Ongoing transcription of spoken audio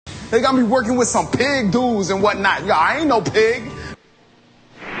They got me working with some pig dudes and whatnot. Yeah, I ain't no pig.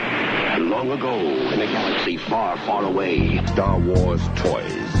 Long ago, in a galaxy far, far away, Star Wars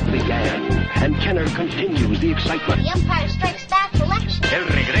toys began. And Kenner continues the excitement. The Empire Strikes Back collection. El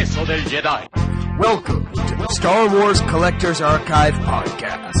regreso del Jedi. Welcome to the Star Wars Collector's Archive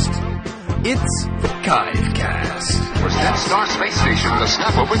podcast. It's the Chive Cast. Present Star Space Station, the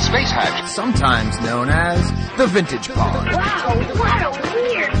snap-open space hatch. Sometimes known as the Vintage Pod. Wow, what a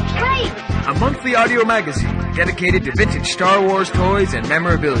weird place. A monthly audio magazine dedicated to vintage Star Wars toys and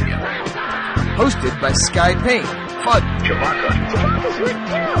memorabilia. Hosted by Skye Payne, Fudd, Chewbacca's good too.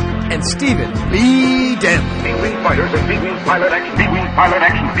 and Stephen B. Denley. B-Wing fighters and B-Wing pilot action, B-Wing pilot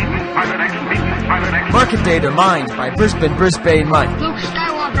action, B-Wing pilot action, B-Wing pilot action. Market data mined by Brisbane Mike. Luke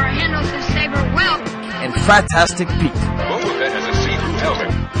Skywalker handles his saber well. And Fantastic Pete. Boba Fett has a see-through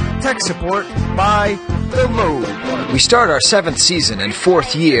helmet. Tech support by The Load. We start our 7th season and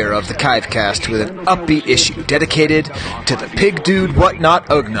 4th year of the Chive Cast with an upbeat issue dedicated to the pig dude whatnot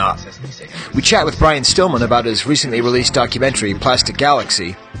Ugnaught. We chat with Brian Stillman about his recently released documentary Plastic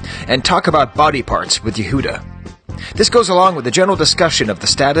Galaxy and talk about body parts with Yehuda. This goes along with a general discussion of the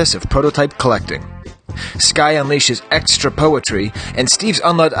status of prototype collecting. Skye unleashes extra poetry, and Steve's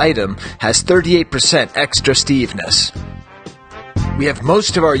unloved item has 38% extra Steve-ness. We have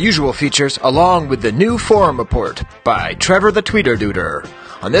most of our usual features, along with the new forum report by Trevor the Tweeter-Dooder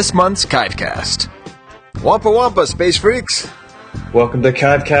on this month's Chive Cast. Wampa wampa, space freaks! Welcome to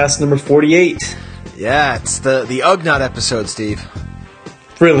Chive Cast number 48. Yeah, it's the Ugnaught episode, Steve.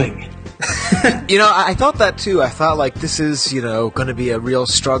 Thrilling. I thought that too. I thought, this is, going to be a real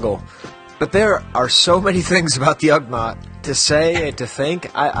struggle. But there are so many things about the Ugnaught to say and to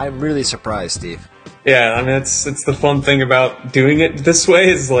think. I'm really surprised, Steve. Yeah, I mean, it's the fun thing about doing it this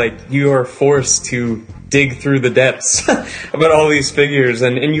way is, you are forced to dig through the depths about all these figures,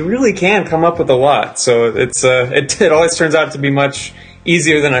 and you really can come up with a lot. So it always turns out to be much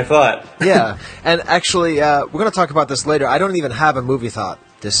easier than I thought. Yeah, and actually, we're going to talk about this later. I don't even have a movie thought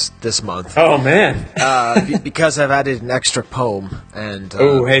this month. Oh, man. Because I've added an extra poem. And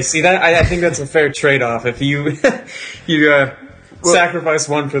hey, see, that I think that's a fair trade-off. If you sacrifice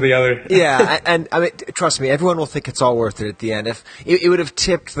one for the other. Yeah, and I mean, trust me, everyone will think it's all worth it at the end. If it would have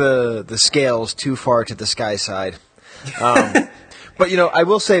tipped the scales too far to the Skye side. But, I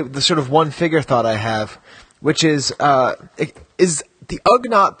will say the sort of one figure thought I have, which is the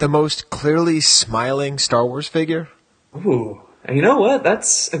Ugnaught the most clearly smiling Star Wars figure? Ooh. You know what?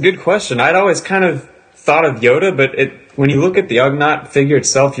 That's a good question. I'd always kind of thought of Yoda, but when you look at the Ugnaught figure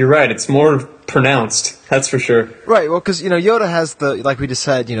itself, you're right. It's more pronounced. That's for sure. Right. Well, because, Yoda has like we just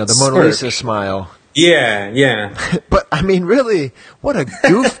said, the Mona Lisa smile. Yeah. But, I mean, really, what a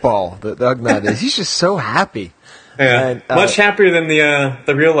goofball the Ugnaught is. He's just so happy. Yeah, and, much happier than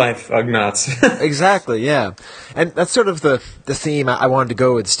the real-life Ugnaughts. Exactly, yeah. And that's sort of the theme I wanted to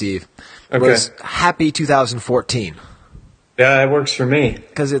go with, Steve. Okay. Was Happy 2014. Yeah, it works for me.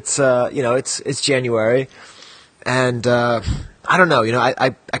 Because it's January, and I don't know.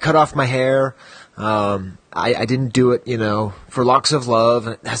 I cut off my hair. I didn't do it, for locks of love.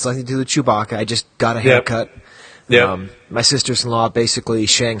 It has nothing to do with Chewbacca. I just got a haircut. Yep. My sister-in-law basically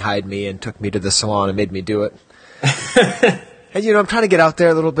shanghaied me and took me to the salon and made me do it. And I'm trying to get out there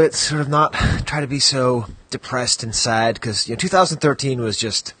a little bit, sort of not try to be so depressed and sad because 2013 was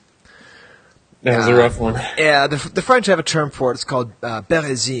just. That was a rough one. Yeah, the French have a term for it. It's called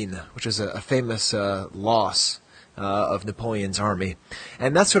Bérésine, which is a famous loss of Napoleon's army.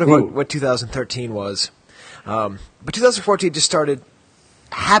 And that's sort of what 2013 was. But 2014 just started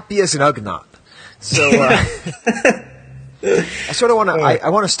happy as an Ugnaught. So I sort of want to I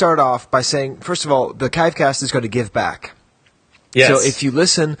want to start off by saying, first of all, the Chive Cast is going to give back. Yes. So if you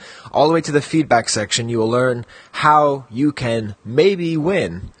listen all the way to the feedback section, you will learn how you can maybe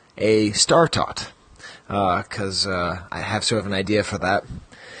win a Star Tot, because I have sort of an idea for that.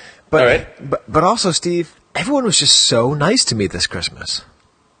 But, all right. but also, Steve, everyone was just so nice to me this Christmas.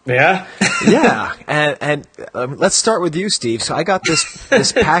 Yeah? Yeah, and let's start with you, Steve. So I got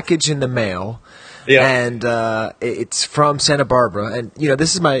this package in the mail, and it's from Santa Barbara. And,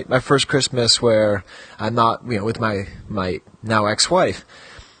 this is my first Christmas where I'm not, with my now ex-wife.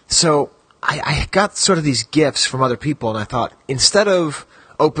 So I got sort of these gifts from other people, and I thought, instead of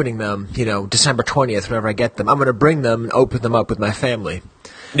opening them, December 20th, whenever I get them, I'm going to bring them and open them up with my family.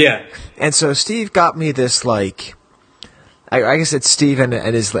 Yeah. And so Steve got me this, I guess it's Steve and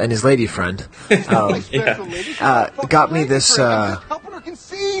his lady friend. Got me this,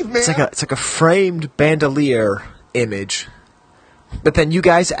 it's like a framed bandolier image, but then you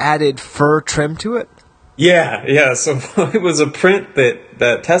guys added fur trim to it? Yeah. So it was a print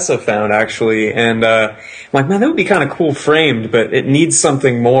that Tessa found, actually, and I'm like, man, that would be kind of cool framed, but it needs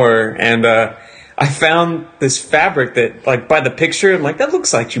something more. And I found this fabric that, like, by the picture, I'm like, that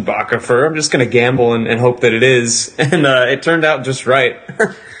looks like Chewbacca fur. I'm just going to gamble and hope that it is. And it turned out just right.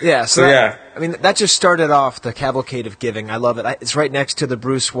 Yeah, So yeah. I mean, that just started off the cavalcade of giving. I love it. It's right next to the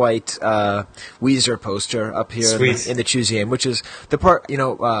Bruce White Weezer poster up here in the Museum, which is the part,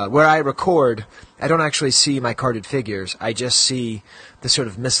 where I record. I don't actually see my carded figures. I just see the sort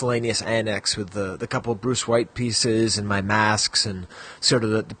of miscellaneous annex with the couple of Bruce White pieces and my masks and sort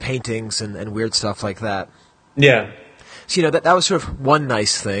of the paintings and weird stuff like that. Yeah. So, that was sort of one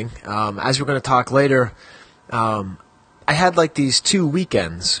nice thing. As we're going to talk later, I had like these 2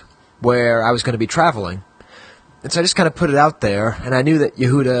 weekends where I was going to be traveling. And so I just kind of put it out there, and I knew that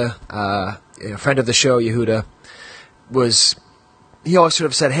Yehuda, a friend of the show, Yehuda, he always sort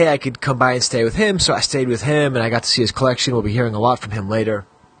of said, hey, I could come by and stay with him, so I stayed with him, and I got to see his collection. We'll be hearing a lot from him later.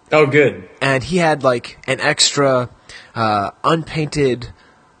 Oh, good. And he had, like, an extra unpainted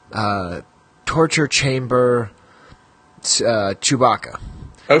torture chamber Chewbacca.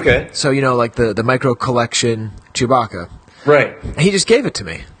 Okay. So, like the micro collection Chewbacca. Right. And he just gave it to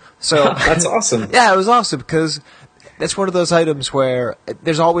me. So that's awesome. Yeah, it was awesome because that's one of those items where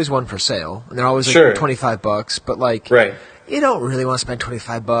there's always one for sale, and they're always like Sure. $25, but like Right. you don't really want to spend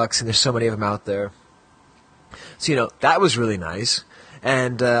 $25, and there's so many of them out there. So that was really nice.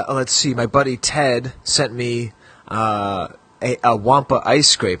 And let's see, my buddy Ted sent me a Wampa ice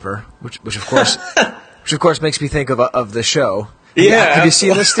scraper, which of course makes me think of the show. Yeah. Have you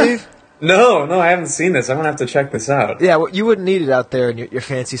seen this, Steve? No, I haven't seen this. I'm going to have to check this out. Yeah, well, you wouldn't need it out there in your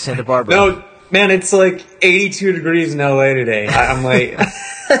fancy Santa Barbara. No, man, it's like 82 degrees in LA today. I'm like...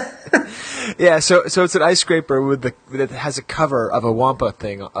 Yeah, so it's an ice scraper that has a cover of a Wampa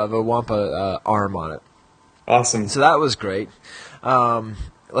arm on it. Awesome. So that was great.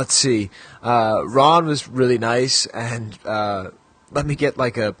 Let's see. Ron was really nice, and let me get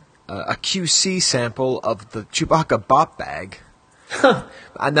like a QC sample of the Chewbacca bop bag.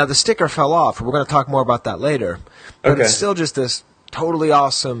 And now the sticker fell off. We're going to talk more about that later. But Okay. It's still just this totally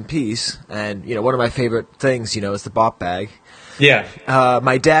awesome piece. And, one of my favorite things, is the bop bag. Yeah.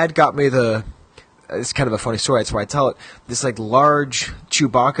 My dad got me it's kind of a funny story, that's why I tell it, this like large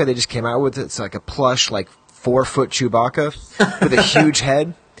Chewbacca they just came out with. It's like a plush, like 4-foot Chewbacca with a huge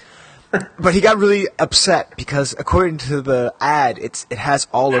head. But he got really upset because according to the ad, it has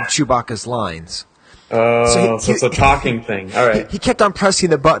all of Chewbacca's lines. Oh, so it's a talking thing. All right. He kept on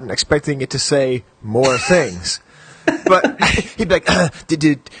pressing the button, expecting it to say more things. But he'd be like, did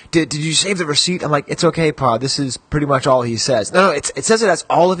you save the receipt? I'm like, it's okay, Pa. This is pretty much all he says. No, it says it has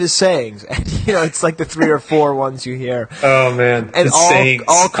all of his sayings. And, it's like the 3 or 4 ones you hear. Oh, man. And It's all sayings.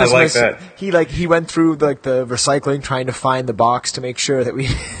 Christmas, I like that. He went through the recycling trying to find the box to make sure that we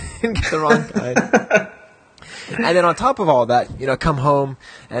didn't get the wrong kind. And then on top of all that, come home,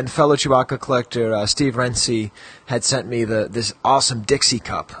 and fellow Chewbacca collector Steve Renzi had sent me this awesome Dixie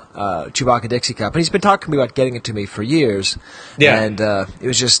cup, Chewbacca Dixie cup. And he's been talking to me about getting it to me for years. Yeah. And it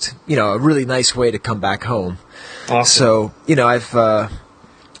was just, a really nice way to come back home. Awesome. So,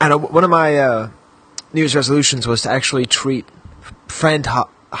 I know one of my New Year's resolutions was to actually treat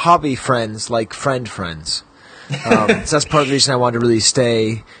hobby friends like friends. So that's part of the reason I wanted to really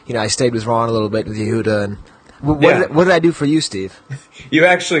stay. I stayed with Ron a little bit with Yehuda, and what did I do for you, Steve? You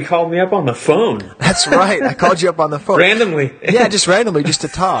actually called me up on the phone. That's right. I called you up on the phone. Randomly. Yeah, just randomly, just to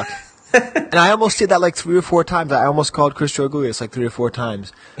talk. And I almost did that like 3 or 4 times. I almost called Chris Drogulias like 3 or 4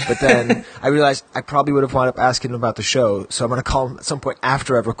 times. But then I realized I probably would have wound up asking him about the show, so I'm going to call him at some point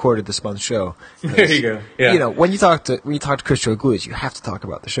after I've recorded this month's show. There you go. Yeah. When you talk to Chris Drogulias, you have to talk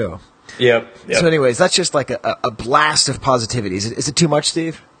about the show. Yep. So anyways, that's just like a blast of positivity. Is it too much,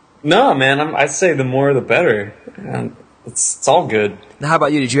 Steve? No, man. I'd say the more the better. And it's all good. Now, how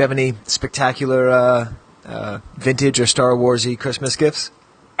about you? Did you have any spectacular vintage or Star Wars-y Christmas gifts?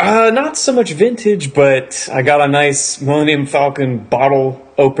 Not so much vintage, but I got a nice Millennium Falcon bottle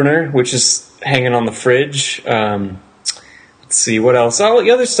opener, which is hanging on the fridge. Let's see, what else? Oh,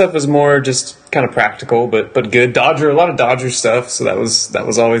 the other stuff was more just kind of practical, but good. A lot of Dodger stuff, so that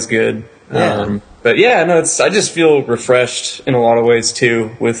was always good. Yeah. But yeah, no, I just feel refreshed in a lot of ways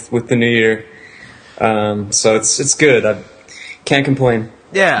too with the new year. So it's good. I can't complain.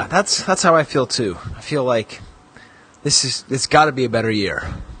 Yeah, that's how I feel too. I feel like it's got to be a better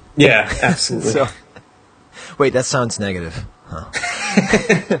year. Yeah, absolutely. So, wait, that sounds negative.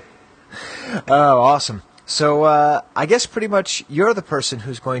 Huh. Oh, awesome. So I guess pretty much you're the person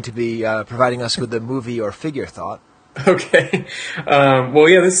who's going to be providing us with the movie or figure thought. Okay. Well,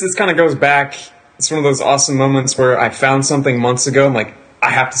 yeah, this kind of goes back it's one of those awesome moments where I found something months ago. I'm like, I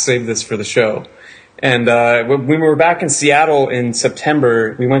have to save this for the show. And when we were back in Seattle in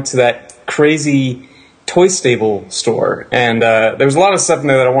September, we went to that crazy toy stable store. And there was a lot of stuff in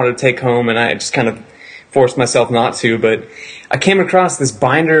there that I wanted to take home, and I just kind of forced myself not to. But I came across this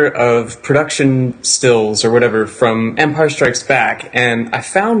binder of production stills or whatever from Empire Strikes Back, and I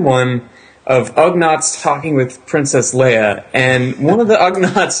found one of Ugnaughts talking with Princess Leia, and one of the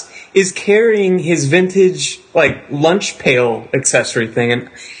Ugnaughts is carrying his vintage, like, lunch pail accessory thing, and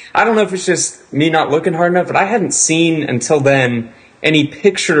I don't know if it's just me not looking hard enough, but I hadn't seen until then any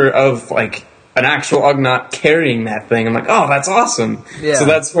picture of, like, an actual Ugnaught carrying that thing. I'm like, oh, that's awesome. Yeah. So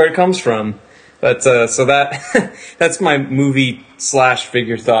that's where it comes from. But, so that, that's my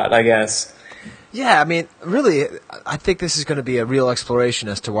movie/figure thought, I guess. Yeah, I mean, really, I think this is going to be a real exploration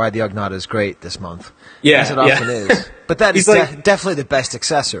as to why the Ugnaught is great this month. Yeah, as it often is. But that is definitely the best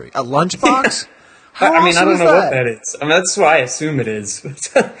accessory. A lunchbox? How I mean, I don't know that? what that is. I mean, that's what I assume it is.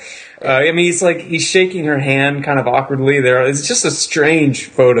 I mean, he's shaking her hand kind of awkwardly there. It's just a strange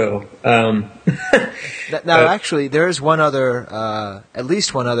photo. Now, actually, there is one other, at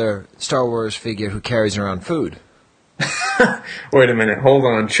least one other Star Wars figure who carries around food. Wait a minute. Hold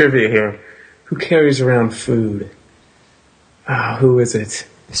on. Trivia here. Who carries around food? Who is it?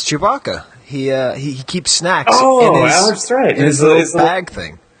 It's Chewbacca. He keeps snacks in his, that's right. In his little bag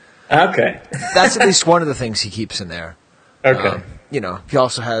thing. Okay. That's at least one of the things he keeps in there. Okay. He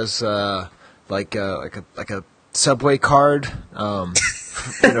also has like a subway card, for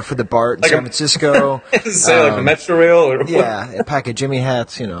the BART in San Francisco. Say like the Metro Rail or what? Yeah, a pack of Jimmy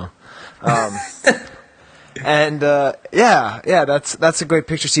hats, And that's a great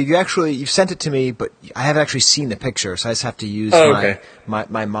picture. See, you sent it to me, but I haven't actually seen the picture, so I just have to use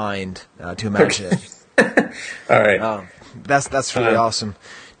my mind to imagine it. All right. That's really awesome.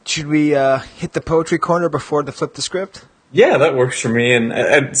 Should we hit the poetry corner before the flip the script? Yeah, that works for me. And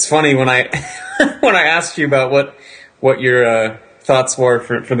it's funny when I when I asked you about what your thoughts were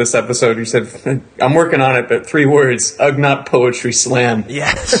for this episode, you said, I'm working on it, but 3 words, Ugnaught Poetry Slam.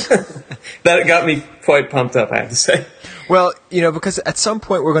 Yes. That got me quite pumped up, I have to say. Well, because at some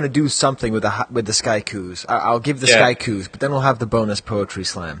point we're going to do something with the Skye Coos. I'll give the Skye Coos, but then we'll have the bonus Poetry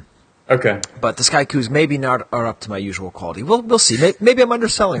Slam. Okay. But the Skye Coos maybe not are up to my usual quality. We'll see. Maybe I'm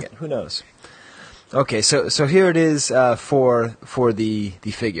underselling it. Who knows? Okay, so here it is for the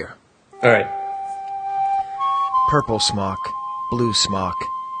figure. All right. Purple smock, blue smock,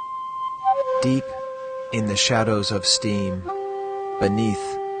 deep in the shadows of steam,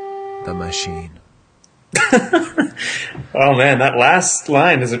 beneath the machine. Oh man, that last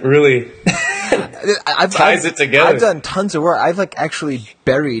line isn't really ties it together. I've done tons of work. I've actually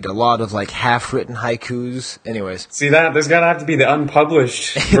buried a lot of half-written haikus. Anyways, see that there's gotta have to be the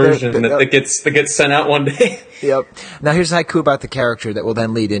unpublished version that gets sent out one day. Yep. Now here's a haiku about the character that will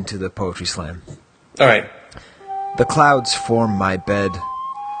then lead into the poetry slam. All right. The clouds form my bed,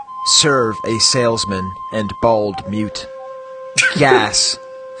 serve a salesman and bald mute. Gas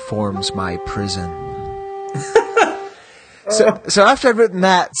forms my prison. So after I'd written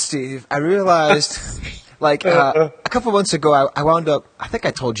that, Steve, I realized, a couple months ago, I wound up, I think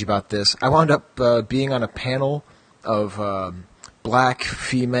I told you about this, I wound up being on a panel of black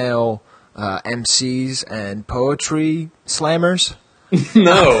female MCs and poetry slammers.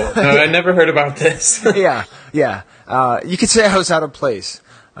 No, I never heard about this. Yeah. You could say I was out of place.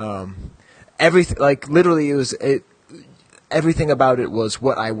 Everything, literally, everything about it was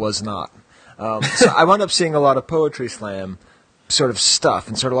what I was not. So I wound up seeing a lot of poetry slam sort of stuff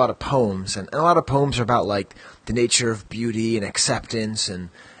and sort of a lot of poems. And a lot of poems are about, the nature of beauty and acceptance and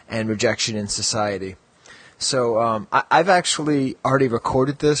rejection in society. So I've actually already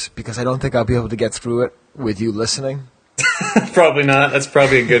recorded this because I don't think I'll be able to get through it with you listening. Probably not. That's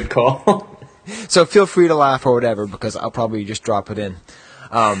probably a good call. So feel free to laugh or whatever because I'll probably just drop it in.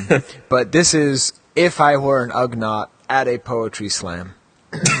 But this is If I Were an Ugnaught at a Poetry Slam.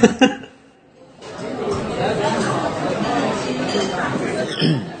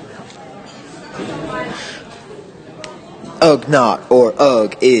 Ugnaught or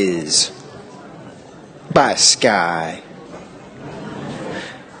Ugg is by Skye.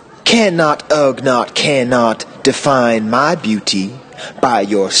 Ugnaught cannot define my beauty by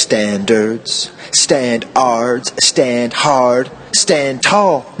your standards. Stand ards, stand hard, stand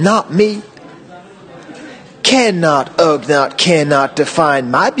tall, not me. Ugnaught cannot define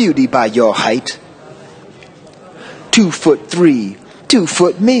my beauty by your height. 2'3", 2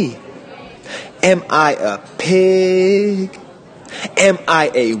 foot me. Am I a pig? Am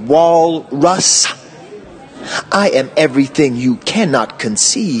I a walrus? I am everything you cannot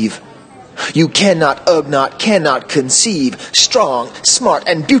conceive. You cannot, Ugnaught, cannot conceive, strong, smart,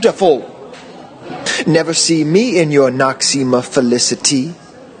 and beautiful. Never see me in your Noxema felicity.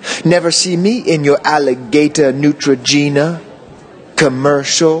 Never see me in your alligator Neutrogena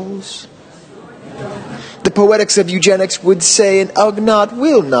commercials. The poetics of eugenics would say an Ugnaught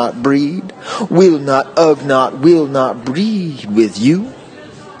will not breed. Ugnaught will not breed with you.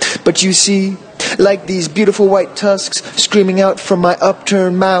 But you see, like these beautiful white tusks screaming out from my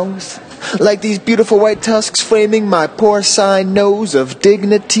upturned mouth, like these beautiful white tusks framing my porcine nose of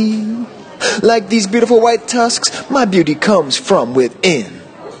dignity, like these beautiful white tusks, my beauty comes from within.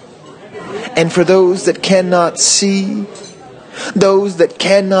 And for those that cannot see, those that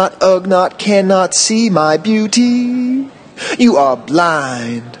cannot, Ugnaught, cannot see my beauty, you are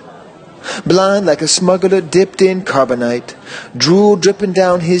blind. Blind like a smuggler dipped in carbonite, drool dripping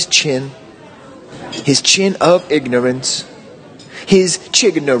down his chin of ignorance, his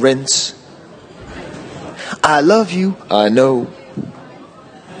chignorance. I love you, I know.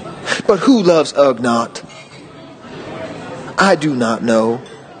 But who loves Ugnaught? I do not know.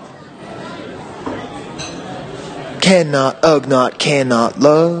 Ugnaught cannot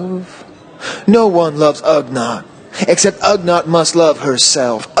love. No one loves Ugnaught, except Ugnaught must love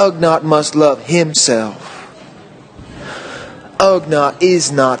herself. Ugnaught must love himself. Ugnaught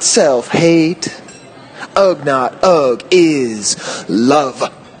is not self-hate. Ugnaught, is love.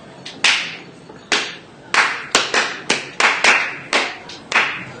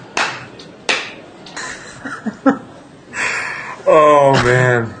 Oh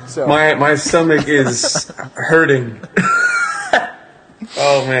man, so. my stomach is hurting.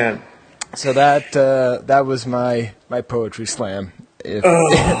 Oh man. So that was my poetry slam.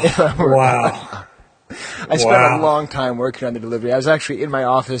 Wow. I spent a long time working on the delivery. I was actually in my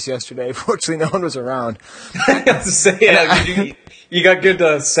office yesterday. Fortunately, no one was around. I have to say, you got good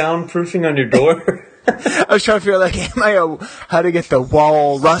soundproofing on your door? I was trying to figure out, how to get the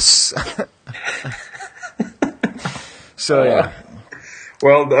walrus. So, yeah.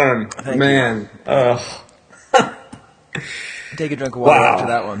 Well done. Thank man. Take a drink of water after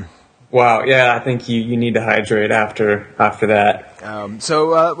that one. Wow, yeah, I think you need to hydrate after that.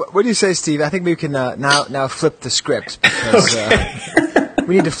 So, what do you say, Steve? I think we can now flip the script, because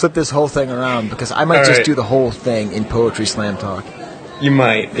we need to flip this whole thing around, because I might just do the whole thing in Poetry Slam Talk. You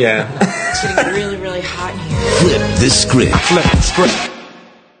might, yeah. It's getting really, really hot in here. Flip the script. Flip the script.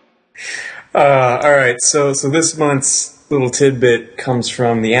 All right, so this month's little tidbit comes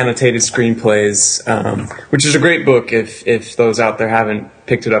from the Annotated Screenplays, which is a great book if those out there haven't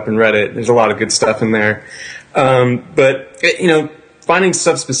picked it up and read it. There's a lot of good stuff in there. But finding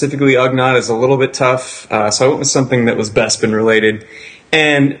stuff specifically Ugnaught is a little bit tough, so I went with something that was Bespin related.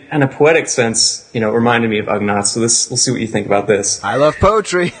 And in a poetic sense, reminded me of Ugnaught, so we'll see what you think about this. I love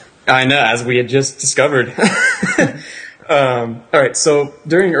poetry. I know, as we had just discovered. All right, so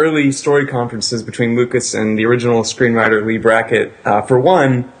during early story conferences between Lucas and the original screenwriter Lee Brackett, for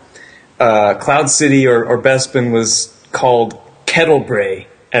one, Cloud City or Bespin was called Kettlebray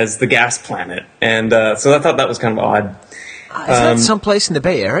as the gas planet, and so I thought that was kind of odd. Is that someplace in the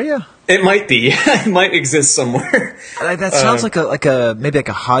Bay Area? It might be. It might exist somewhere. That sounds like maybe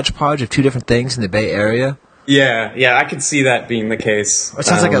a hodgepodge of two different things in the Bay Area. Yeah, I could see that being the case. It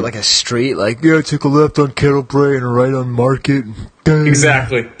sounds like a street, take a left on Kettlebray and a right on Market.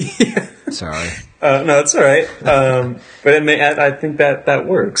 Exactly. Sorry. No, it's all right. But I think that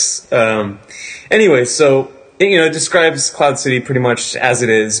works. Anyway, so it describes Cloud City pretty much as it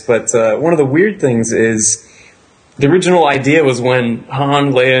is. But one of the weird things is the original idea was when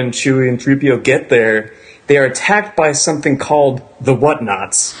Han, Leia, and Chewie and 3PO get there, they are attacked by something called the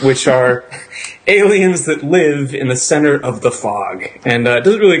Ugnaughts, which are aliens that live in the center of the fog. And it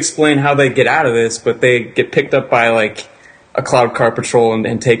doesn't really explain how they get out of this, but they get picked up by a cloud car patrol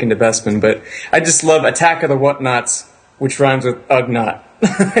and taken to Bespin. But I just love Attack of the Ugnaughts, which rhymes with Ugnaught.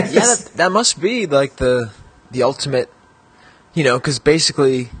 Yeah, that must be the ultimate, because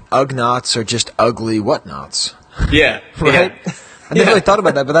basically Ugnaughts are just ugly Ugnaughts. Yeah. Right? Yeah. I never really thought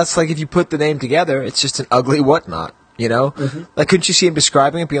about that, but that's if you put the name together, it's just an ugly Whatnot, Mm-hmm. Couldn't you see him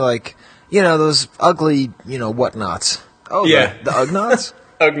describing it, be those ugly, Whatnots? Oh, yeah. The Ugnaughts?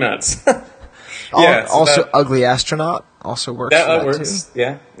 Ugnaughts. Also, ugly astronaut also works. That works.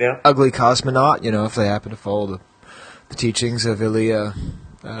 Too. Yeah. Ugly cosmonaut, if they happen to follow the teachings of Ilya,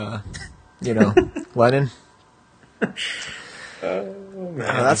 Lenin. Oh, man.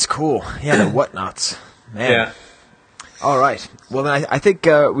 That's cool. Yeah, the Whatnots. Man. Yeah. All right. Well, then I think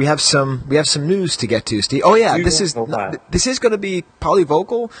we have some news to get to, Steve. Oh yeah, this is going to be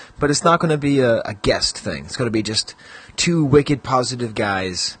polyvocal, but it's not going to be a guest thing. It's going to be just two wicked positive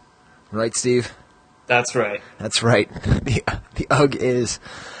guys Right, Steve? That's right. That's right. The UGG is.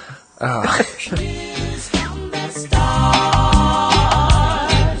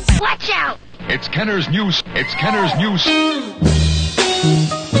 Watch out! It's Kenner's News. It's Kenner's News.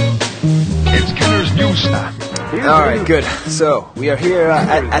 It's Kenner's News. All right, good. So we are here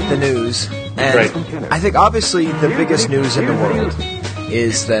at the news, and Right. I think obviously the biggest news in the world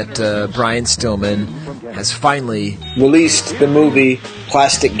is that Brian Stillman has finally released the movie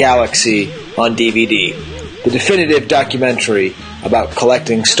Plastic Galaxy on DVD, the definitive documentary about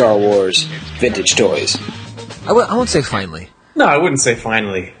collecting Star Wars vintage toys. I won't say finally. No, I wouldn't say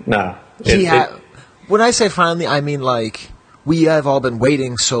finally. No. When I say finally, I mean like we have all been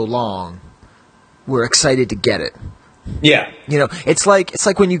waiting so long. We're excited to get it. Yeah. You know, it's like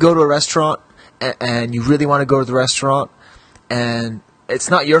when you go to a restaurant and you really want to go to the restaurant, and it's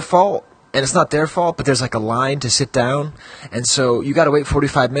not your fault and it's not their fault, but there's like a line to sit down, and so you got to wait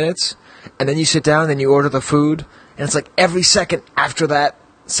 45 minutes, and then you sit down and you order the food, and it's like every second after that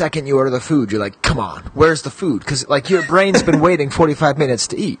second you order the food, you're like, come on, where's the food? Because like your brain's been waiting 45 minutes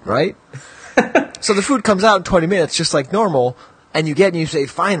to eat, right? So the food comes out in 20 minutes just like normal, and you get it and you say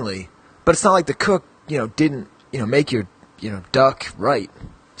finally, but it's not like the cook, didn't, make your, duck right.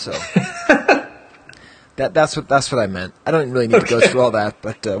 So that's what I meant. I don't really need to go through all that,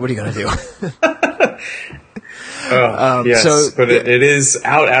 but what are you gonna do? Yes, so, but it is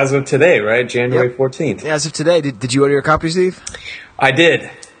out as of today, right? January 14th. Yeah, as of today. Did you order your copy, Steve? I did.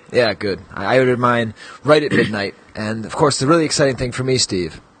 Yeah, good. I ordered mine right at midnight, and of course, the really exciting thing for me,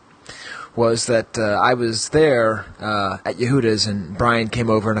 Steve, was that I was there at Yehuda's, and Brian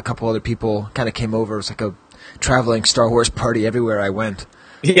came over, and a couple other people kind of came over. It was like a traveling Star Wars party everywhere I went.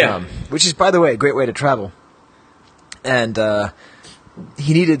 Yeah. Which is, by the way, a great way to travel. And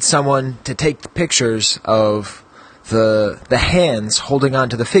he needed someone to take the pictures of the hands holding on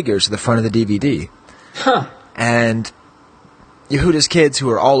to the figures at the front of the DVD. Huh. And Yehuda's kids, who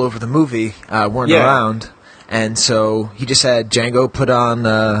were all over the movie, weren't around. And so he just had Django put on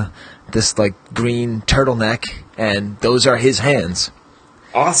this like green turtleneck, and those are his hands.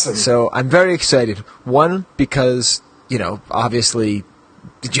 Awesome. So I'm very excited. One, because, obviously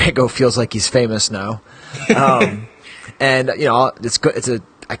Django feels like he's famous now. And, it's good.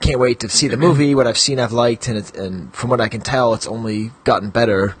 I can't wait to see the movie. What I've seen, I've liked, and from what I can tell, it's only gotten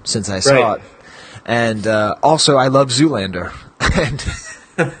better since I saw it. And also, I love Zoolander. And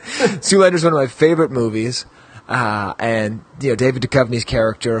Zoolander's one of my favorite movies. And David Duchovny's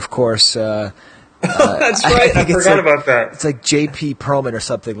character, of course. That's right. I forgot about that. It's like J.P. Perlman or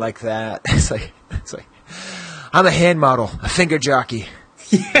something like that. It's like I'm a hand model, a finger jockey.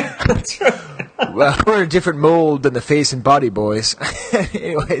 Yeah, that's right. Well, we're a different mold than the Face and Body Boys.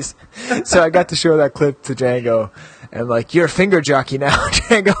 Anyways, so I got to show that clip to Django, and like, you're a finger jockey now,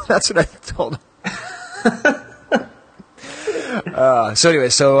 Django. That's what I told him. So anyway,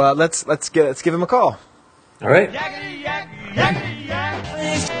 let's give him a call. All right. Yakety yak, yakety yak,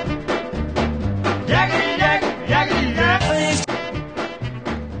 please. Yakety yak, yakety yak, please.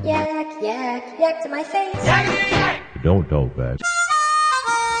 Yak, yak to my face. Yakety yak. Don't talk back.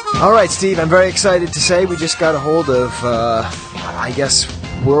 All right, Steve, I'm very excited to say we just got a hold of, I guess,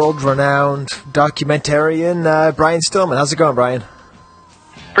 world-renowned documentarian Brian Stillman. How's it going, Brian?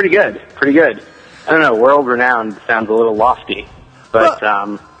 Pretty good. I don't know, world-renowned sounds a little lofty, but,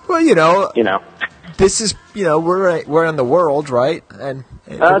 well, this is, we're in the world, right? And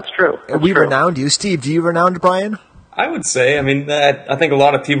that's true. We renowned you. Steve, do you renowned Brian? I would say. I mean, I think a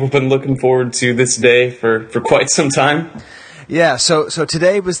lot of people have been looking forward to this day for quite some time. Yeah, so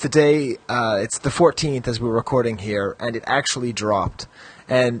today was the day, it's the 14th as we were recording here, and it actually dropped.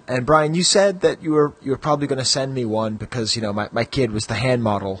 And Brian, you said that you were probably going to send me one because, my kid was the hand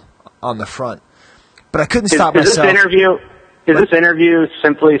model on the front. But I couldn't stop myself. Is this interview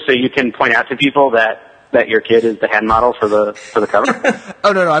simply so you can point out to people that your kid is the hand model for the cover?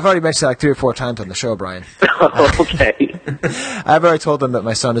 Oh, no, I've already mentioned that like 3 or 4 times on the show, Brian. Okay. I've already told them that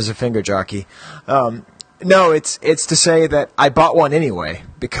my son is a finger jockey. No, it's to say that I bought one anyway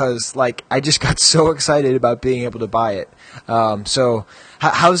because I just got so excited about being able to buy it. So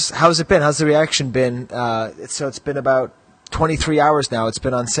how's it been? How's the reaction been? So it's been about 23 hours now. It's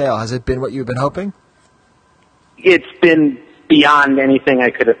been on sale. Has it been what you've been hoping? It's been beyond anything I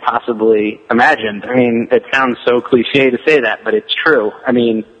could have possibly imagined. I mean, it sounds so cliche to say that, but it's true. I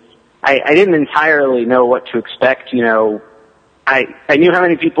mean, I didn't entirely know what to expect. I knew how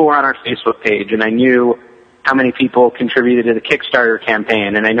many people were on our Facebook page, and I knew how many people contributed to the Kickstarter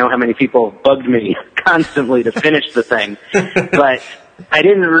campaign, and I know how many people bugged me constantly to finish the thing. But I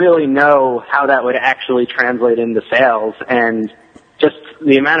didn't really know how that would actually translate into sales, and just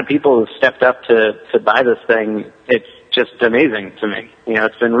the amount of people who've stepped up to buy this thing, it's just amazing to me. You know,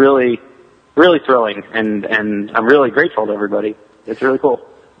 it's been really, really thrilling, and I'm really grateful to everybody. It's really cool.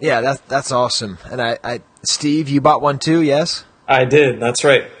 Yeah, that's awesome. And Steve, you bought one too, yes? I did. That's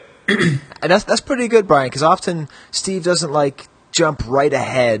right. And that's pretty good, Brian, because often Steve doesn't jump right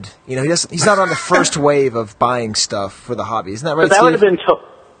ahead. You know, he's not on the first wave of buying stuff for the hobby. Isn't that right, But that Steve?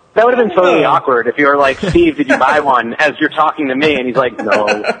 would have been totally awkward if you were like, Steve, did you buy one? As you're talking to me, and he's like, no.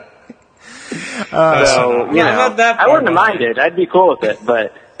 I wouldn't have minded. I'd be cool with it,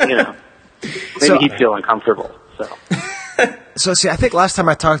 but maybe he'd feel uncomfortable. So, see, I think last time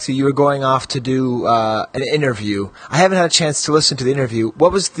I talked to you, you were going off to do an interview. I haven't had a chance to listen to the interview.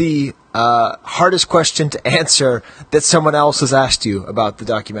 What was the hardest question to answer that someone else has asked you about the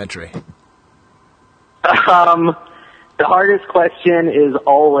documentary? The hardest question is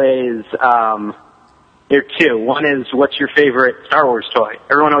always, there are two. One is, what's your favorite Star Wars toy?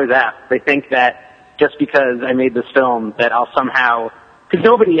 Everyone always asks. They think that just because I made this film that I'll somehow, because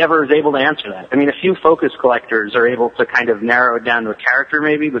nobody ever is able to answer that. I mean, a few focus collectors are able to kind of narrow it down to a character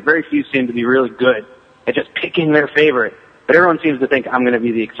maybe, but very few seem to be really good at just picking their favorite. But everyone seems to think I'm going to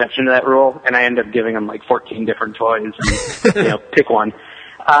be the exception to that rule, and I end up giving them 14 different toys and, pick one.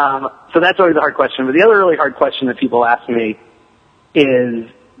 So that's always a hard question. But the other really hard question that people ask me is,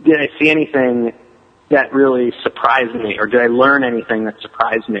 did I see anything that really surprised me, or did I learn anything that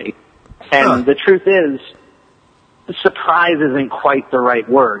surprised me? And the truth is, surprise isn't quite the right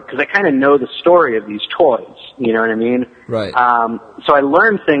word, because I kind of know the story of these toys, you know what I mean? Right. So I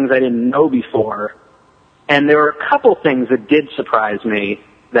learned things I didn't know before, and there were a couple things that did surprise me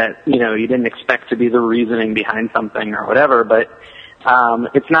that, you didn't expect to be the reasoning behind something or whatever, but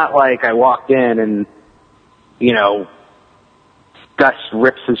it's not like I walked in and, Gus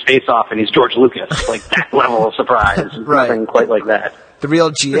rips his face off and he's George Lucas, that level of surprise. Right. Nothing quite like that. The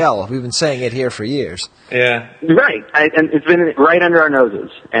real GL. We've been saying it here for years. Yeah. Right. And it's been right under our noses,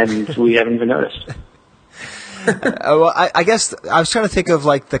 and we haven't even noticed. Well, I guess I was trying to think of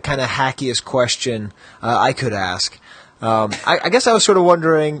the kind of hackiest question I could ask. I guess I was sort of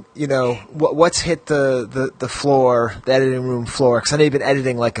wondering, what's hit the floor, the editing room floor, because I know you've been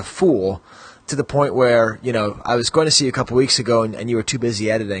editing like a fool to the point where, I was going to see you a couple weeks ago and you were too busy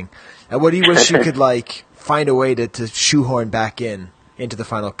editing. And what do you wish you could find a way to shoehorn back into the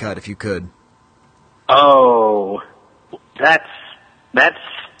final cut if you could? Oh, that's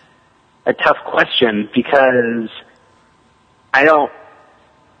a tough question, because I don't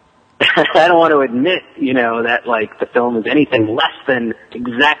want to admit, that the film is anything less than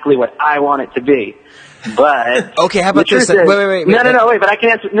exactly what I want it to be. But okay, how about this? Wait. Wait, but I can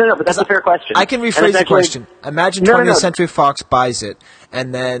answer. No, but that's a fair question. I can rephrase the question. Imagine 20th Century Fox buys it,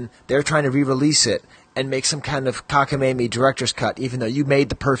 and then they're trying to re-release it and make some kind of cockamamie director's cut, even though you made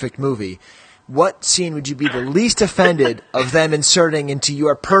the perfect movie. What scene would you be the least offended of them inserting into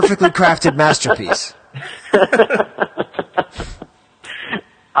your perfectly crafted masterpiece?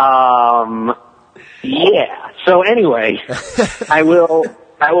 Yeah. So anyway, I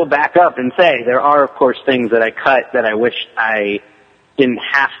will back up and say there are, of course, things that I cut that I wish I didn't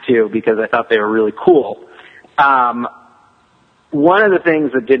have to, because I thought they were really cool. One of the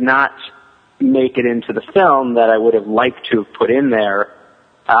things that did not make it into the film that I would have liked to have put in there,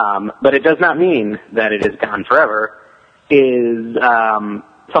 but it does not mean that it is gone forever, is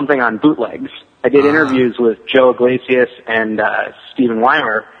something on bootlegs. I did interviews with Joe Iglesias and Stephen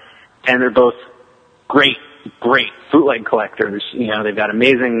Weimer, and they're both great bootleg collectors. They've got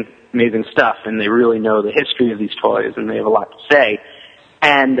amazing stuff, and they really know the history of these toys, and they have a lot to say.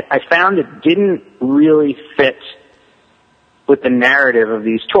 And I found it didn't really fit with the narrative of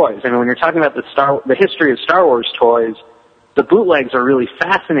these toys. I mean, when you're talking about the history of Star Wars toys, the bootlegs are really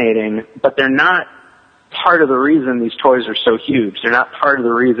fascinating, but they're not part of the reason these toys are so huge. They're not part of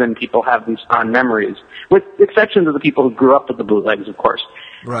the reason people have these fond memories, with exceptions of the people who grew up with the bootlegs, of course.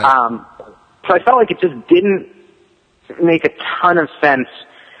 Right. So I felt like it just didn't make a ton of sense,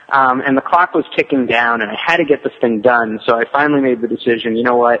 and the clock was ticking down, and I had to get this thing done, so I finally made the decision, you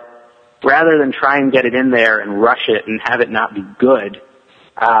know what, rather than try and get it in there and rush it and have it not be good,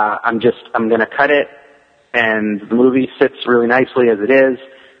 I'm going to cut it, and the movie sits really nicely as it is,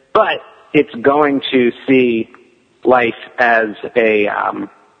 but it's going to see life as a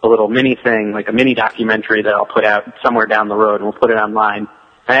little mini thing, like a mini documentary that I'll put out somewhere down the road, and we'll put it online.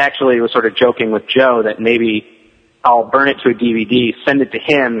 I actually was sort of joking with Joe that maybe I'll burn it to a DVD, send it to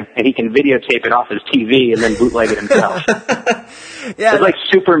him, and he can videotape it off his TV and then bootleg it himself. Yeah, it's like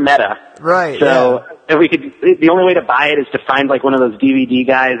super meta. Right. So if we could, the only way to buy it is to find like one of those DVD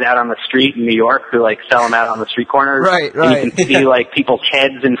guys out on the street in New York who like sell them out on the street corners. Right. And you can see like people's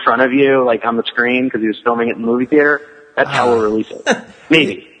heads in front of you, like on the screen because he was filming it in the movie theater. That's how we'll release it.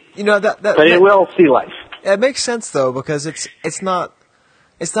 Maybe. But it will see life. It makes sense though, because it's not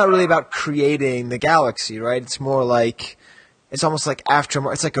really about creating the galaxy, right? It's more like, it's almost like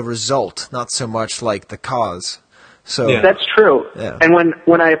it's like a result, not so much like the cause. So yeah. That's true. Yeah. And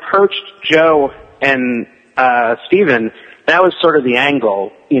when I approached Joe and Steven, that was sort of the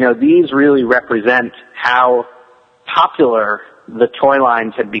angle. These really represent how popular the toy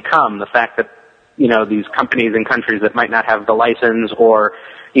lines had become. The fact that, these companies in countries that might not have the license or,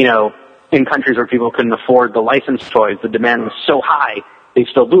 in countries where people couldn't afford the licensed toys, the demand was so high, they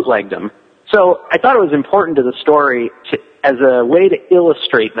still bootlegged them. So I thought it was important to the story as a way to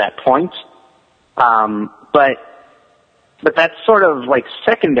illustrate that point. But that's sort of like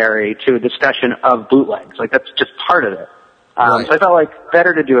secondary to a discussion of bootlegs. Like that's just part of it. Right. So I felt like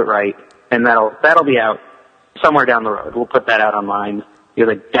better to do it right, and that'll be out somewhere down the road. We'll put that out online.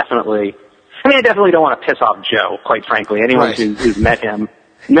 I definitely don't want to piss off Joe, quite frankly. Anyone right. who's met him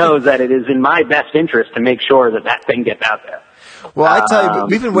knows that it is in my best interest to make sure that thing gets out there. Well, I tell you,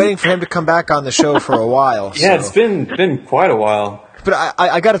 we've been waiting for him to come back on the show for a while. Yeah, so. It's been quite a while. But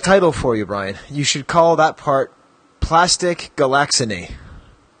I got a title for you, Brian. You should call that part Plastic Galaxiny.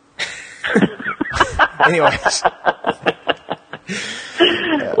 Anyways.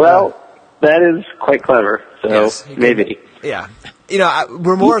 Well, that is quite clever. So yes, maybe. Yeah.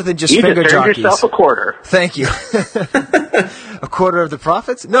 We're more than just finger jockeys. You just earned yourself a quarter. Thank you. A quarter of the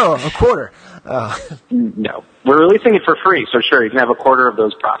profits? No, a quarter. No. We're releasing it for free, so sure, you can have a quarter of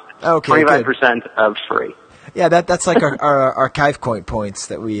those profits. Okay, 25% of free. Yeah, that's like our archive coin points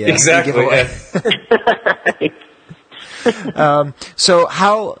that we exactly, give away. Yeah.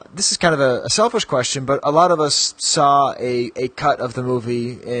 So this is kind of a selfish question, but a lot of us saw a cut of the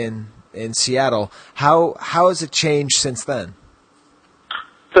movie in Seattle. How has it changed since then?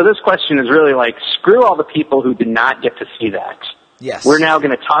 So this question is really like, screw all the people who did not get to see that. Yes. We're now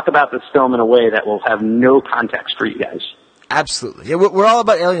going to talk about this film in a way that will have no context for you guys. Absolutely. Yeah, we're all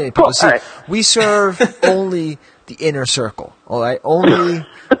about alienating people. Cool. See, right. We serve only the inner circle, all right? Only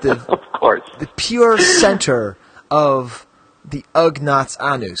of course. The pure center of the Ugnaughts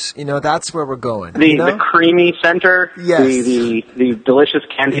anus. That's where we're going. The creamy center? Yes. The delicious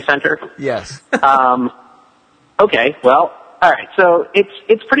candy center? Yes. Okay, well, all right. So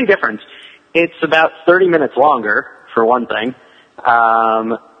it's pretty different. It's about 30 minutes longer, for one thing.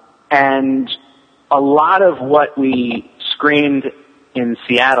 And a lot of what we screened in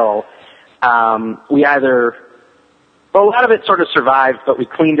Seattle, a lot of it sort of survived, but we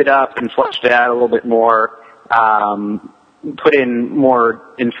cleaned it up and fleshed it out a little bit more, put in more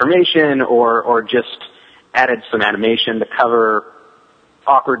information or just added some animation to cover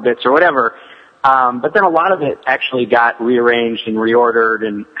awkward bits or whatever. But then a lot of it actually got rearranged and reordered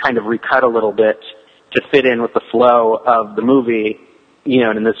and kind of recut a little bit to fit in with the flow of the movie,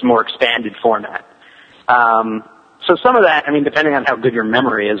 in this more expanded format. So some of that, depending on how good your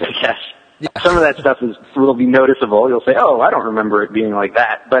memory is, I guess, yeah. Some of that stuff will be noticeable. You'll say, oh, I don't remember it being like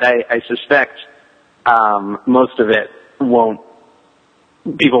that. But I suspect most of it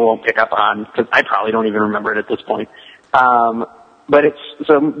people won't pick up on, because I probably don't even remember it at this point. But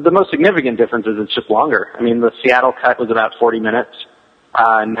the most significant difference is it's just longer. The Seattle cut was about 40 minutes,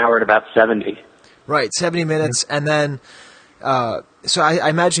 and now we're at about 70. Right, 70 minutes, and then, so I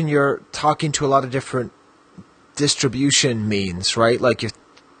imagine you're talking to a lot of different distribution means, right? Like you're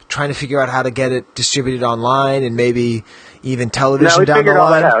trying to figure out how to get it distributed online and maybe even television down the line. No, we figured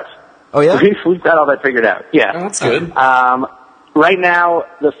all that out. Oh, yeah? We've got all that figured out, yeah. Oh, that's good. Right now,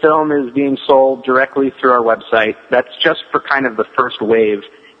 the film is being sold directly through our website. That's just for kind of the first wave,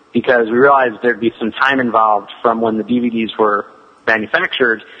 because we realized there'd be some time involved from when the DVDs were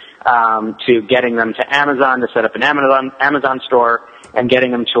manufactured to getting them to Amazon, to set up an Amazon store, and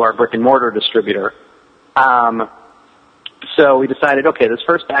getting them to our brick-and-mortar distributor. So we decided, okay, this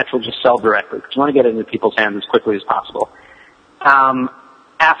first batch will just sell directly, because we want to get it into people's hands as quickly as possible.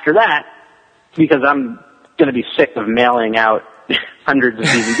 After that, because I'm going to be sick of mailing out hundreds of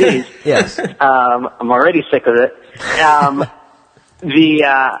DVDs. Yes. I'm already sick of it.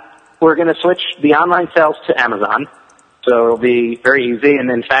 We're going to switch the online sales to Amazon. So it'll be very easy.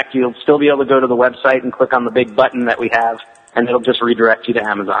 And in fact, you'll still be able to go to the website and click on the big button that we have, and it'll just redirect you to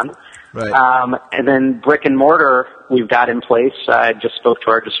Amazon. Right. And then brick and mortar we've got in place. I just spoke to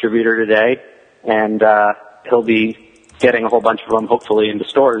our distributor today, and he'll be getting a whole bunch of them, hopefully, into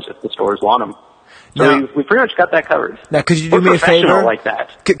stores if the stores want them. So now, we pretty much got that covered. Now, could you do me a favor? Like that.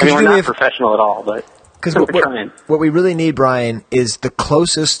 We're not professional at all, but because what we really need, Brian, is the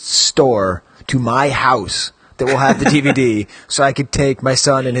closest store to my house that will have the DVD, so I could take my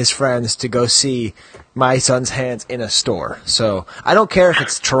son and his friends to go see my son's hands in a store. So I don't care if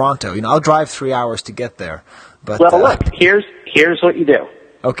it's Toronto. I'll drive 3 hours to get there. But look, here's what you do.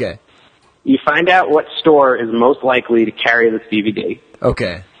 Okay. You find out what store is most likely to carry this DVD.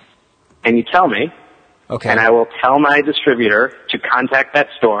 Okay. And you tell me. Okay. And I will tell my distributor to contact that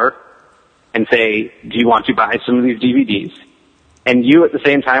store and say, do you want to buy some of these DVDs? And you at the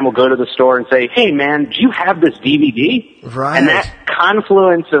same time will go to the store and say, hey man, do you have this DVD? Right. And that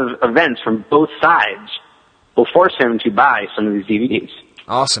confluence of events from both sides will force him to buy some of these DVDs.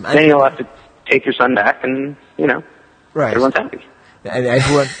 Awesome. Then you'll have to take your son back and, right. Everyone's happy. And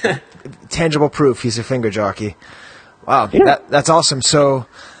everyone, tangible proof he's a finger jockey. Wow, yeah. That's awesome. So,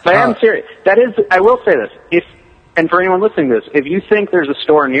 but I am serious. I will say this, and for anyone listening to this, if you think there's a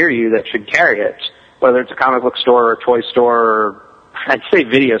store near you that should carry it, whether it's a comic book store or a toy store, or I'd say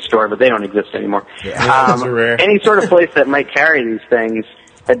video store, but they don't exist anymore. Yeah, those are rare. Any sort of place that might carry these things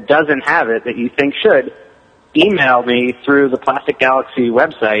that doesn't have it that you think should, email me through the Plastic Galaxy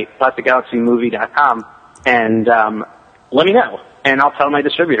website, plasticgalaxymovie.com, and let me know. And I'll tell my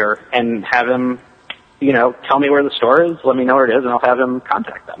distributor and have him, tell me where the store is, let me know where it is, and I'll have him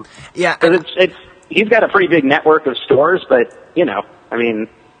contact them. Yeah. Because he's got a pretty big network of stores, but, who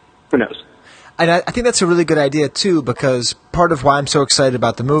knows? And I think that's a really good idea, too, because part of why I'm so excited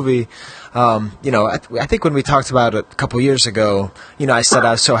about the movie, I think when we talked about it a couple years ago, I said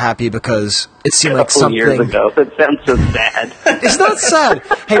I was so happy because it seemed like something... years ago. That sounds so sad. It's not sad.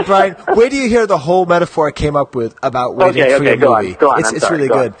 Hey, Brian, where do you hear the whole metaphor I came up with about waiting for your movie? Go on. It's really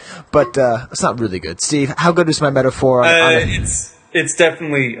good. But it's not really good. Steve, how good is my metaphor? It's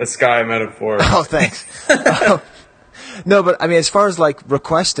definitely a Skye metaphor. Oh, thanks. No, but as far as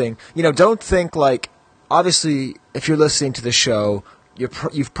requesting, don't think obviously if you're listening to the show,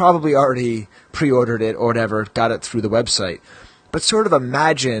 you've probably already pre-ordered it or whatever, got it through the website. But sort of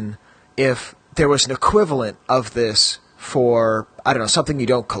imagine if there was an equivalent of this for, I don't know, something you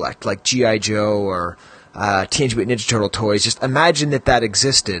don't collect, like G.I. Joe or Teenage Mutant Ninja Turtle toys. Just imagine that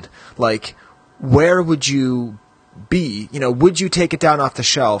existed. Where would you be? Would you take it down off the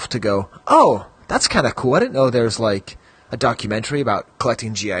shelf to go, oh, that's kind of cool. I didn't know there's a documentary about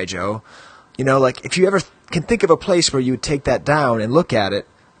collecting G.I. Joe. If you ever can think of a place where you would take that down and look at it,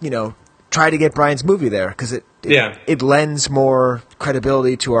 try to get Brian's movie there because it lends more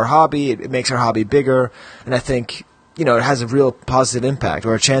credibility to our hobby. It makes our hobby bigger, and I think it has a real positive impact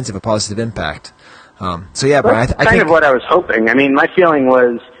or a chance of a positive impact. So yeah, Brian, I think what I was hoping. My feeling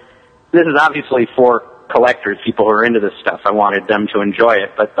was this is obviously for collectors, people who are into this stuff. I wanted them to enjoy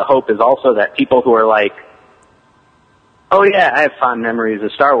it, but the hope is also that people who are like, oh yeah, I have fond memories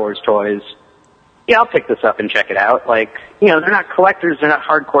of Star Wars toys. Yeah, I'll pick this up and check it out. They're not collectors, they're not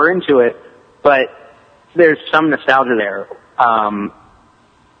hardcore into it, but there's some nostalgia there. And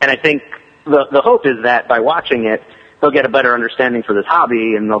I think the hope is that by watching it, they'll get a better understanding for this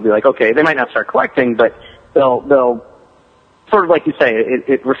hobby, and they'll be like, okay, they might not start collecting, but they'll sort of like you say,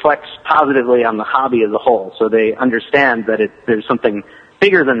 it reflects positively on the hobby as a whole, so they understand that there's something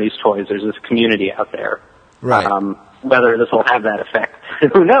bigger than these toys. There's this community out there. Right. Whether this will have that effect,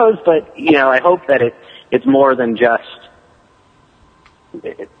 who knows? But I hope that it's more than just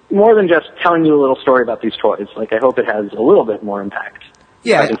telling you a little story about these toys. I hope it has a little bit more impact.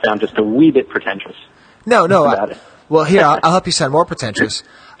 Yeah. I can sound just a wee bit pretentious. No. About it. Well, here I'll help you sound more pretentious.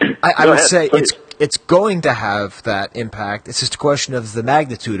 I would say please. It's going to have that impact. It's just a question of the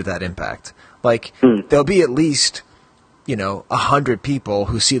magnitude of that impact. There'll be at least 100 people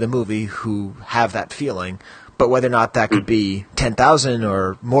who see the movie who have that feeling. But whether or not that could be 10,000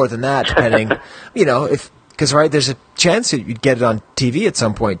 or more than that, depending, because there's a chance that you'd get it on TV at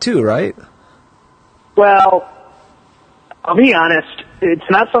some point too, right? Well, I'll be honest, it's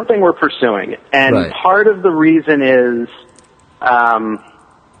not something we're pursuing. And part of the reason is, I'm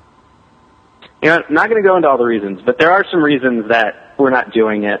not going to go into all the reasons, but there are some reasons that we're not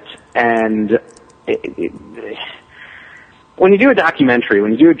doing it. And when you do a documentary,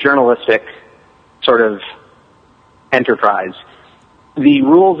 when you do a journalistic sort of enterprise, the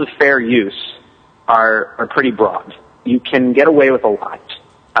rules of fair use are pretty broad. You can get away with a lot.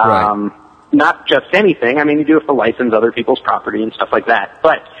 Not just anything. You do have to license other people's property and stuff like that.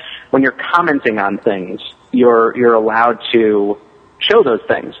 But when you're commenting on things, you're allowed to show those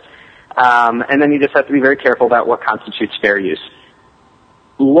things. And then you just have to be very careful about what constitutes fair use.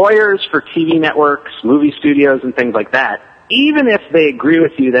 lawyers for TV networks, movie studios, and things like that, even if they agree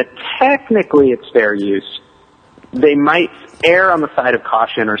with you that technically it's fair use, they might err on the side of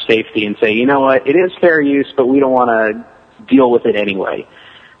caution or safety and say, you know what, it is fair use, but we don't want to deal with it anyway.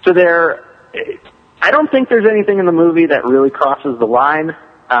 So I don't think there's anything in the movie that really crosses the line.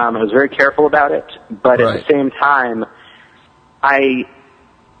 I was very careful about it, but at the same time, I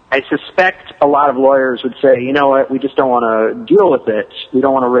suspect a lot of lawyers would say, you know what, we just don't want to deal with it. We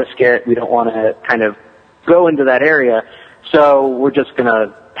don't want to risk it. We don't want to kind of go into that area, so we're just going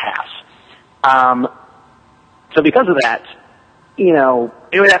to pass. So because of that, you know,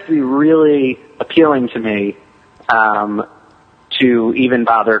 it would have to be really appealing to me to even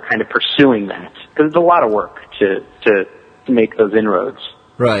bother kind of pursuing that, because it's a lot of work to make those inroads.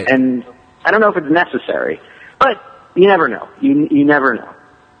 Right. And I don't know if it's necessary, but you never know. You never know.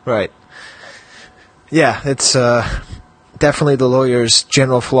 Right. Yeah, it's definitely the lawyer's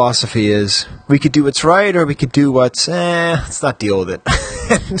general philosophy is we could do what's right or we could do what's, let's not deal with it.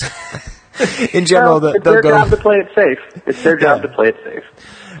 In general, well, it's their job to play it safe. It's their job to play it safe.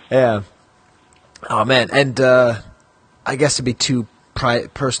 Yeah. Oh, man. And I guess it'd be too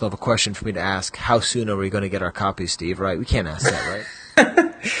personal of a question for me to ask. How soon are we going to get our copies, Steve? Right? We can't ask that, right?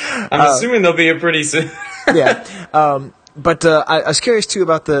 I'm assuming they'll be here pretty soon. Yeah. But I was curious, too,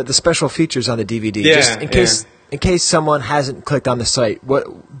 about the special features on the DVD. Yeah, just in case someone hasn't clicked on the site, what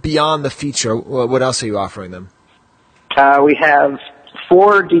beyond the feature, what else are you offering them? We have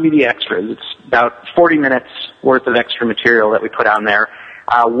 4 DVD extras. It's about 40 minutes worth of extra material that we put on there.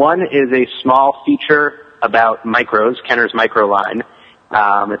 One is a small feature about micros, Kenner's micro line.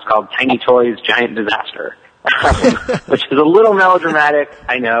 It's called Tiny Toys Giant Disaster, which is a little melodramatic,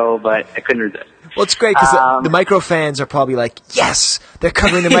 I know, but I couldn't resist. Well, it's great because the micro fans are probably like, yes, they're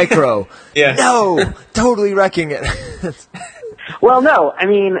covering the micro. Yes. No, totally wrecking it. Well, no, I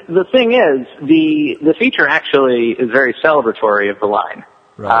mean, the thing is, the feature actually is very celebratory of the line.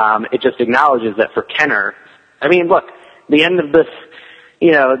 Right. It just acknowledges that for Kenner, I mean, look, the end of this,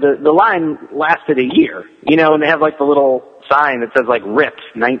 you know, the line lasted a year, you know, and they have like the little sign that says like RIP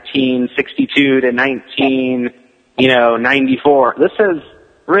 1962 to 94. This says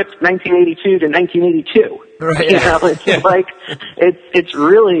RIP 1982 to 1982. Right. You know, it's like, it's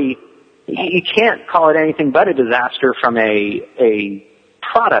really, you can't call it anything but a disaster from a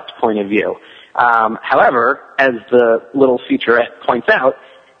product point of view. However, as the little featurette points out,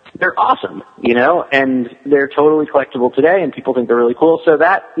 they're awesome, you know, and they're totally collectible today, and people think they're really cool. So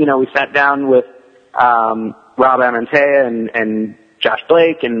that, you know, we sat down with Rob Amantea and Josh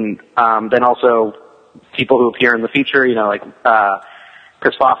Blake, and then also people who appear in the feature, you know, like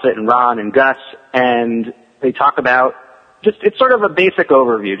Chris Fawcett and Ron and Gus, and they talk about it's sort of a basic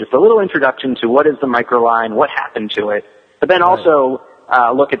overview, just a little introduction to what is the microline, what happened to it, but then also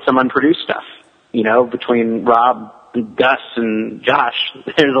look at some unproduced stuff, you know, between Rob, Gus, and Josh.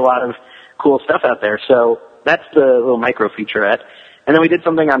 There's a lot of cool stuff out there. So that's the little micro featurette. And then we did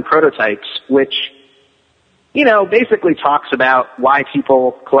something on prototypes, which, you know, basically talks about why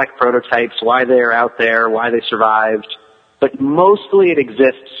people collect prototypes, why they're out there, why they survived. But mostly it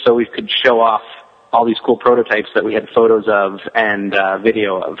exists so we could show off all these cool prototypes that we had photos of and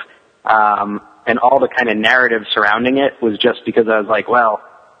video of. And all the kind of narrative surrounding it was just because I was like, well,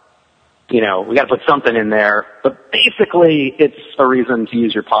 you know, we got to put something in there. But basically, it's a reason to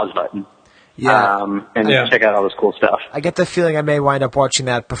use your pause button. Yeah. Check out all this cool stuff. I get the feeling I may wind up watching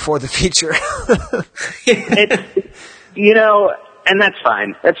that before the feature. You know, and that's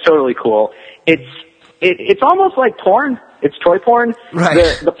fine. That's totally cool. It's almost like porn. It's toy porn.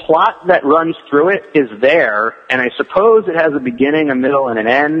 Right. The plot that runs through it is there, and I suppose it has a beginning, a middle, and an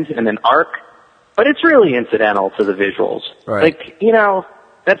end, and an arc. But it's really incidental to the visuals. Right. Like, you know,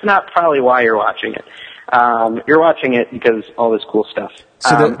 that's not probably why you're watching it. You're watching it because all this cool stuff.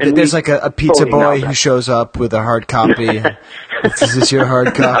 So there's like a pizza boy who shows up with a hard copy. Is this your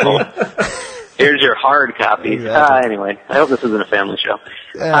hard copy? Here's your hard copy. Exactly. Anyway, I hope this isn't a family show.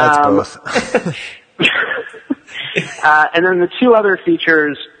 Yeah, it's both. And then the 2 other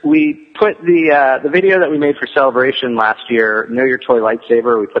features, we put the video that we made for Celebration last year, Know Your Toy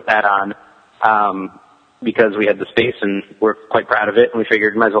Lightsaber, we put that on because we had the space and we're quite proud of it, and we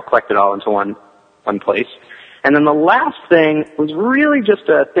figured we might as well collect it all into one place. And then the last thing was really just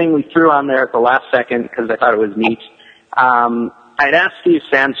a thing we threw on there at the last second because I thought it was neat. I'd asked Steve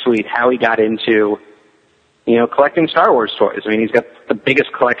Sansweet how he got into, you know, collecting Star Wars toys. I mean, he's got the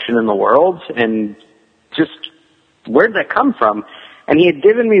biggest collection in the world, and just where'd that come from? And he had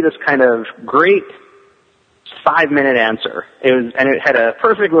given me this kind of great 5-minute answer. It had a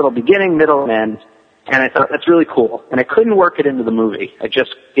perfect little beginning, middle, and end. And I thought, that's really cool. And I couldn't work it into the movie. It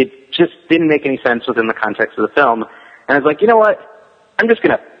just didn't make any sense within the context of the film. And I was like, you know what? I'm just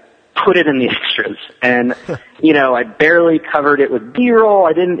going to put it in the extras. And, I barely covered it with B-roll.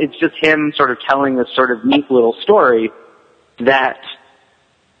 It's just him sort of telling this sort of neat little story that,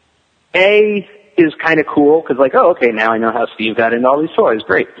 A, is kind of cool, because okay, now I know how Steve got into all these toys.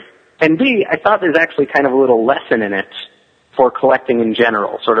 Great. And B, I thought there's actually kind of a little lesson in it for collecting in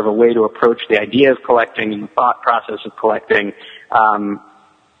general, sort of a way to approach the idea of collecting and the thought process of collecting,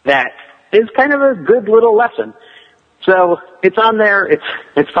 that is kind of a good little lesson. So it's on there.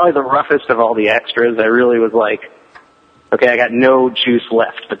 It's probably the roughest of all the extras. I really was like, okay, I got no juice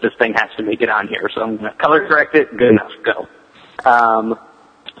left, but this thing has to make it on here. So I'm going to color correct it. Good enough. Go.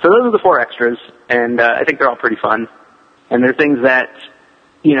 So those are the 4 extras, and I think they're all pretty fun. And they're things that,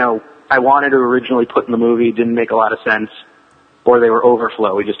 I wanted to originally put in the movie, didn't make a lot of sense, or they were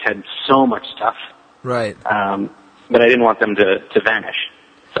overflow. We just had so much stuff. Right. But I didn't want them to vanish.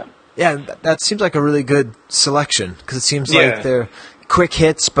 So. Yeah, that seems like a really good selection, because it seems like they're quick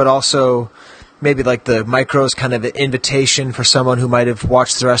hits, but also maybe like the micros kind of an invitation for someone who might have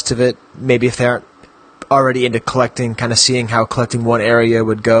watched the rest of it, maybe if they aren't already into collecting, kind of seeing how collecting one area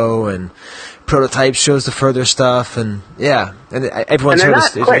would go, and prototype shows the further stuff, and everyone's heard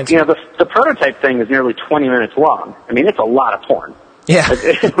this. Quick. The prototype thing is nearly 20 minutes long. I mean, it's a lot of porn. Yeah,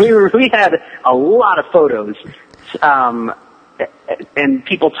 we had a lot of photos, and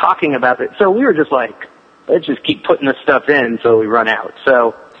people talking about it. So we were just like, let's just keep putting this stuff in until we run out.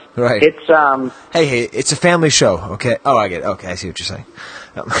 So right, it's hey, it's a family show. Okay, oh, I get it. Okay, I see what you're saying.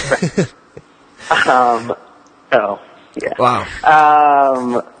 Oh, yeah.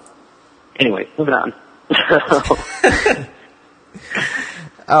 Wow. Anyway, moving on.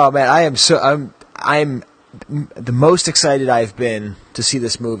 Oh man, I'm the most excited I've been to see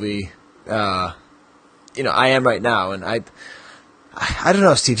this movie. I am right now, and I don't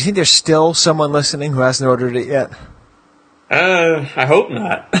know, Steve. Do you think there's still someone listening who hasn't ordered it yet? I hope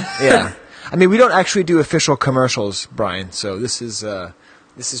not. Yeah, I mean, we don't actually do official commercials, Brian. So this is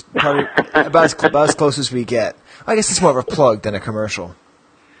probably about as close as we get. I guess it's more of a plug than a commercial.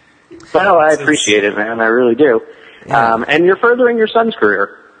 Well, I appreciate it, man. I really do. Yeah. And you're furthering your son's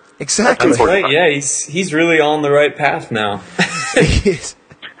career. Exactly. That's right. Yeah, he's really on the right path now.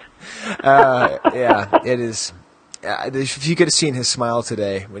 Yeah, it is. If you could have seen his smile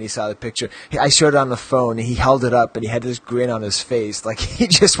today when he saw the picture, I showed it on the phone, and he held it up, and he had this grin on his face, like he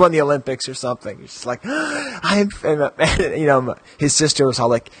just won the Olympics or something. He's just like, his sister was all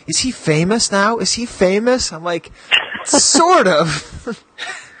like, "Is he famous now? Is he famous?" I'm like, sort of.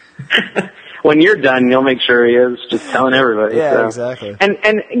 When you're done, you'll make sure he is, just telling everybody. Yeah, so. Exactly. And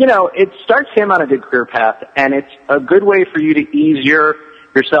it starts him on a good career path, and it's a good way for you to ease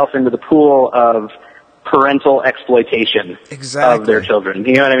yourself into the pool of parental exploitation of their children.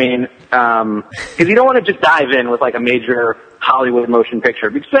 You know what I mean? Because you don't want to just dive in with like a major Hollywood motion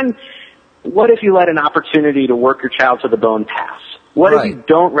picture. Because then, what if you let an opportunity to work your child to the bone pass? What if you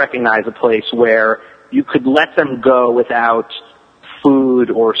don't recognize a place where you could let them go without food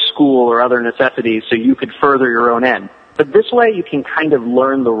or school or other necessities so you could further your own end? But this way you can kind of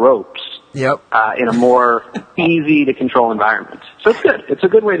learn the ropes. Yep. In a more easy to control environment. So it's good. It's a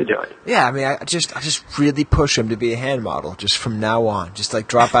good way to do it. Yeah, I mean, I just really push him to be a hand model just from now on. Just like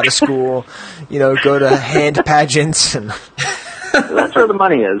drop out of school, go to hand pageants, and that's where the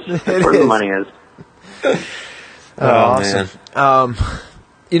money is. That's where the money is. Awesome. Man.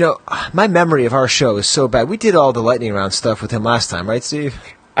 My memory of our show is so bad. We did all the lightning round stuff with him last time, right, Steve?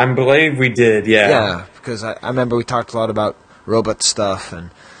 I believe we did. Yeah. Yeah, because I remember we talked a lot about robot stuff, and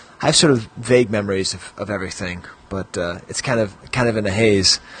I have sort of vague memories of everything, but it's kind of in a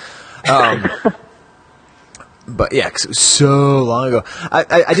haze. But yeah, 'cause it was so long ago.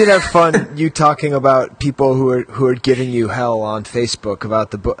 I did have fun you talking about people who are giving you hell on Facebook about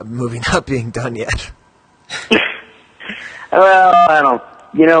the movie not being done yet. Well, I don't.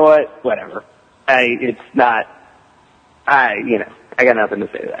 You know what? Whatever. It's not. I got nothing to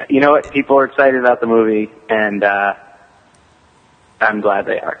say to that. You know what? People are excited about the movie, and I'm glad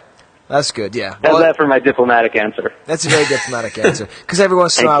they are. That's good, yeah. How's that for my diplomatic answer? That's a very diplomatic answer. Because every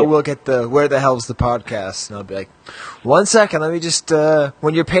once in a while we'll get the "Where the hell's the podcast?" And I'll be like, 1 second, let me just,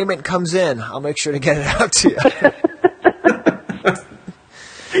 when your payment comes in, I'll make sure to get it out to you.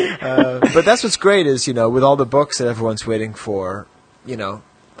 But that's what's great is, with all the books that everyone's waiting for,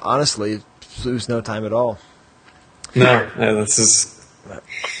 honestly, lose no time at all. No, this is...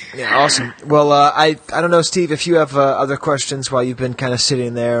 Yeah, awesome. Well, I don't know, Steve, if you have other questions while you've been kind of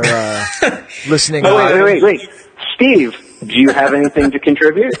sitting there listening. Oh, wait. Steve, do you have anything to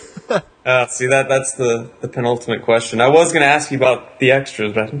contribute? See, that's the penultimate question. I was going to ask you about the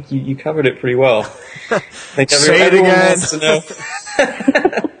extras, but I think you covered it pretty well. I think everyone wants to know.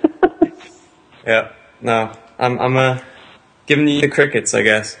 Yeah, no, I'm giving you the crickets, I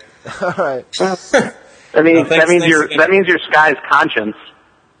guess. All right. That means you're Skye's conscience.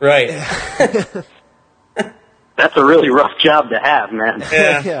 Right. That's a really rough job to have, man.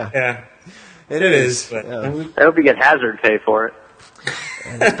 Yeah. It is. But I hope you get hazard pay for it.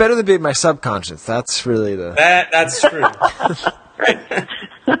 It's better than being my subconscious. That's really that's true.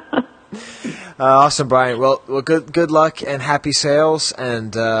 Awesome, Brian. Well, good luck and happy sales,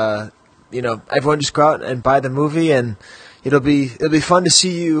 and everyone just go out and buy the movie, and it'll be fun to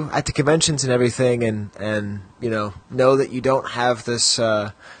see you at the conventions and everything, and know that you don't have this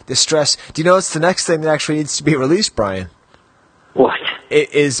stress. Do you know what's the next thing that actually needs to be released, Brian? What?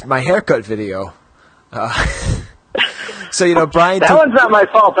 It is my haircut video. So, Brian... That one's not my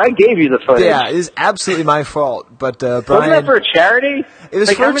fault. I gave you the footage. Yeah, it is absolutely my fault. But, Brian... Wasn't that for a charity? It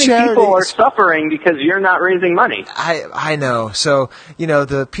was for how many charity. people are suffering because you're not raising money? I know. So,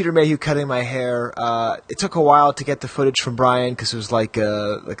 the Peter Mayhew cutting my hair, it took a while to get the footage from Brian because it was like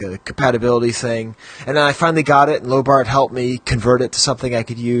a compatibility thing. And then I finally got it, and Lobart helped me convert it to something I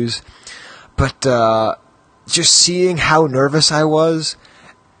could use. But just seeing how nervous I was...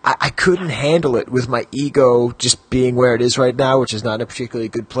 I couldn't handle it with my ego just being where it is right now, which is not in a particularly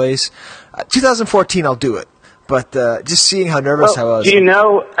good place. 2014, I'll do it. But just seeing how nervous I was. Do you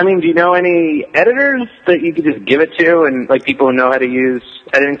know any editors that you could just give it to, and like people who know how to use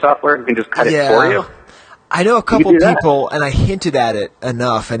editing software who can just cut it for you? I know a couple people, and I hinted at it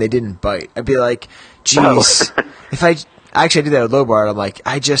enough, and they didn't bite. I'd be like, geez, if I did that with Lobart, I'm like,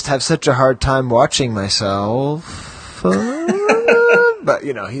 I just have such a hard time watching myself. But,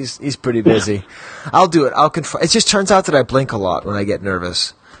 he's pretty busy. I'll do it. I'll confirm. It just turns out that I blink a lot when I get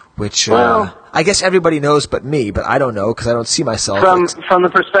nervous, which I guess everybody knows but me, but I don't know because I don't see myself. From the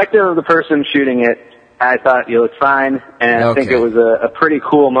perspective of the person shooting it, I thought you looked fine, and I think it was a pretty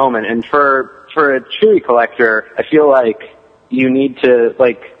cool moment. And for a Chewie collector, I feel like you need to,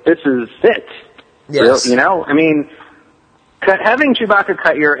 this is it. Yes. Having Chewbacca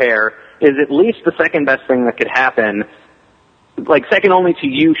cut your hair is at least the second best thing that could happen. Second only to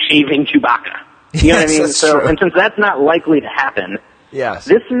you shaving Chewbacca. You know what I mean? So, and since that's not likely to happen, yes,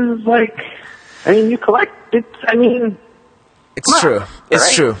 this is you collect it. It's true.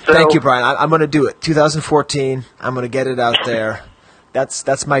 It's true. So, thank you, Brian. I'm going to do it. 2014. I'm going to get it out there.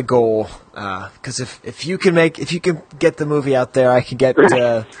 That's my goal. Because if you can get the movie out there, I can get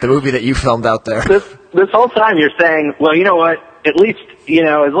the movie that you filmed out there. This whole time you're saying, well, you know what? At least,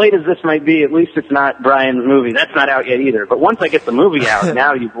 as late as this might be, at least it's not Brian's movie. That's not out yet either. But once I get the movie out,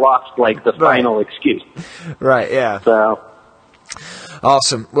 now you've lost, the final excuse. Right, yeah. So.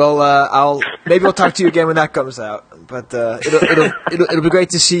 Awesome. Well, maybe we'll talk to you again when that comes out. But it'll be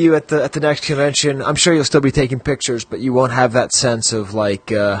great to see you at the next convention. I'm sure you'll still be taking pictures, but you won't have that sense of,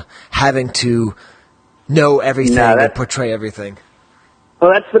 having to know everything and portray everything.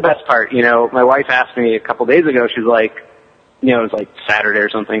 Well, that's the best part. My wife asked me a couple days ago, she's like, it was Saturday or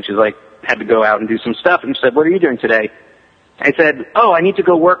something. She's like, had to go out and do some stuff. And she said, what are you doing today? I said, I need to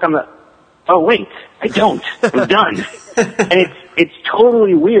go work on oh, wait, I don't. I'm done. And it's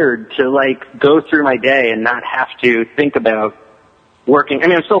totally weird to go through my day and not have to think about working.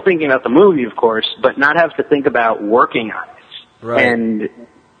 I'm still thinking about the movie, of course, but not have to think about working on it. Right. And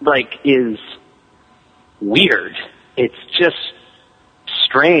is weird. It's just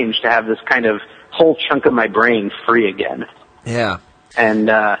strange to have this kind of whole chunk of my brain free again. Yeah. And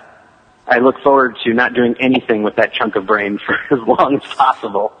I look forward to not doing anything with that chunk of brain for as long as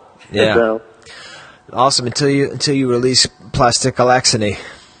possible. Yeah. So. Awesome. Until you release Plastic Alaxony.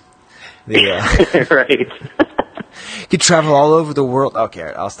 Right. You could travel all over the world. Okay,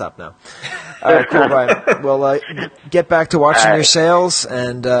 I'll stop now. All right, cool, Brian. Well, get back to watching your sales,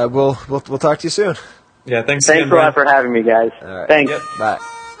 and we'll talk to you soon. Yeah, thanks a lot for having me, guys. All right. Thanks. Yep. Bye.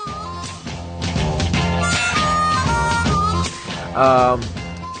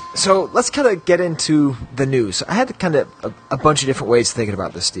 So let's kind of get into the news. I had kind of a bunch of different ways of thinking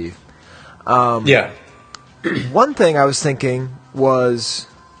about this, Steve. Yeah. One thing I was thinking was,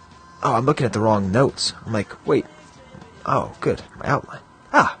 I'm looking at the wrong notes. I'm like, wait. Oh, good. My outline.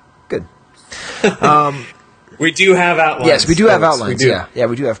 Good. We do have outlines. Yes, we do have outlines. We do. Yeah,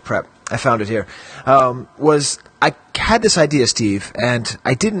 we do have prep. I found it here. I had this idea, Steve, and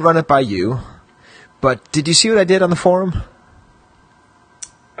I didn't run it by you, but did you see what I did on the forum?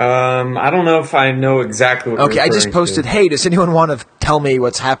 I don't know if I know exactly what you're I just posted, to. Hey, does anyone want to tell me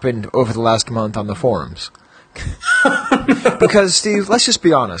what's happened over the last month on the forums? Because, Steve, let's just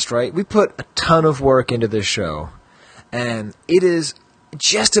be honest, right? We put a ton of work into this show, and it is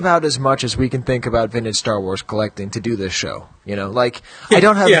just about as much as we can think about vintage Star Wars collecting to do this show. You know, like, I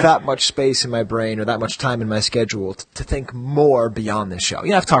don't have that much space in my brain or that much time in my schedule to think more beyond this show.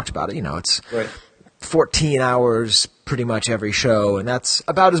 Yeah, I've talked about it. You know, it's 14 hours pretty much every show, and that's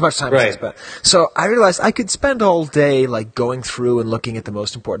about as much time as I spent. So I realized I could spend all day, like, going through and looking at the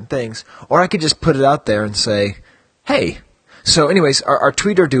most important things, or I could just put it out there and say, hey. So anyways, our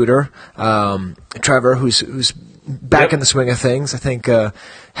Tweeter-Dooder, Trevor, who's back in the swing of things. I think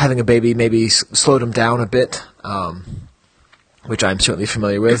having a baby maybe slowed him down a bit, which I'm certainly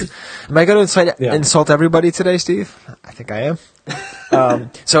familiar with. Am I going to insult everybody today, Steve? I think I am.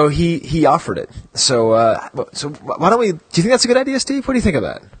 So he offered it. So why don't we? Do you think that's a good idea, Steve? What do you think of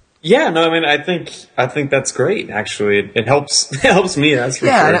that? Yeah, no, I mean, I think that's great. Actually, it helps. It helps me. That's for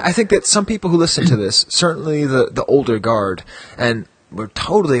sure. And I think that some people who listen to this, certainly the older guard, and we're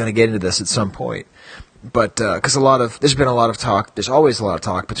totally going to get into this at some point. But because there's been a lot of talk. There's always a lot of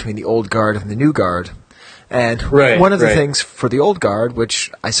talk between the old guard and the new guard. And one of the things for the old guard,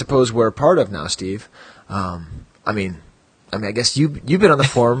 which I suppose we're a part of now, Steve. I mean, I guess you've been on the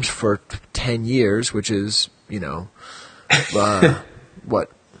forums for 10 years, which is, you know,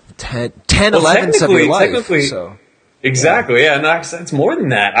 what 10, 11 of your life. So. Exactly, yeah. No, it's more than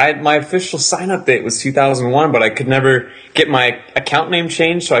that. My official sign-up date was 2001, but I could never get my account name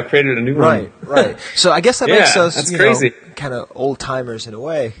changed, so I created a new one. Right. So I guess that makes us, that's crazy. Kind of old-timers in a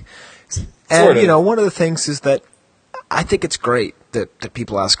way. And, you know, one of the things is that I think it's great that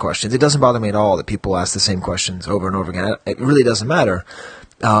people ask questions. It doesn't bother me at all that people ask the same questions over and over again. It really doesn't matter.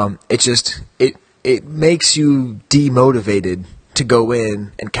 It makes you demotivated to go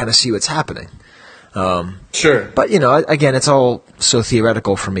in and kind of see what's happening. Sure. But, you know, again, it's all so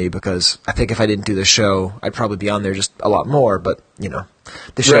theoretical for me because I think if I didn't do the show, I'd probably be on there just a lot more. But, you know,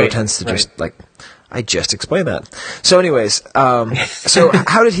 the show tends to just, like, I just explained that. So anyways, so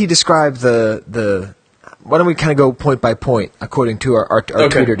how did he describe the why don't we kind of go point by point according to our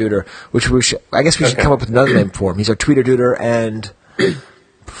Tweeter-Dooder, which we should come up with another name for him. He's our Tweeter-Dooder and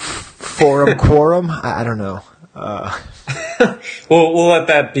Forum Quorum? I don't know. We'll let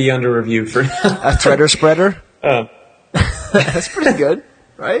that be under review for now. A threader spreader? That's pretty good,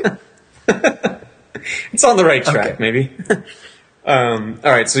 right? It's on the right track, maybe. All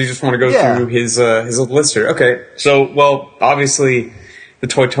right, so you just want to go through his little list here. Okay, so, well, obviously, the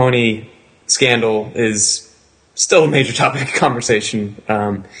Toy Tony scandal is still a major topic of conversation.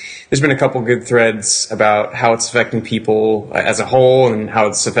 There's been a couple good threads about how it's affecting people as a whole and how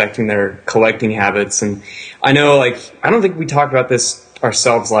it's affecting their collecting habits. And I know, like, I don't think we talked about this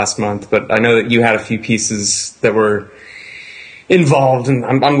ourselves last month, but I know that you had a few pieces that were involved, and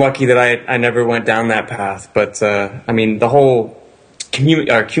I'm lucky that I never went down that path. But, I mean, the whole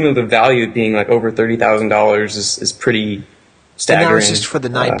cumulative value being like over $30,000 is pretty staggering. And that was just for the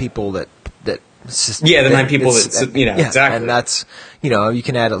 9 people that the 9 people that, you know, exactly. And that's, you know, you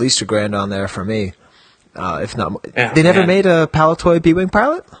can add at least $1,000 on there for me. If not, they never made a Palatoy B-Wing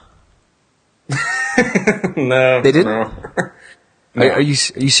pilot? No. They didn't? No. Are you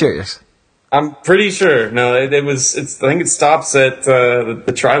serious? I'm pretty sure. No, I think it stops at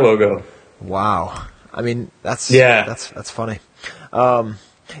the Tri logo. Wow. I mean, that's funny. And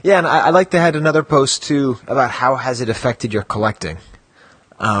I like they had another post too about how has it affected your collecting.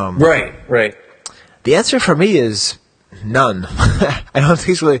 Right. The answer for me is none. I don't think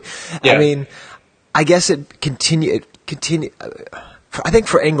it's really. Yeah. I mean, I guess it continue. I think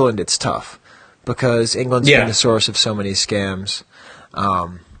for England it's tough because England's been the source of so many scams,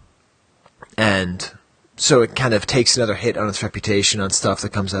 and so it kind of takes another hit on its reputation on stuff that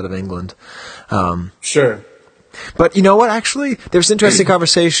comes out of England. Sure. But you know what? Actually, there was an interesting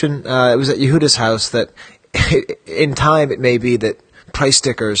conversation. It was at Yehuda's house that in time it may be that price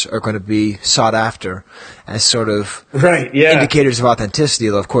stickers are going to be sought after as sort of indicators of authenticity.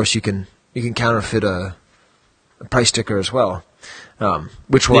 Although, of course, you can counterfeit a price sticker as well,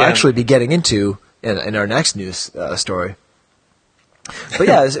 which we'll actually be getting into in our next news story. But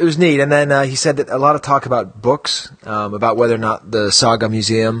yeah, it was neat. And then he said that a lot of talk about books, about whether or not the Saga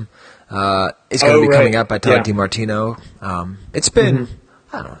Museum is going to be coming out by Todd DiMartino. It's been,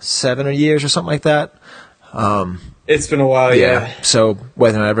 I don't know, 7 years or something like that. It's been a while, So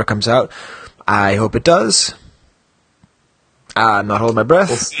whether or not it ever comes out, I hope it does. I'm not holding my breath.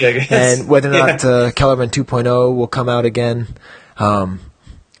 We'll see, I guess. And whether or not Kellerman 2.0 will come out again.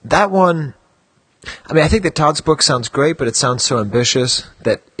 That one, I mean, I think that Todd's book sounds great, but it sounds so ambitious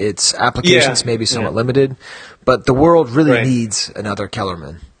that its applications may be somewhat limited. But the world really needs another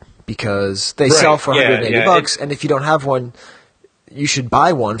Kellerman. because they sell for $180, and if you don't have one, you should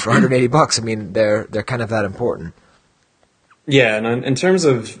buy one for $180. I mean, they're kind of that important. Yeah, and in terms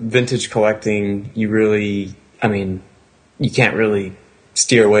of vintage collecting, you really, I mean, you can't really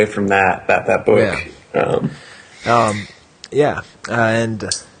steer away from that book. Yeah. And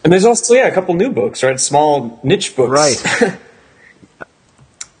there's also a couple new books, right? Small niche books, right?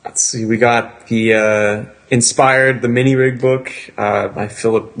 Let's see, we got the Inspired, the Mini Rig book by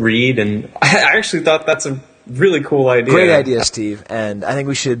Philip Reed, and I actually thought that's a really cool idea. Great idea, Steve. And I think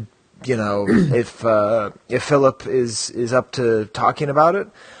we should, if Philip is up to talking about it,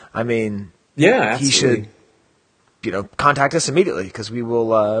 I mean, he should, contact us immediately, because we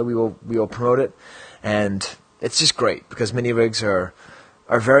will promote it, and it's just great because mini rigs are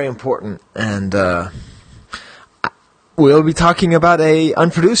very important, and we'll be talking about a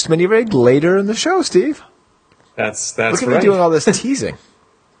unproduced mini rig later in the show, Steve. That's Look at right. me doing all this teasing.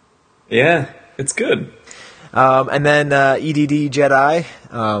 Yeah, it's good. And then EDD Jedi,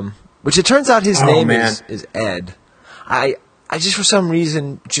 which it turns out his name is Ed. I just for some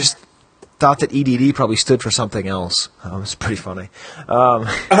reason just thought that EDD probably stood for something else. It's pretty funny.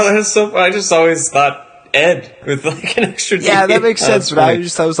 That's so. I just always thought Ed with like an extra D. Yeah, that makes sense. But I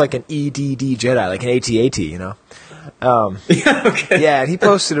just thought it was like an EDD Jedi, like an AT-AT, Okay. Yeah, and he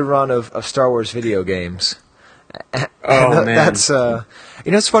posted a run of Star Wars video games. Man, that's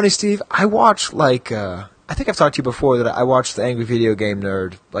it's funny, Steve. I watch I think I've talked to you before that I watch the Angry Video Game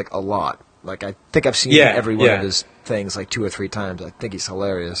Nerd a lot. Like I think I've seen every one of his things 2 or 3 times. I think he's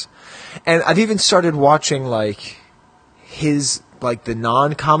hilarious, and I've even started watching his the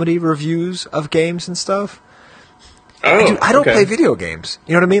non-comedy reviews of games and stuff. Oh, Dude, I don't play video games.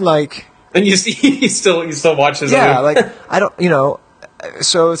 You know what I mean? And you still watch his. Yeah, I don't.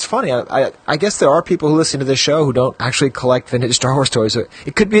 So it's funny. I guess there are people who listen to this show who don't actually collect vintage Star Wars toys. So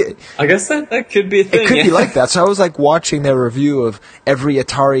it could be. I guess that could be a thing. It could be like that. So I was watching their review of every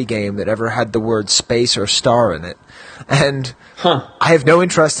Atari game that ever had the word space or star in it, and I have no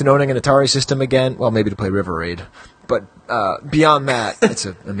interest in owning an Atari system again. Well, maybe to play River Raid, but beyond that, it's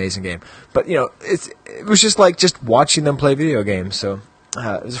an amazing game. But it was just watching them play video games. So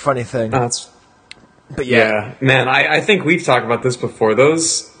it was a funny thing. But yeah, man, I think we've talked about this before.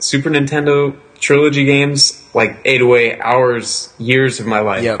 Those Super Nintendo trilogy games ate away years of my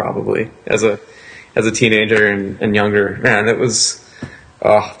life, probably as a teenager and younger. Man, it was.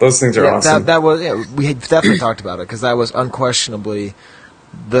 Those things are awesome. That was we definitely talked about it because that was unquestionably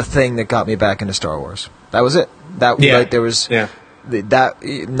the thing that got me back into Star Wars. That was it. There was that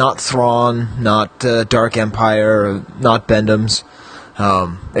not Thrawn, not Dark Empire, not Bendham's.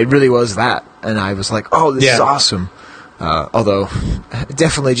 It really was that. And I was like, oh, this is awesome. Although,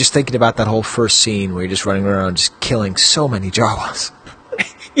 definitely just thinking about that whole first scene where you're just running around just killing so many Jawas.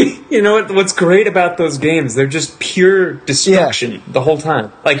 You know what's great about those games? They're just pure destruction the whole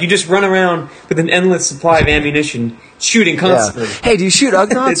time. You just run around with an endless supply of ammunition, shooting constantly. Yeah. Hey, do you shoot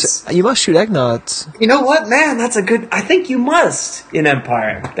Ugnaughts? You must shoot Ugnaughts. You know what, man? That's a good... I think you must in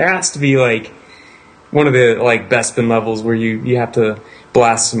Empire. There has to be, one of the, Bespin levels where you have to...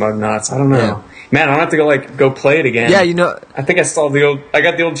 blast some Ugnaughts. I don't know. Yeah. Man, I don't have to go play it again. Yeah, I think I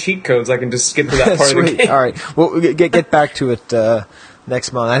got the old cheat codes. I can just skip to that part of the game. All right. Well, get back to it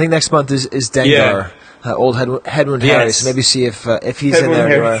next month. I think next month is Dengar, old Headwound Harry. So maybe see if he's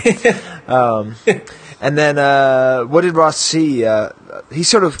Headwound in there. And then what did Ross see?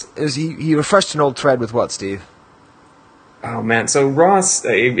 He refreshed an old thread with what, Steve? Oh man, so Ross,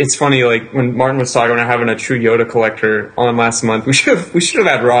 it's funny. When Martin was talking about having a true Yoda collector on last month, we should have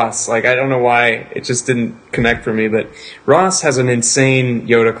had Ross. I don't know why it just didn't connect for me, but Ross has an insane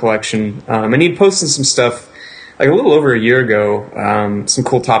Yoda collection, and he posted some stuff a little over a year ago. Some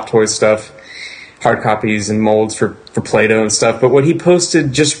cool Top Toys stuff, hard copies and molds for Play-Doh and stuff. But what he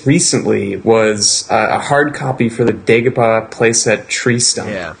posted just recently was a hard copy for the Dagobah playset Tree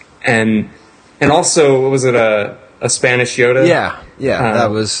Stump, and also what was it a Spanish Yoda? Yeah,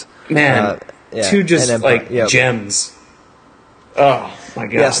 that was... two just, gems. Oh, my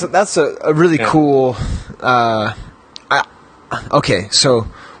God. Yeah, so that's a really cool... okay, so,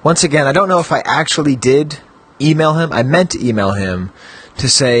 once again, I don't know if I actually did email him. I meant to email him to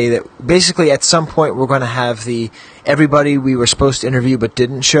say that, basically, at some point, we're going to have everybody we were supposed to interview but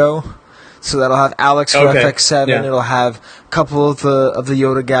didn't show. So that'll have Alex from FX7. Yeah. It'll have a couple of the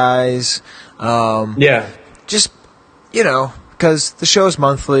Yoda guys. Just... because the show's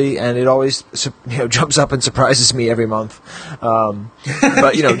monthly, and it always jumps up and surprises me every month.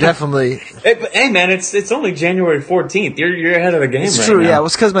 But definitely. Hey man, it's only January 14th. You're ahead of the game. It's true. Now. Yeah, well,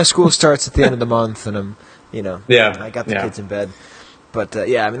 it's because my school starts at the end of the month, and I'm I got the kids in bed. But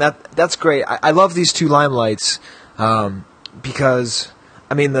yeah, I mean that's great. I love these two Limelights because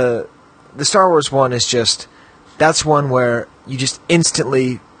I mean the Star Wars one is just that's one where you just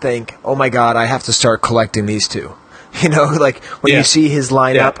instantly think, oh my god, I have to start collecting these two. You know, like when you see his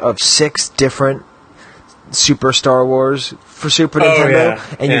lineup of 6 different Super Star Wars for Super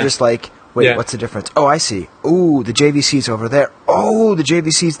Nintendo, and you're just like, wait, what's the difference? Oh, I see. Ooh, the JVC's over there. Oh, the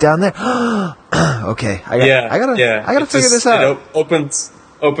JVC's down there. Okay, I gotta figure this out. It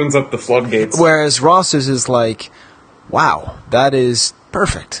opens up the floodgates. Whereas Ross's is like, wow, that is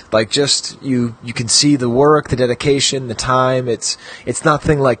perfect. Like, just you can see the work, the dedication, the time. It's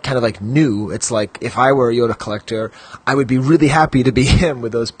nothing like kind of like new. It's like if I were a Yoda collector, I would be really happy to be him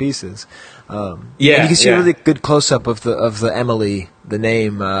with those pieces. And you can see a really good close up of the Emily, the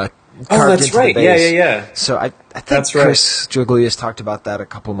name. That's right. Yeah. So I think Chris Juglius talked about that a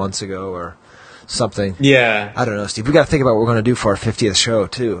couple months ago or something. Yeah. I don't know, Steve. We got to think about what we're going to do for our 50th show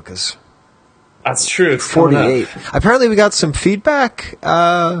too, because. That's true. It's 48. Apparently, we got some feedback.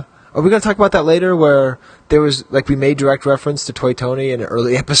 Are we going to talk about that later? Where there was we made direct reference to Toy Tony in an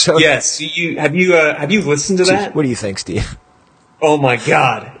early episode. Yes. Have you listened to that? What do you think, Steve? Oh my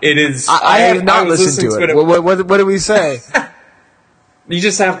God! It is. I have not listened to it. What did we say? You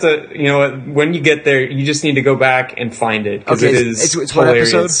just have to. You know, when you get there, you just need to go back and find it because it is it's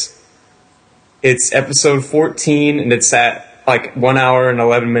hilarious. What episode? It's episode 14, and it's at 1 hour and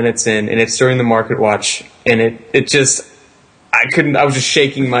 11 minutes in, and it's during the Market Watch, and it just, I was just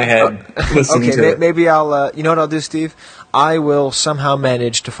shaking my head listening to it. Maybe I'll, you know what I'll do, Steve? I will somehow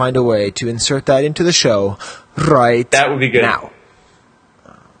manage to find a way to insert that into the show that would be good. Now.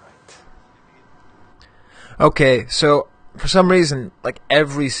 All right. Okay, so for some reason,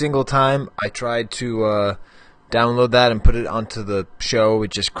 every single time I tried to download that and put it onto the show,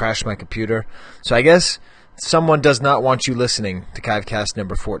 it just crashed my computer. So I guess someone does not want you listening to Chive Cast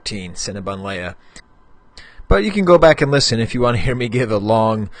number 14, Cinnabon Leia. But you can go back and listen if you want to hear me give a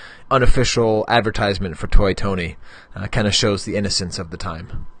long, unofficial advertisement for Toy Tony. Kind of shows the innocence of the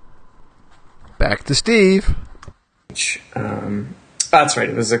time. Back to Steve. That's right.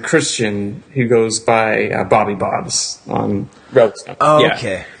 It was a Christian who goes by Bobby Bobs on Rebelstone. Oh,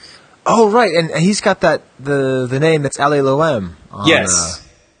 okay. Oh, right. And he's got the name that's Ale Loem. Yes.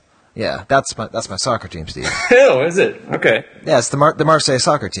 Yeah, that's my soccer team, Steve. Oh, is it? Okay. Yeah, it's the Marseille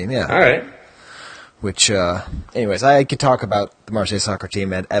soccer team, yeah. All right. Which, anyways, I could talk about the Marseille soccer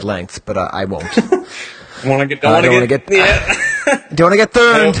team at length, but I won't. Don't want to get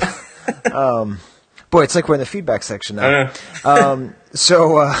turned. Boy, it's like we're in the feedback section now.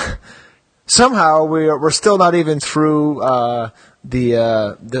 So somehow we're still not even through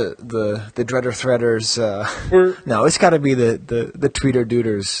the Dreader Threaders. No, it's got to be the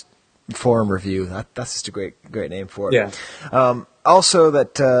Tweeter-Dooders forum review. That's just a great name for it. Yeah. Also,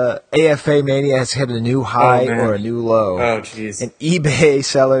 that AFA Mania has hit a new high or a new low. Oh, jeez. An eBay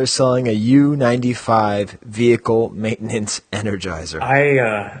seller selling a U95 vehicle maintenance energizer.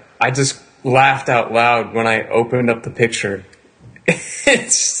 I just laughed out loud when I opened up the picture.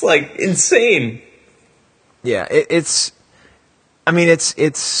 It's insane. Yeah, it's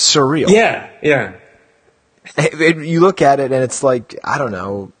surreal. Yeah. You look at it and it's I don't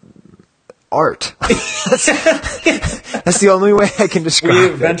know, art. That's the only way I can describe it.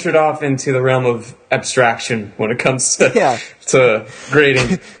 We've ventured off into the realm of abstraction when it comes to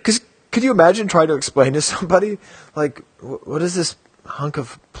grading. Because could you imagine trying to explain to somebody, what is this hunk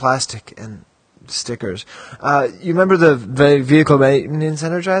of plastic and stickers? You remember the vehicle maintenance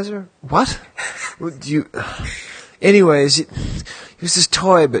energizer? What? Anyways, it was this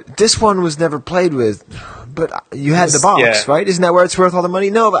toy, but this one was never played with. But you had the box, right? Isn't that where it's worth all the money?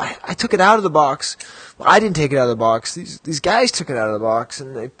 No, but I took it out of the box. Well, I didn't take it out of the box. These guys took it out of the box,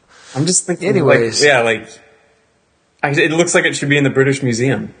 and they. I'm just thinking. Anyways, it looks like it should be in the British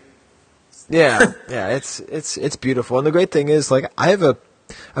Museum. Yeah, it's beautiful, and the great thing is, I have a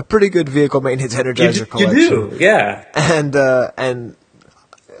pretty good vehicle maintenance energizer collection. You do, yeah. And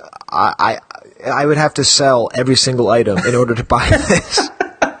I would have to sell every single item in order to buy this.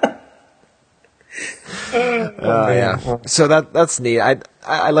 Yeah. So that's neat.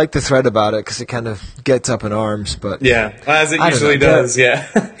 I like the thread about it because it kind of gets up in arms. But yeah, as it usually does. Yeah.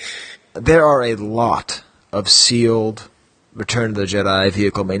 There are a lot of sealed Return of the Jedi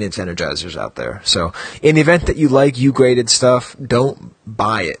vehicle maintenance energizers out there. So in the event that you like U-graded stuff, don't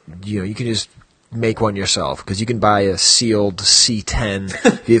buy it. You can just make one yourself because you can buy a sealed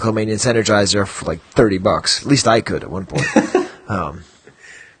C10 vehicle maintenance energizer for $30. At least I could at one point.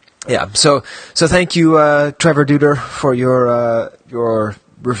 Yeah. So thank you, Trevor Dooder, for your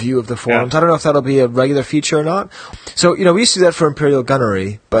review of the forums. Yeah. I don't know if that'll be a regular feature or not. So, we used to do that for Imperial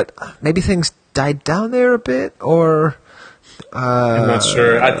Gunnery, but maybe things died down there a bit, or... I'm not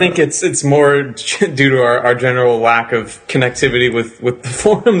sure. I think it's more due to our general lack of connectivity with the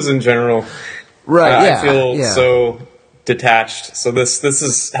forums in general. Right, I feel so detached. So this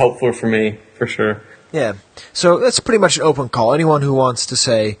is helpful for me, for sure. Yeah. So that's pretty much an open call. Anyone who wants to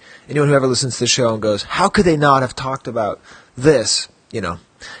say, anyone who ever listens to the show and goes, how could they not have talked about this?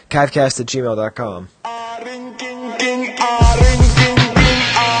 Chivecast@gmail.com.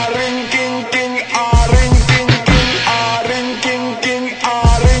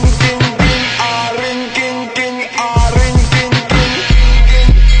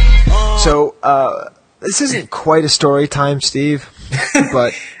 So, this isn't quite a story time, Steve,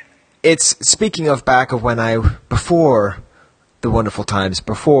 but it's speaking of back of when before the wonderful times,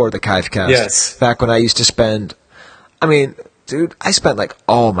 before the Chive Cast. Yes. Back when I used to spend, dude, I spent like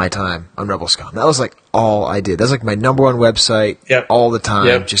all my time on Rebel Scum. That was like all I did. That was like my number one website all the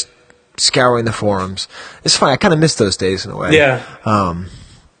time, just scouring the forums. It's funny, I kind of miss those days in a way. Yeah.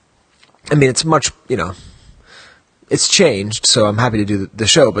 It's much, it's changed, so I'm happy to do the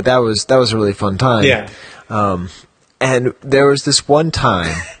show, but that was a really fun time. Yeah. And there was this one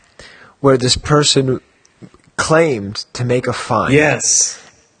time where this person claimed to make a find. Yes.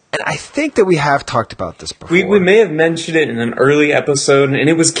 And I think that we have talked about this before. We may have mentioned it in an early episode, and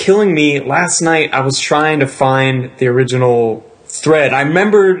it was killing me. Last night, I was trying to find the original thread. I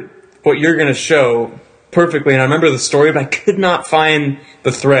remembered what you're going to show perfectly, and I remember the story, but I could not find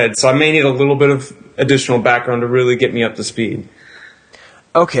the thread, so I may need a little bit of additional background to really get me up to speed.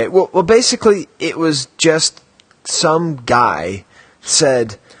 Okay, well, basically, it was just some guy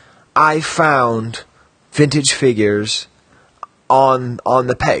said, I found vintage figures on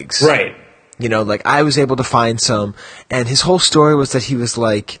the pegs. Right. I was able to find some, and his whole story was that he was,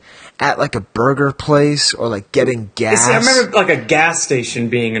 at, a burger place, or, getting gas. I remember, a gas station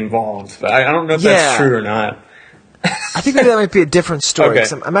being involved, but I don't know if that's true or not. I think maybe that might be a different story, Okay.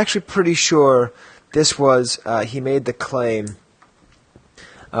 'cause I'm actually pretty sure this was, he made the claim,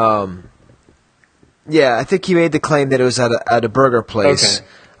 I think he made the claim that it was at a burger place.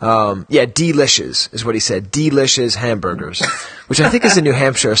 Okay. Delicious is what he said. Delicious hamburgers, which I think is in New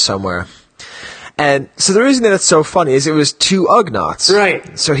Hampshire somewhere. And so the reason that it's so funny is it was 2 Ugnaughts.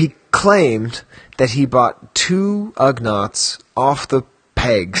 Right. So he claimed that he bought 2 Ugnaughts off the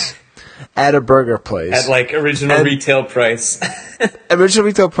pegs at a burger place. At, original retail price. Original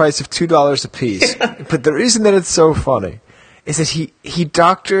retail price of $2 a piece. But the reason that it's so funny is that he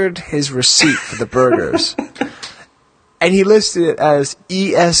doctored his receipt for the burgers. And he listed it as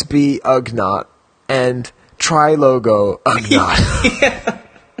ESB Ugnaught and Tri-Logo Ugnaught.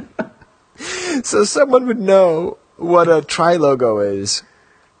 So someone would know what a Tri-Logo is,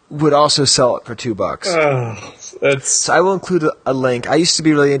 would also sell it for $2. So I will include a link. I used to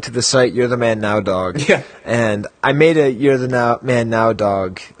be really into the site You're the Man Now Dog. Yeah. And I made a You're the Man Now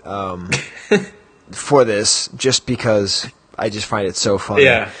Dog for this just because I just find it so funny.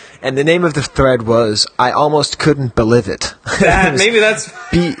 Yeah. And the name of the thread was I Almost Couldn't Believe It. Maybe that's...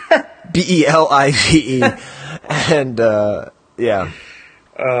 BELIVE. And,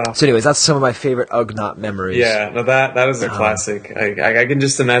 so anyways, that's some of my favorite Ugnaught memories. Yeah, no, that is a classic. I can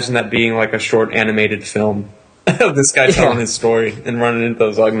just imagine that being like a short animated film of this guy telling his story and running into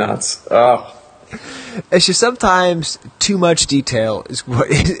those Ugnaughts. Oh. It's just sometimes too much detail is what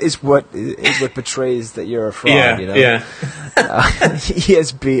betrays that you're a fraud. Yeah.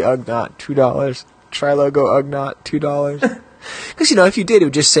 ESB Ugnaught $2, Tri-Logo Ugnaught $2. Because if you did, it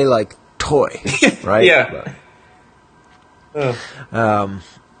would just say toy, right? Yeah.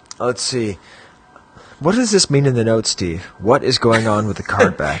 Let's see. What does this mean in the notes, Steve? What is going on with the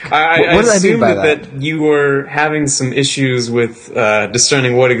card back? What did I mean by that you were having some issues with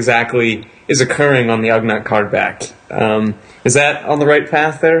discerning what exactly is occurring on the Ugnaught card back. Is that on the right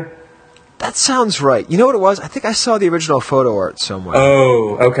path there? That sounds right. You know what it was? I think I saw the original photo art somewhere.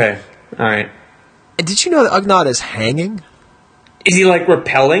 Oh, okay. All right. And did you know that Ugnaught is hanging? Is he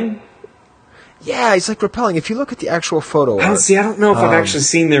rappelling? Yeah, he's repelling. If you look at the actual photo art. I don't know if I've actually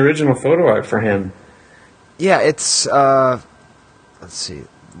seen the original photo art for him. Yeah, it's, let's see.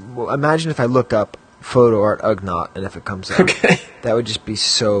 Well, imagine if I look up photo art Ugnaught and if it comes up. Okay. That would just be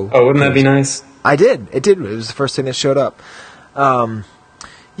so... Oh, wouldn't that be nice? I did. It did. It was the first thing that showed up.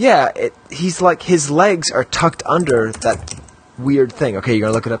 He's his legs are tucked under that weird thing. Okay, you're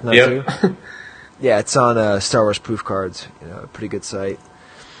going to look it up now too? Yeah, it's on Star Wars Proof Cards. A pretty good site.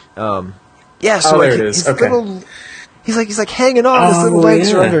 So there it is. Okay. He's hanging on. His little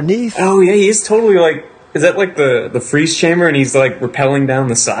legs are underneath. Oh yeah, he's totally Is that like the freeze chamber, and he's like rappelling down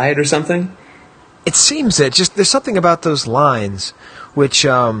the side or something? It seems that just there's something about those lines, which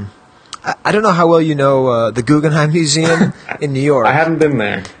I don't know how well you know the Guggenheim Museum in New York. I haven't been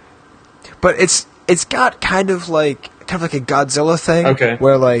there, but it's got kind of like a Godzilla thing, okay,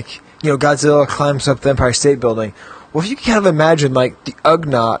 where like Godzilla climbs up the Empire State Building. Well, if you can kind of imagine like the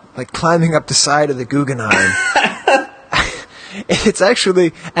Ugnaught like climbing up the side of the Guggenheim. It's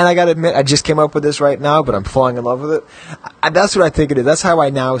actually, and I gotta admit, I just came up with this right now, but I'm falling in love with it. That's what I think it is. That's how I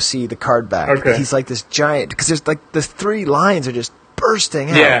now see the card back. Okay. He's like this giant, because there's like the three lines are just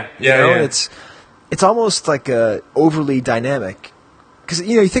bursting out. Yeah. And it's almost like overly dynamic. Because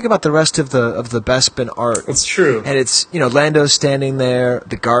you think about the rest of the Bespin art. It's true. And it's Lando's standing there,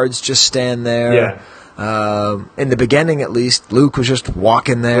 the guards just stand there. Yeah. In the beginning, at least, Luke was just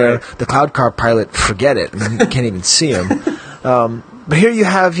walking there. Right. The Cloud Car pilot, forget it. I mean, you can't even see him. But here you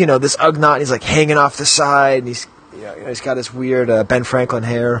have, this Ugnaught, and he's like hanging off the side, and he's got his weird Ben Franklin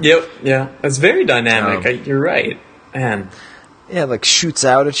hair. Yep, yeah. It's very dynamic. You're right, man. Yeah, like shoots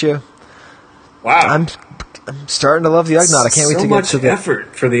out at you. Wow. I'm starting to love the Ugnaught. I can't wait to get to the... So much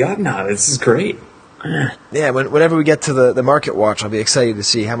effort for the Ugnaught. This is great. Yeah, whenever we get to the Market Watch, I'll be excited to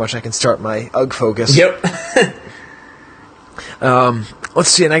see how much I can start my Ugg focus. Yep. Let's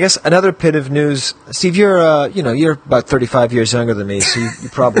see, and I guess another bit of news. Steve, you're you're about 35 years younger than me, so you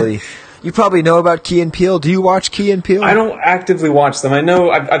probably know about Key and Peele. Do you watch Key and Peele? I don't actively watch them. I know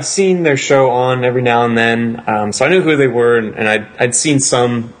I've seen their show on every now and then, so I knew who they were, and I'd seen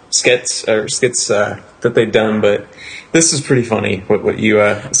some skits that they'd done, but this is pretty funny. What you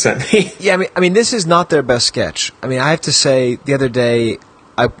sent me. Yeah, I mean, this is not their best sketch. I mean, I have to say, the other day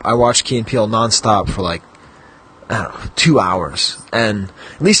I watched Key and Peele nonstop for like, I don't know, 2 hours. And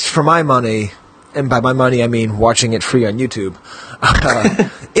at least for my money, and by my money I mean watching it free on YouTube,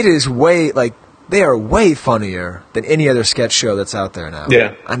 it is they are way funnier than any other sketch show that's out there now.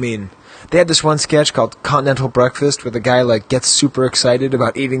 Yeah. I mean, they had this one sketch called Continental Breakfast where the guy like gets super excited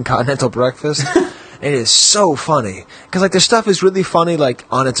about eating continental breakfast. It is so funny. Because their stuff is really funny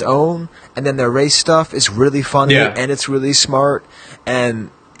on its own, and then their race stuff is really funny, and it's really smart.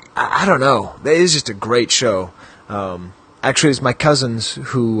 And I don't know. It is just a great show. Actually, it's my cousins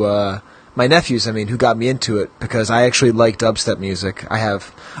my nephews, who got me into it because I actually like dubstep music. I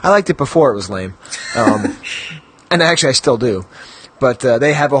liked it before it was lame. And actually I still do. But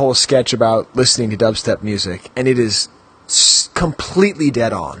they have a whole sketch about listening to dubstep music, and it is completely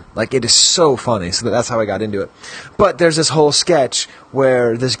dead on. It is so funny. So that's how I got into it. But there's this whole sketch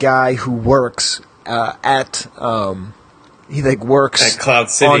where this guy who works works at Cloud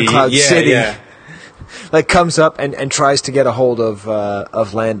City. On Cloud City. Yeah. Comes up and tries to get a hold of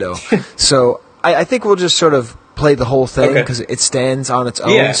Lando. So I think we'll just sort of play the whole thing because it stands on its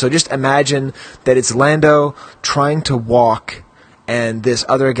own. Yeah. So just imagine that it's Lando trying to walk, and this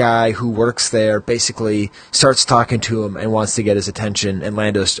other guy who works there basically starts talking to him and wants to get his attention, and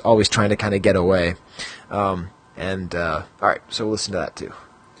Lando's always trying to kind of get away. All right, so we'll listen to that too.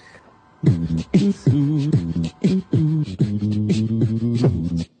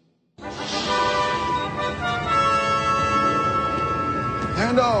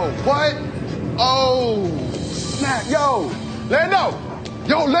 Lando, what? Oh, snap. Yo,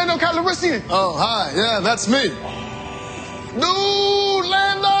 Lando Calrissian. Oh, hi. Yeah, that's me. Dude,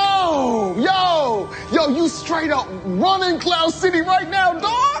 Lando. Yo, you straight up running Cloud City right now,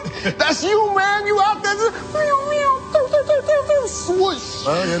 dog. That's you, man. You out there just swoosh.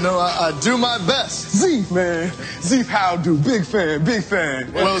 Well, I do my best. Zeef, man. Zeef, how do? Big fan.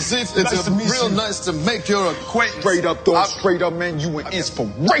 Well, Zeef, it's real nice to make your acquaintance. Straight up, dog. Straight up, man. You an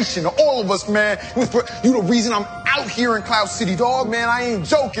inspiration to all of us, man. You the reason I'm out here in Cloud City, dog, man. I ain't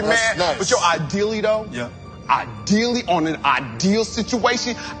joking, man. Nice. But yo, ideally, though. Yeah. Ideally, on an ideal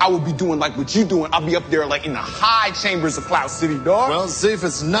situation, I would be doing like what you doing. I'll be up there in the high chambers of Cloud City, dog. Well, Zeef,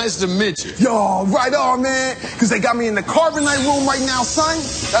 it's nice to meet you. Yo, right on, man. Because they got me in the carbonite room right now, son.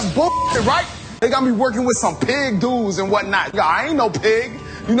 That's bullshit, right? They got me working with some pig dudes and whatnot. Yo, I ain't no pig,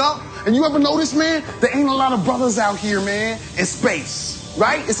 And you ever notice, man, there ain't a lot of brothers out here, man, in space,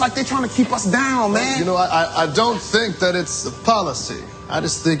 right? It's like they're trying to keep us down, man. I don't think that it's the policy. I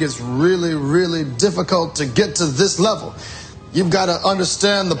just think it's really, really difficult to get to this level. You've got to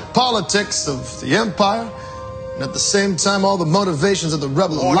understand the politics of the Empire, and at the same time, all the motivations of the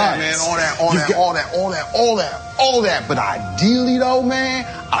Rebel Alliance. All that, man, all that. all that. But ideally, though, man,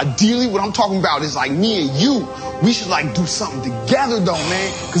 what I'm talking about is like me and you. We should like do something together, though,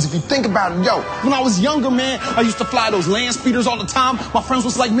 man. Because if you think about it, yo, when I was younger, man, I used to fly those land speeders all the time. My friends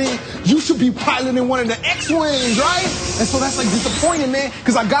was like, man, you should be piloting one of the X-Wings, right? And so that's like disappointing, man.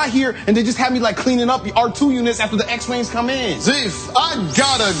 Because I got here and they just had me like cleaning up the R2 units after the X-Wings come in. Zeef, I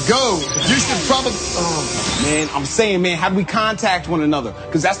gotta go. You should probably... Man, I'm saying, man, how do we contact one another?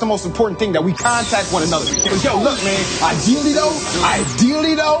 Because that's the most important thing, that we contact one another. Because, yo, look, man, ideally,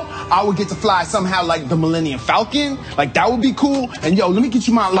 though, I would get to fly somehow like the Millennium Falcon. Like, that would be cool. And, yo, let me get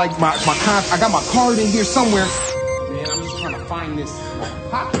you my I got my card in here somewhere. Man, I'm just trying to find this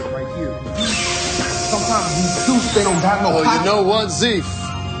pocket right here. Sometimes these suits, they don't got no pocket. Well, you know what, Zeef?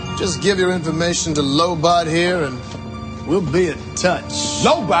 Just give your information to Lobot here and we'll be in touch.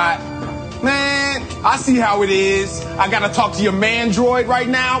 Lobot? Man, I see how it is. I gotta talk to your mandroid right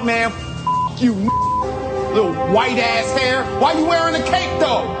now, man. F you, little white ass hair. Why you wearing a cape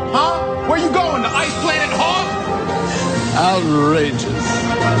though? Huh? Where you going? The ice planet Hawk? Outrageous.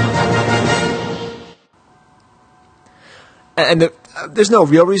 And there's no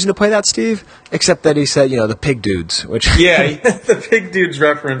real reason to play that, Steve, except that he said, the pig dudes, which... Yeah, the pig dudes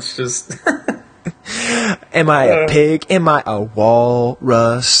reference just... Am I a pig? Am I a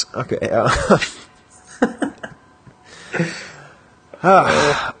walrus? Okay.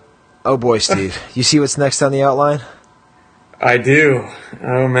 Oh boy, Steve. You see what's next on the outline? I do.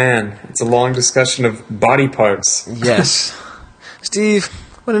 Oh man, it's a long discussion of body parts. Yes. Steve,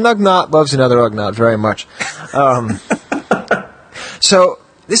 when an Ugnaught loves another Ugnaught very much. So,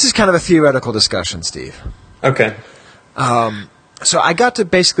 this is kind of a theoretical discussion, Steve. Okay. So I got to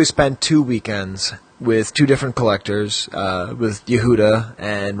basically spend 2 weekends with 2 different collectors, with Yehuda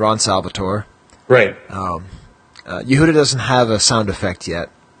and Ron Salvatore. Right. Yehuda doesn't have a sound effect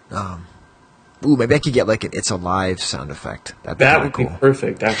yet. Maybe I could get like an "It's Alive" sound effect. That would be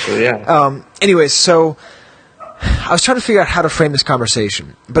perfect, actually, yeah. Anyways, so I was trying to figure out how to frame this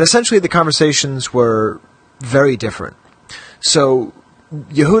conversation. But essentially the conversations were very different. So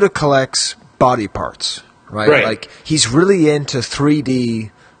Yehuda collects body parts. Right? Like, he's really into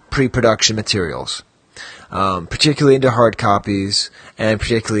 3D pre-production materials, particularly into hard copies and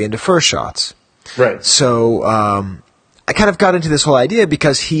particularly into first shots. Right. So I kind of got into this whole idea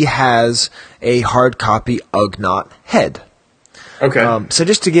because he has a hard copy Ugnaught head. Okay. So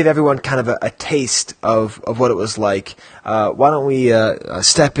just to give everyone kind of a taste of what it was like, why don't we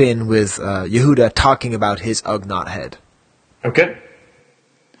step in with Yehuda talking about his Ugnaught head. Okay.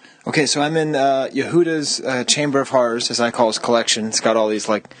 Okay, so I'm in Yehuda's Chamber of Horrors, as I call his collection. It's got all these,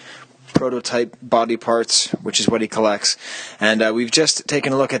 prototype body parts, which is what he collects. And we've just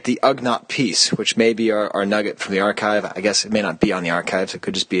taken a look at the Ugnaught piece, which may be our nugget from the archive. I guess it may not be on the archives. It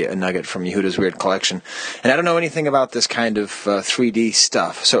could just be a nugget from Yehuda's weird collection. And I don't know anything about this kind of 3D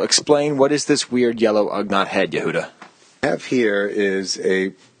stuff. So explain, what is this weird yellow Ugnaught head, Yehuda? What I have here is a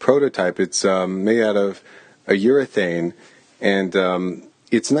prototype. It's made out of a urethane, and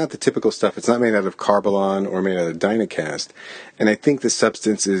it's not the typical stuff. It's not made out of Carbolon or made out of Dynacast. And I think the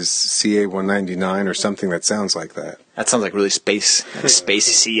substance is CA-199 or something that sounds like that. That sounds like really space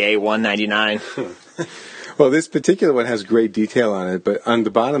CA-199. Well, this particular one has great detail on it, but on the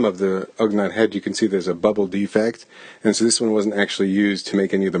bottom of the Ugnaught head, you can see there's a bubble defect. And so this one wasn't actually used to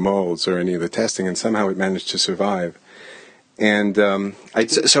make any of the molds or any of the testing, and somehow it managed to survive. And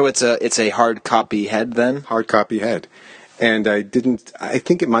so it's a hard copy head then? Hard copy head. And I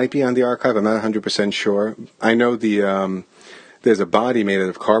think it might be on the archive. I'm not 100% sure. I know there's a body made out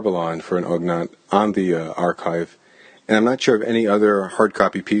of Carbolon for an Ugnaught on the archive. And I'm not sure of any other hard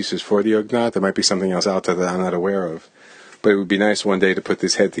copy pieces for the Ugnaught. There might be something else out there that I'm not aware of. But it would be nice one day to put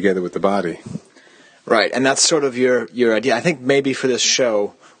this head together with the body. Right, and that's sort of your idea. I think maybe for this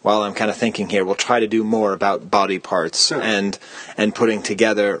show, while I'm kind of thinking here, we'll try to do more about body parts and putting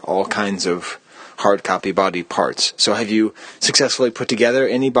together all kinds of hard copy body parts. So have you successfully put together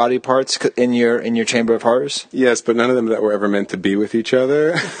any body parts in your Chamber of Horrors? Yes, but none of them that were ever meant to be with each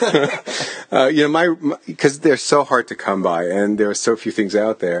other. Because they're so hard to come by, and there are so few things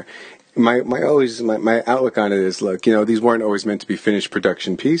out there. My outlook on it is, look, these weren't always meant to be finished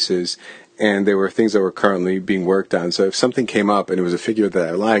production pieces, and there were things that were currently being worked on. So if something came up and it was a figure that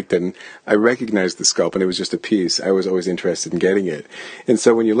I liked, and I recognized the sculpt and it was just a piece, I was always interested in getting it. And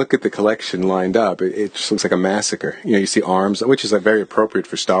so when you look at the collection lined up, it just looks like a massacre. You see arms, which is very appropriate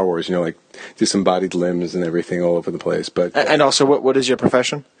for Star Wars, disembodied limbs and everything all over the place. But and also, what is your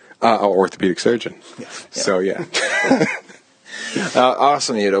profession? Orthopedic surgeon. Yeah. So, yeah.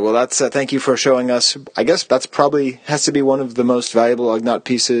 Awesome, Yehuda. Well, that's thank you for showing us. I guess that's probably has to be one of the most valuable Ugnaught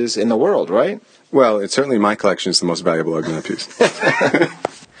pieces in the world, right? Well, it's certainly my collection is the most valuable Ugnaught piece.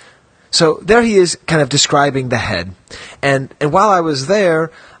 So there he is, kind of describing the head, and while I was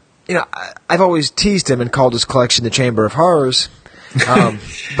there, I've always teased him and called his collection the Chamber of Horrors.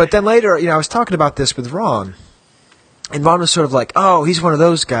 But then later, I was talking about this with Ron. And Ron was sort of like, oh, he's one of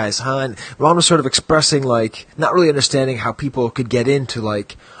those guys, huh? And Ron was sort of expressing, like, not really understanding how people could get into,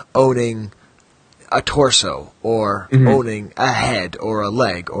 like, owning a torso or owning a head or a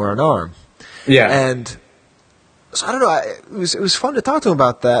leg or an arm. Yeah. And so, I don't know, it was fun to talk to him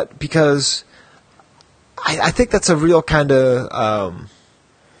about that because I think that's a real kind of,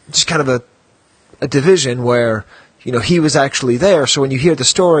 just kind of a division where, he was actually there. So when you hear the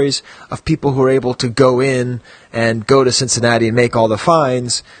stories of people who are able to go in and go to Cincinnati and make all the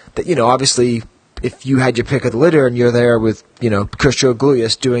finds, that, obviously, if you had your pick of the litter and you're there with, Christo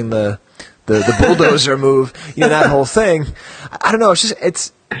Glius doing the bulldozer move, that whole thing, I don't know,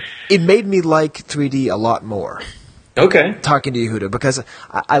 it made me like 3D a lot more. Okay. Talking to Yehuda, because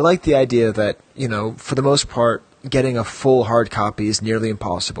I like the idea that, for the most part, getting a full hard copy is nearly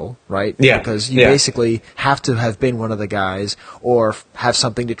impossible, right? Yeah. Because you basically have to have been one of the guys or have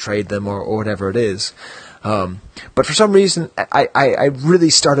something to trade them or whatever it is. But for some reason, I really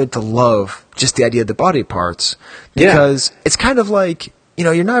started to love just the idea of the body parts because it's kind of like,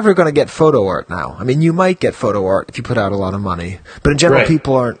 you're never going to get photo art now. I mean, you might get photo art if you put out a lot of money, but in general,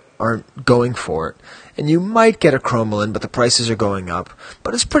 people aren't going for it. And you might get a chromalin, but the prices are going up.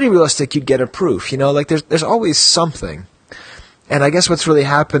 But it's pretty realistic you'd get a proof, like there's always something. And I guess what's really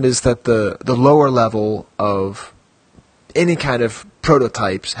happened is that the lower level of any kind of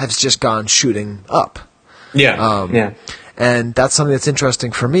prototypes has just gone shooting up. Yeah. And that's something that's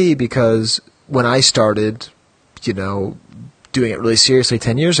interesting for me because when I started, doing it really seriously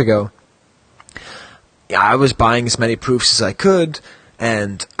 10 years ago, I was buying as many proofs as I could,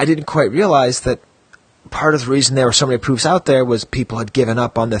 and I didn't quite realize that part of the reason there were so many proofs out there was people had given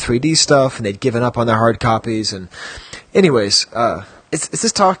up on the 3D stuff, and they'd given up on their hard copies. And anyways, is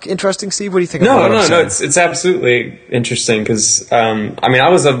this talk interesting, Steve? What do you think? No, it's absolutely interesting because, I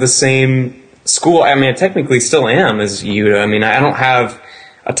was of the same school. I technically still am as Yehuda. I don't have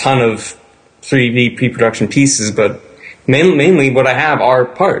a ton of 3D pre-production pieces, but mainly what I have are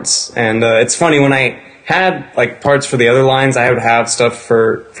parts. And it's funny, when I had parts for the other lines, I would have stuff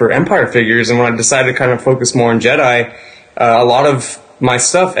for Empire figures, and when I decided to kind of focus more on Jedi, a lot of my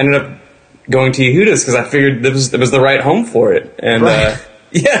stuff ended up going to Yehuda's because I figured it was the right home for it, and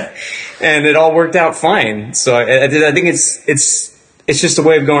and it all worked out fine. So I think it's just a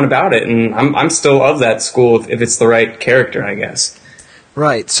way of going about it, and I'm still of that school if it's the right character, I guess.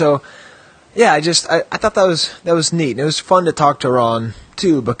 Right. So yeah, I thought that was neat, and it was fun to talk to Ron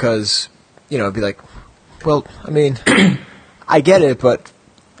too because it'd be like, well, I get it, but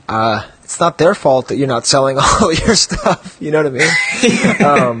it's not their fault that you're not selling all your stuff. You know what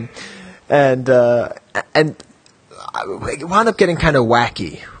I mean? And I wound up getting kind of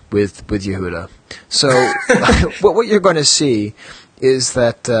wacky with Yehuda. So what you're going to see is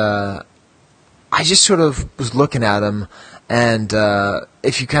that I just sort of was looking at him, and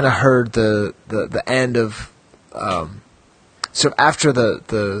if you kind of heard the end of sort of after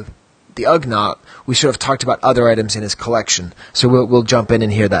the Ugnaught, we sort of talked about other items in his collection. So we'll jump in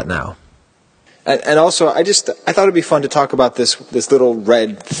and hear that now. And also, I thought it'd be fun to talk about this little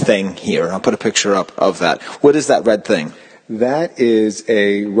red thing here. I'll put a picture up of that. What is that red thing? That is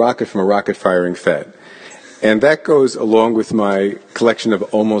a rocket from a rocket-firing Fett. And that goes along with my collection of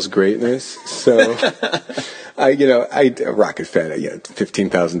almost greatness. So, a rocket Fett,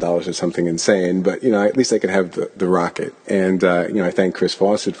 $15,000 or something insane, but, at least I could have the rocket. And, I thank Chris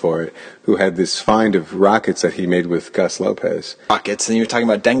Fawcett for it, who had this find of rockets that he made with Gus Lopez. Rockets? And you were talking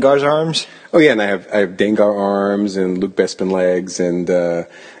about Dengar's arms? Oh, yeah, and I have Dengar arms and Luke Bespin legs and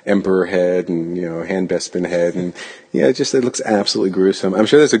Emperor head and, Han Bespin head. And, it looks absolutely gruesome. I'm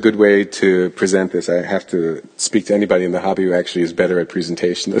sure there's a good way to present this. I have to speak to anybody in the hobby who actually is better at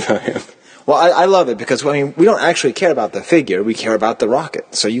presentation than I am. Well, I love it because, we don't actually care about the figure. We care about the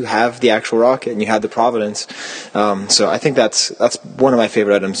rocket. So you have the actual rocket and you have the Providence. So I think that's one of my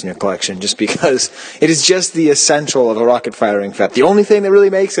favorite items in your collection just because it is just the essential of a rocket-firing Fett. The only thing that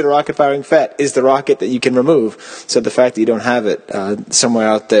really makes it a rocket-firing Fett is the rocket that you can remove. So the fact that you don't have it somewhere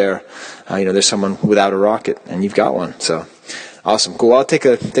out there, there's someone without a rocket and you've got one. So Awesome, cool. I'll take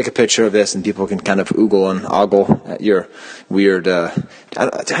a picture of this, and people can kind of oogle and ogle at your weird. We'll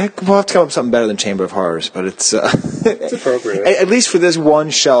have to come up with something better than Chamber of Horrors, but it's it's appropriate. At least for this one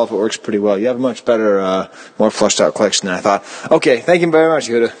shelf, it works pretty well. You have a much better, more fleshed out collection than I thought. Okay, thank you very much,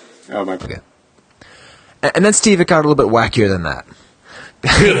 Yehuda. Oh my God. And then Steve, it got a little bit wackier than that.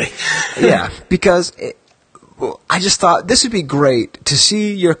 Really? Yeah, because I just thought this would be great to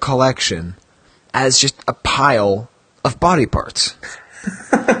see your collection as just a pile of body parts.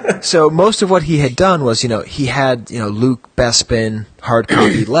 So most of what he had done was, he had, Luke Bespin hard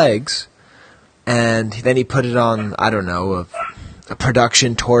copy legs, and then he put it on, I don't know, a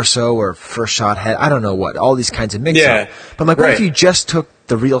production torso or first shot head, I don't know what, all these kinds of mix-up. But I'm like, what if you just took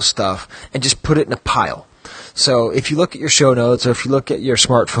the real stuff and just put it in a pile? So if you look at your show notes or if you look at your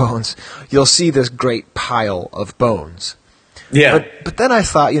smartphones, you'll see this great pile of bones. Yeah. But then I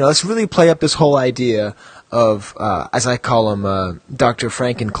thought, let's really play up this whole idea of, as I call him, Dr.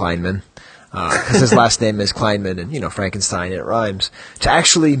 Frankenkleinman, because his last name is Kleinman, and, Frankenstein, it rhymes, to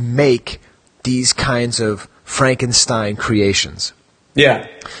actually make these kinds of Frankenstein creations. Yeah.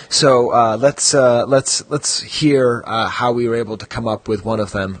 So let's hear how we were able to come up with one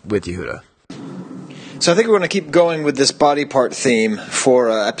of them with Yehuda. So I think we're going to keep going with this body part theme for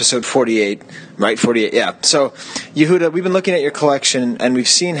episode 48, right? 48, yeah. So, Yehuda, we've been looking at your collection, and we've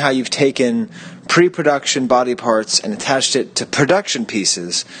seen how you've taken pre-production body parts and attached it to production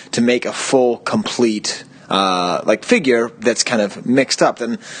pieces to make a full, complete figure that's kind of mixed up.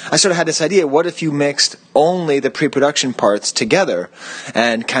 And I sort of had this idea, what if you mixed only the pre-production parts together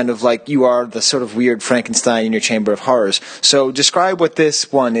and kind of like you are the sort of weird Frankenstein in your Chamber of Horrors. So describe what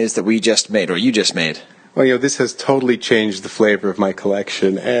this one is that we just made, or you just made. Well, this has totally changed the flavor of my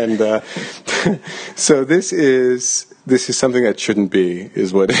collection, and so this is something that shouldn't be,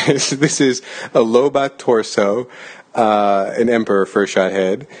 is what it is. This is a Lobot torso, an Emperor first shot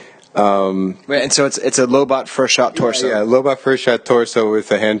head. And so it's a Lobot first shot torso. Yeah, Lobot first shot torso with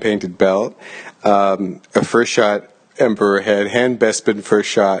a hand painted belt, a first shot Emperor head, hand Bespin first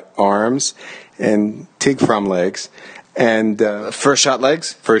shot arms, and Tig from legs. And first shot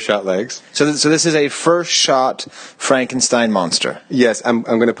legs. So this is a first shot Frankenstein monster. Yes, I'm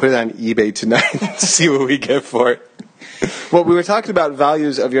going to put it on eBay tonight to see what we get for it. Well, we were talking about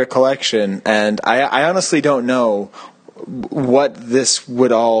values of your collection, and I honestly don't know what this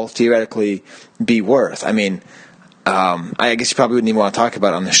would all theoretically be worth. I mean, I guess you probably wouldn't even want to talk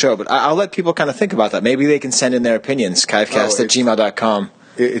about it on the show, but I'll let people kind of think about that. Maybe they can send in their opinions. Chivecast@gmail.com.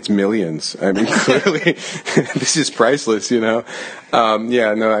 It's millions. I mean, clearly, this is priceless, a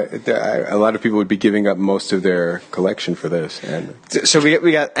lot of people would be giving up most of their collection for this. And so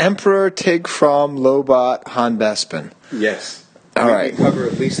we got Emperor, Tig from, Lobot, Han Bespin. Yes. All right. We cover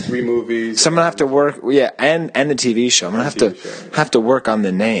at least 3 movies. So I'm gonna have to work, and the TV show. I'm gonna have to work on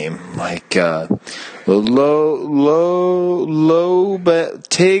the name, like Tig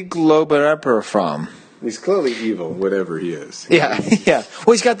Lobot Emperor from. He's clearly evil, whatever he is. Yeah.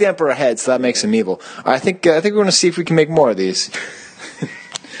 Well, he's got the Emperor head, so that makes him evil. I think we're going to see if we can make more of these.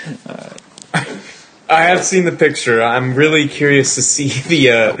 I have seen the picture. I'm really curious to see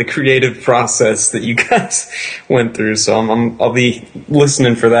the creative process that you guys went through. So I'll be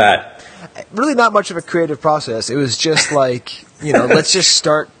listening for that. Really, not much of a creative process. It was just like, let's just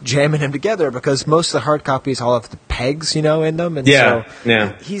start jamming them together, because most of the hard copies all have the pegs, in them. And so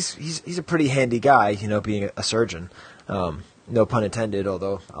he's a pretty handy guy, being a surgeon. No pun intended,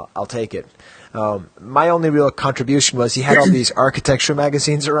 although I'll take it. My only real contribution was he had all these architecture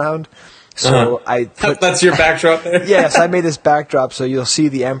magazines around. So that's your backdrop there? Yes, I made this backdrop, so you'll see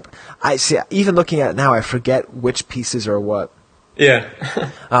the I see. Even looking at it now, I forget which pieces are what. Yeah.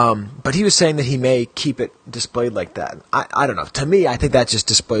 But he was saying that he may keep it displayed like that. I don't know. To me, I think that just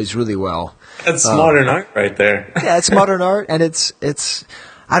displays really well. That's modern art right there. Yeah, it's modern art, and it's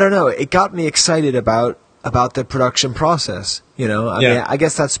I don't know. It got me excited about the production process. I mean, I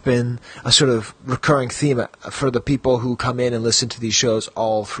guess that's been a sort of recurring theme for the people who come in and listen to these shows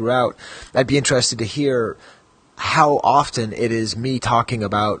all throughout. I'd be interested to hear how often it is me talking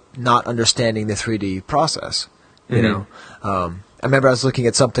about not understanding the 3D process. I remember I was looking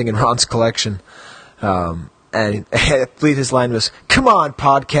at something in Ron's collection, and I believe his line was, "Come on,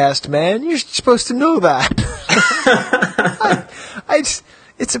 podcast man, you're supposed to know that."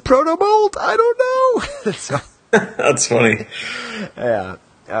 It's a proto mold. I don't know. So, that's funny. Yeah,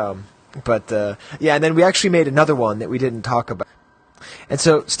 and then we actually made another one that we didn't talk about. And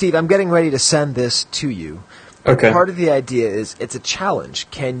so, Steve, I'm getting ready to send this to you. Okay. Part of the idea is it's a challenge.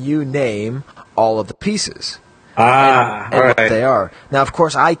 Can you name all of the pieces? And what they are. Now, of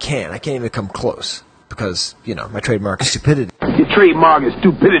course, I can't even come close. because, my trademark is stupidity. Your trademark is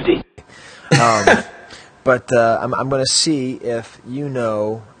stupidity. But I'm going to see if you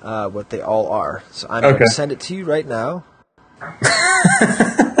know what they all are. So I'm going to send it to you right now.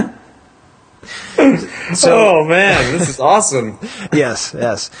 Oh man, this is awesome. Yes.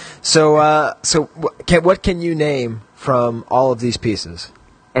 So what can you name from all of these pieces?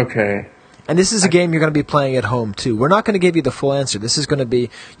 Okay. And this is a game you're going to be playing at home, too. We're not going to give you the full answer. This is going to be,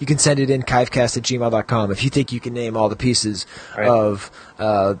 you can send it in, chivecast@gmail.com, if you think you can name all the pieces of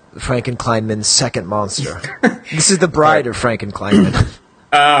Frankenkleinman's second monster. This is the bride of Frankenkleinman.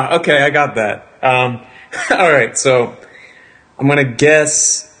 Okay, I got that. All right, so I'm going to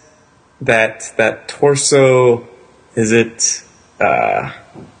guess that torso, is it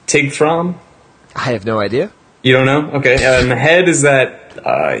Tig from? I have no idea. You don't know? Okay. And the head is that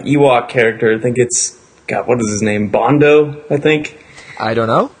Ewok character. I think it's, God, what is his name? Bondo, I think. I don't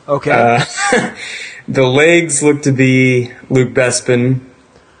know. Okay. The legs look to be Luke Bespin.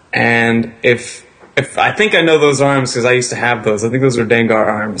 And if I think I know those arms because I used to have those. I think those are Dengar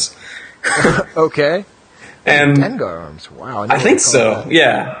arms. Okay. And Dengar arms. Wow. I think so. That.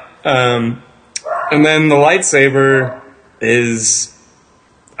 Yeah. And then the lightsaber is,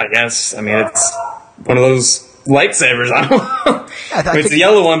 it's one of those lightsabers. I don't know. It's a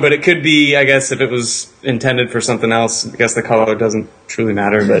yellow one, but it could be, I guess, if it was intended for something else. I guess the color doesn't truly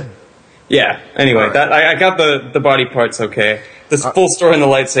matter, but yeah. Anyway, right. That I got the body parts okay. This full story in the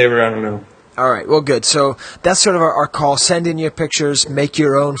lightsaber, I don't know. All right, well, good. So that's sort of our call. Send in your pictures, make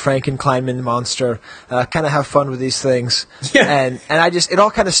your own Frankenkleinman monster, kind of have fun with these things. Yeah. And it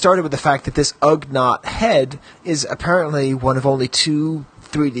all kind of started with the fact that this Ugnaught head is apparently one of only 2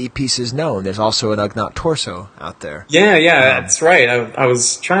 3D pieces known. There's also an Ugnaught torso out there. Yeah, that's right. I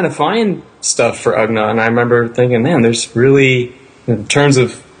was trying to find stuff for Ugnaught, and I remember thinking, man, there's really, in terms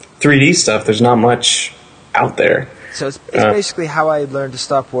of 3D stuff, there's not much out there. So it's basically how I learned to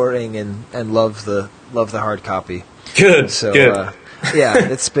stop worrying and love the hard copy. Good. So good.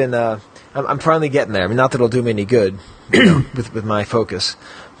 It's been. I'm finally getting there. I mean, not that it'll do me any good, with my focus,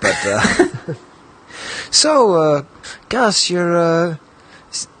 but. So, Gus, is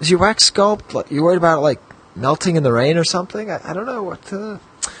your wax sculpt? You worried about it, melting in the rain or something? I don't know what.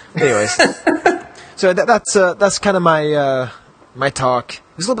 Anyways, so that's kind of my talk.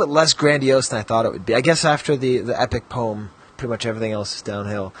 It was a little bit less grandiose than I thought it would be. I guess after the epic poem, pretty much everything else is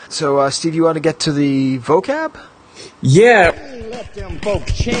downhill. So, Steve, you want to get to the vocab? Yeah. Let them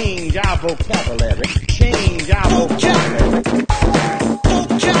folks change our vocabulary. Change our vocabulary.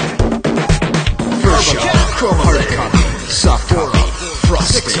 First hard copy, soft copy,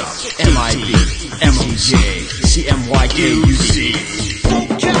 prostate, MIB, MOJ, CMYKUC.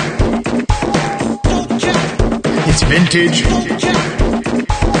 It's vintage.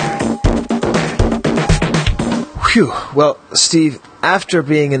 Phew. Well, Steve, after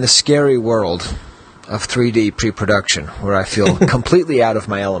being in the scary world of 3D pre-production, where I feel completely out of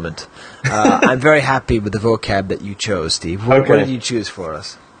my element, I'm very happy with the vocab that you chose, Steve. What did you choose for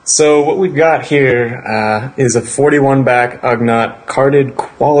us? So what we've got here is a 41-back Ugnaught carded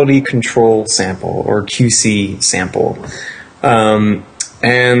quality control sample, or QC sample.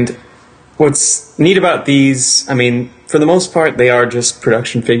 And what's neat about these, for the most part, they are just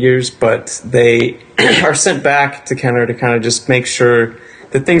production figures, but they are sent back to Kenner to kind of just make sure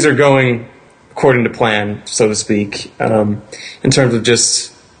that things are going according to plan, so to speak, in terms of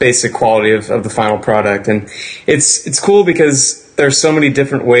just basic quality of the final product. And it's cool because there's so many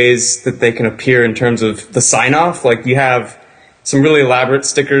different ways that they can appear in terms of the sign-off. Like, you have some really elaborate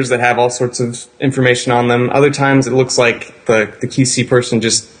stickers that have all sorts of information on them. Other times it looks like the QC person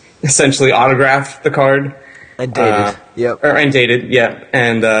just essentially autographed the card. And dated. Yep. And dated, yeah.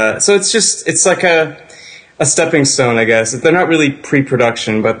 And so it's like a stepping stone, I guess. They're not really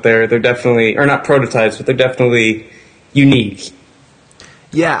pre-production, but they're definitely, or not prototypes, but they're definitely unique.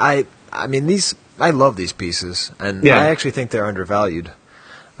 Yeah, I love these pieces, and I actually think they're undervalued,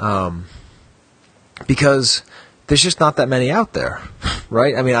 because there's just not that many out there,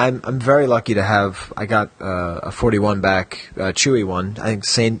 right? I'm very lucky to have. I got a 41-back Chewy one, I think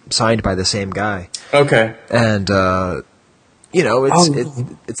signed by the same guy. Okay. And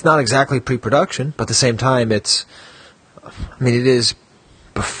it's not exactly pre-production, but at the same time, it is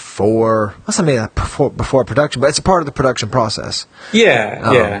before. Before production, but it's a part of the production process.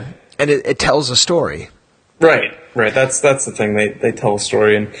 Yeah. And it tells a story. Right. That's the thing. They tell a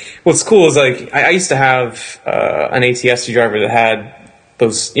story. And what's cool is, I used to have an ATSC driver that had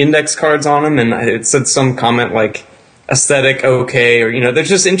those index cards on them, and it said some comment like aesthetic okay, or there's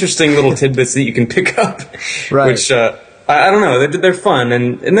just interesting little tidbits that you can pick up. Right. Which I don't know. They're fun,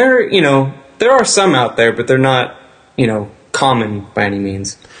 and they're there are some out there, but they're not, common by any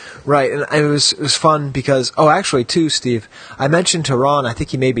means. Right, and it was fun because actually too, Steve, I mentioned to Ron, I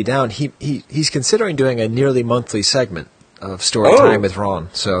think he may be down. He's considering doing a nearly monthly segment of story time with Ron.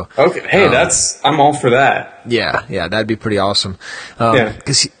 So okay, hey, I'm all for that. Yeah, that'd be pretty awesome.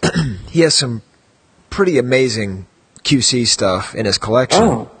 Because he has some pretty amazing QC stuff in his collection.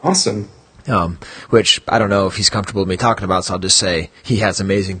 Oh, awesome. Which I don't know if he's comfortable with me talking about, so I'll just say he has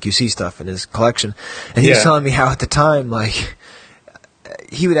amazing QC stuff in his collection. And he was telling me how at the time, like,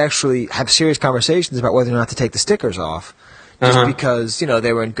 he would actually have serious conversations about whether or not to take the stickers off, just because,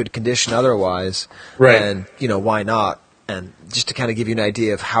 they were in good condition otherwise. Right. And, why not? And just to kind of give you an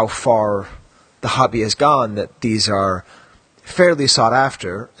idea of how far the hobby has gone, that these are fairly sought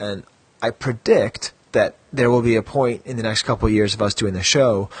after, and I predict that there will be a point in the next couple of years of us doing the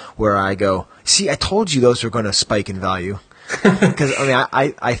show where I go, see, I told you those were going to spike in value. Because,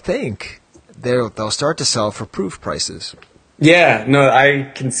 I think they'll start to sell for proof prices. Yeah, no,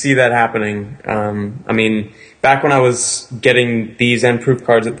 I can see that happening. Back when I was getting these and proof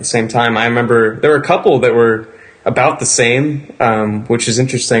cards at the same time, I remember there were a couple that were about the same, which is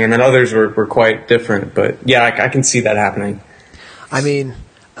interesting, and then others were quite different. But yeah, I can see that happening.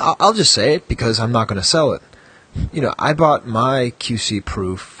 I'll just say it because I'm not going to sell it. I bought my QC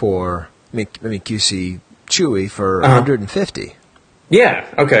proof QC Chewy for $150. Yeah,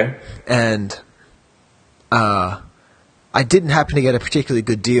 okay. And I didn't happen to get a particularly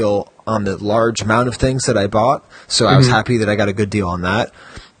good deal on the large amount of things that I bought, so I was happy that I got a good deal on that.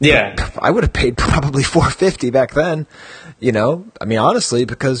 Yeah. But I would have paid probably $450 back then, honestly,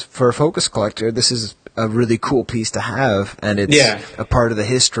 because for a Focus collector, this is a really cool piece to have, and it's a part of the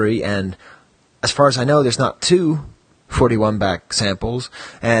history, and as far as I know, there's not two 41 back samples,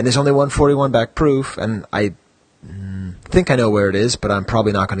 and there's only one 41 back proof, and I think I know where it is, but I'm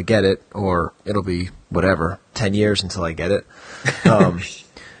probably not going to get it, or it'll be 10 years until I get it.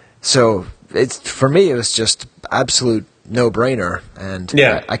 So for me, it was just absolute no-brainer, and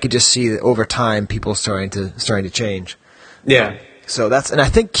I could just see that over time people starting to change. Yeah. So and I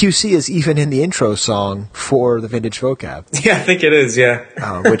think QC is even in the intro song for the Vintage Vocab. Yeah, I think it is. Yeah.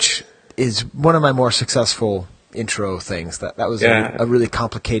 Which is one of my more successfl intro things. That was a really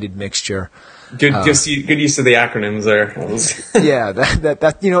complicated mixture. Good use of the acronyms there. Yeah,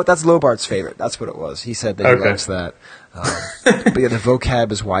 that's Lobart's favorite. That's what it was. He said that he loves that. But the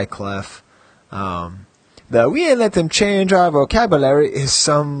vocab is Wyclef. The "we ain't let them change our vocabulary" is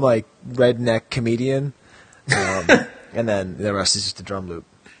some like redneck comedian, and then the rest is just a drum loop.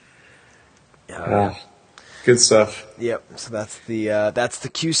 Good stuff. Yep. So that's the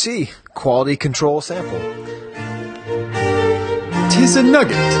QC quality control sample. "'Tis a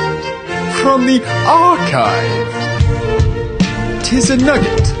nugget from the archive. 'Tis a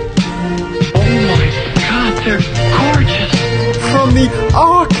nugget. Oh my God, they're gorgeous. From the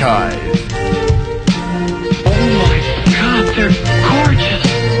archive. Oh my God, they're gorgeous.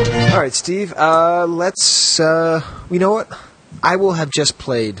 All right, Steve. Let's. You know what? I will have just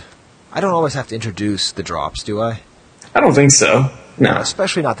played. I don't always have to introduce the drops, do I? I don't think so. No,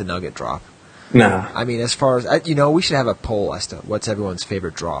 especially not the nugget drop. No. As far as we should have a poll as to what's everyone's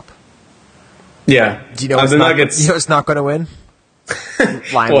favorite drop. Yeah. Do you know the Nuggets? You know it's not going to win?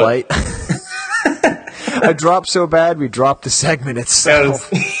 Limelight. I dropped so bad we dropped the segment itself.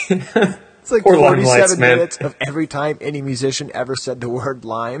 It's like 47 minutes of every time any musician ever said the word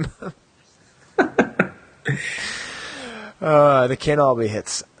lime. They can't all be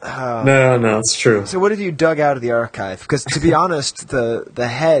hits. No, it's true. So what have you dug out of the archive? Because to be honest, the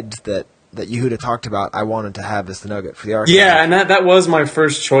head that Yehuda talked about, I wanted to have as the nugget for the archive. Yeah, and that was my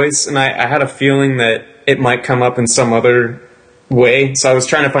first choice, and I had a feeling that it might come up in some other way, so I was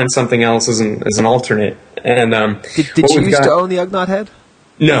trying to find something else as an alternate. And did you used to own the Ugnaught head?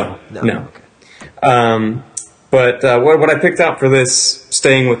 No. Okay. But what I picked out for this,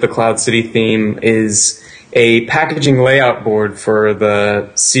 staying with the Cloud City theme, is a packaging layout board for the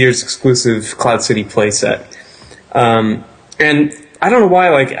Sears exclusive Cloud City playset. And I don't know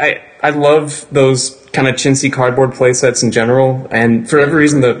why, I love those kind of chintzy cardboard playsets in general, and for every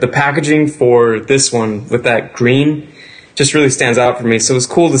reason, the packaging for this one with that green just really stands out for me. So it was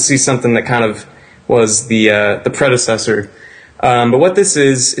cool to see something that kind of was the predecessor. But what this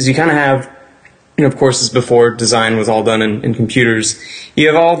is you kind of have, of course, as before, design was all done in computers. You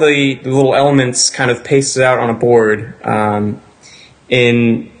have all the little elements kind of pasted out on a board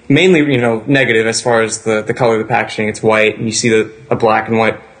in mainly, negative as far as the color of the packaging. It's white, and you see a black and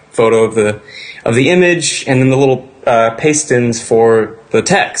white photo of the image, and then the little paste-ins for the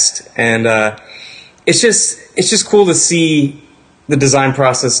text. And it's just cool to see the design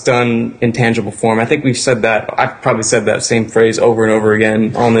process done in tangible form. I think we've said that. I've probably said that same phrase over and over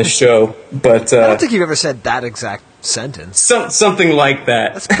again on this show. But I don't think you've ever said that exact sentence. Something like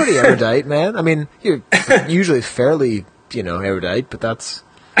that. That's pretty erudite, man. I mean, you're usually fairly, erudite, but that's...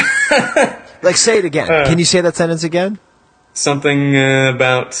 Like, say it again. Can you say that sentence again? Something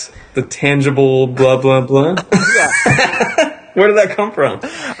about the tangible blah, blah, blah. Yeah. Where did that come from?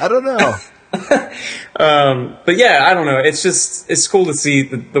 I don't know. But yeah, I don't know. It's cool to see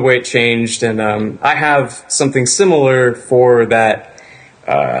the way it changed, and I have something similar for that.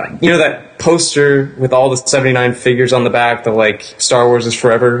 That poster with all the 79 figures on the back, the like Star Wars is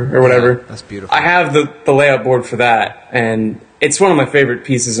forever or whatever. Yeah, that's beautiful. I have the layout board for that, and it's one of my favorite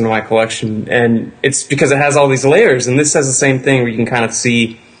pieces in my collection, and it's because it has all these layers, and this has the same thing where you can kind of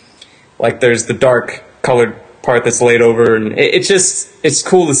see, like, there's the dark colored part that's laid over, and it's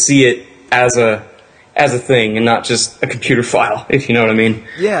cool to see it as a thing and not just a computer file, if you know what I mean.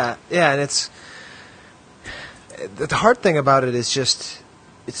 Yeah, and it's the hard thing about it is just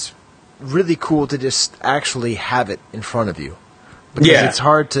it's really cool to just actually have it in front of you, because it's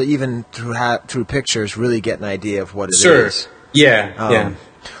hard to even through pictures really get an idea of what it is. Yeah.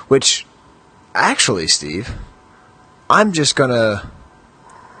 Which actually, Steve, I'm just gonna.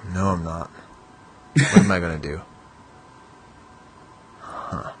 No, I'm not. What am I gonna do?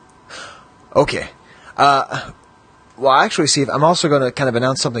 Okay. Well, actually, Steve, I'm also going to kind of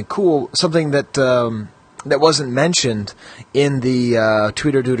announce something cool, something that that wasn't mentioned in the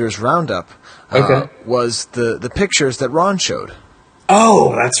Tweeter-Dooder's roundup. Okay. Was the pictures that Ron showed.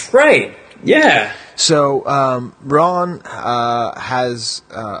 Oh, that's right. Yeah. So Ron has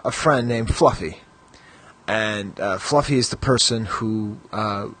a friend named Fluffy, and Fluffy is the person who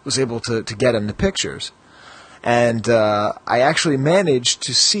was able to get him the pictures. And I actually managed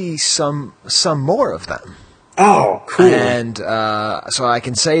to see some more of them. Oh, cool. And so I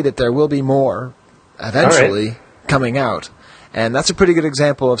can say that there will be more eventually coming out. And that's a pretty good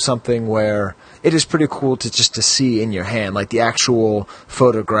example of something where it is pretty cool to see in your hand, like the actual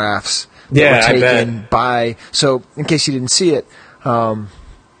photographs that were taken by... So, in case you didn't see it, Ron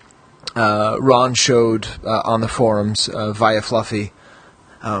showed on the forums via Fluffy.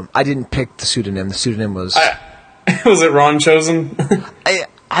 I didn't pick the pseudonym. The pseudonym was... Was it Ron chosen?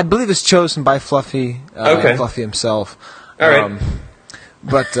 I believe it's chosen by Fluffy. Okay. Fluffy himself. All right.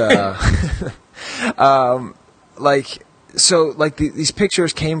 These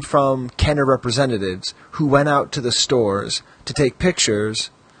pictures came from Kenner representatives who went out to the stores to take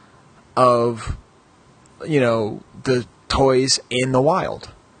pictures of, the toys in the wild.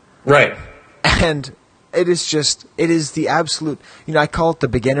 Right. And it is the absolute, I call it the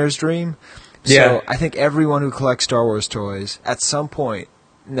beginner's dream. Yeah. So I think everyone who collects Star Wars toys, at some point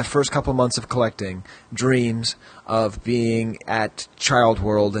in the first couple months of collecting, dreams of being at Child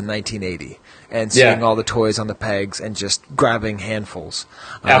World in 1980 and seeing all the toys on the pegs and just grabbing handfuls.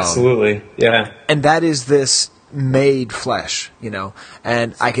 Absolutely, yeah. And that is this made flesh,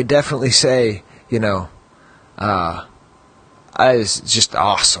 And I could definitely say, that is just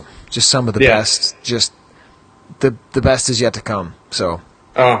awesome. Just some of the best. Just the best is yet to come. So.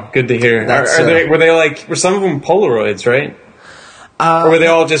 Oh, good to hear. Were some of them Polaroids, right? Or were they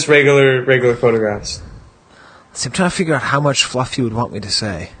all just regular photographs? So I'm trying to figure out how much fluff you would want me to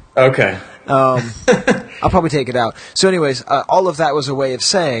say. Okay. I'll probably take it out. So anyways, all of that was a way of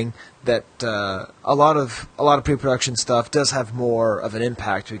saying that a lot of pre-production stuff does have more of an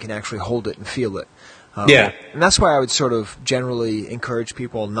impact. We can actually hold it and feel it. And that's why I would sort of generally encourage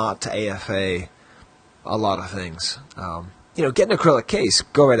people not to AFA a lot of things. Get an acrylic case,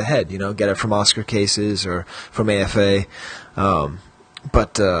 go right ahead. Get it from Oscar Cases or from AFA.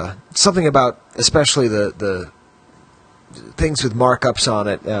 But something about, especially the things with markups on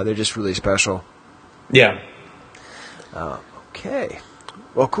it, they're just really special. Yeah. Okay.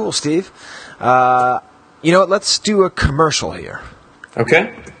 Well, cool, Steve. You know what? Let's do a commercial here.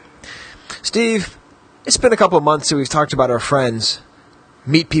 Okay. Steve, it's been a couple of months since we've talked about our friends,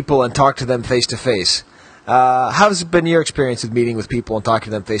 meet people and talk to them face to face. How's it been your experience with meeting with people and talking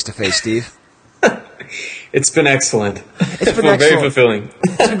to them face to face, Steve? It's been excellent. It's been excellent. Very fulfilling.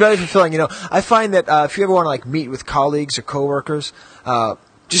 It's been very fulfilling. I find that if you ever want to meet with colleagues or coworkers,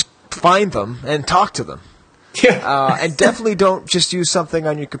 just find them and talk to them. Yeah. And definitely don't just use something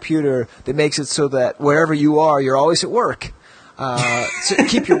on your computer that makes it so that wherever you are, you're always at work. So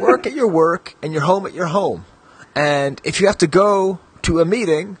keep your work at your work and your home at your home. And if you have to go to a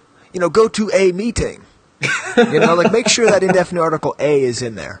meeting, go to a meeting. Make sure that indefinite article A is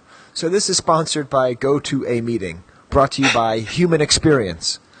in there. So this is sponsored by Go to a Meeting, brought to you by Human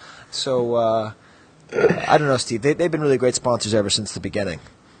Experience. So I don't know, Steve. They've been really great sponsors ever since the beginning.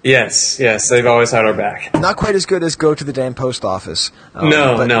 Yes, they've always had our back. Not quite as good as go to the damn post office. But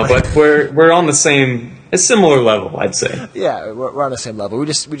we're on a similar level, I'd say. Yeah, we're on the same level. We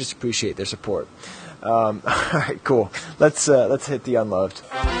just appreciate their support. All right, cool. Let's hit the unloved.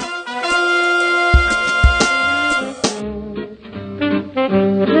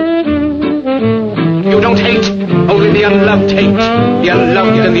 You don't hate, only the unloved hate. The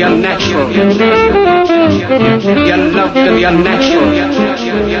unloved and the unnatural. The unloved and the unnatural.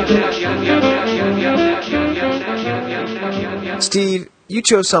 Steve, you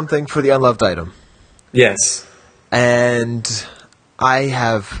chose something for the unloved item. Yes. And I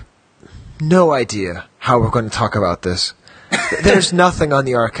have no idea how we're going to talk about this. There's nothing on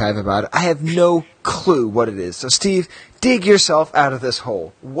the archive about it. I have no clue what it is. So, Steve, dig yourself out of this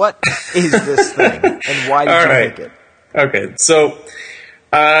hole. What is this thing, and why did you pick it? Okay, so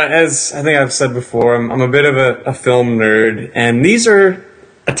as I think I've said before, I'm a bit of a film nerd, and these are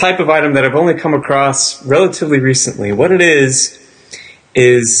a type of item that I've only come across relatively recently. What it is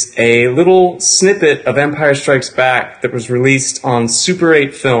a little snippet of Empire Strikes Back that was released on Super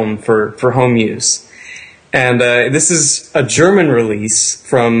 8 film for home use. And this is a German release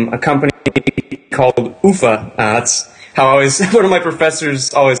from a company called UFA. That's how one of my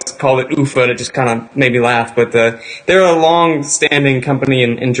professors always called it UFA, and it just kind of made me laugh. But they're a long-standing company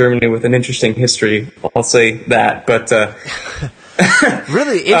in Germany with an interesting history. I'll say that. But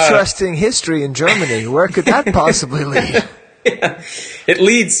really interesting history in Germany. Where could that possibly lead? Yeah. It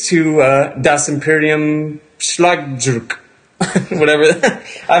leads to Das Imperium Schlagzug. Whatever.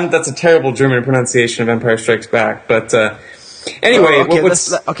 That's a terrible German pronunciation of Empire Strikes Back. But anyway,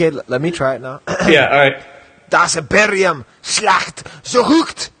 let me try it now. Yeah, all right. Das Imperium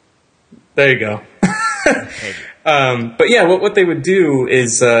Schlagzug. There you go. But yeah, what they would do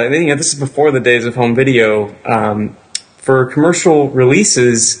is, this is before the days of home video. For commercial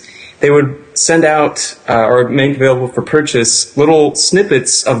releases, they would send out or make available for purchase little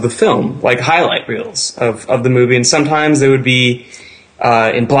snippets of the film, like highlight reels of the movie. And sometimes they would be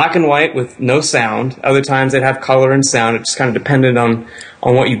in black and white with no sound. Other times they'd have color and sound. It just kind of depended on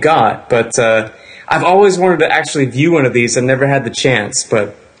what you got. But I've always wanted to actually view one of these. I've never had the chance.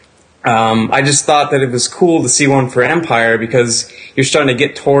 But I just thought that it was cool to see one for Empire because you're starting to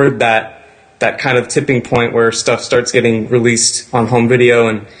get toward that kind of tipping point where stuff starts getting released on home video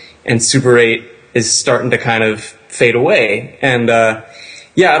and Super 8 is starting to kind of fade away. And, I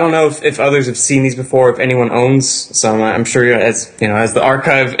don't know if others have seen these before, if anyone owns some. I'm sure, as the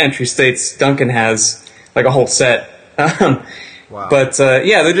archive entry states, Duncan has, like, a whole set. Wow. But,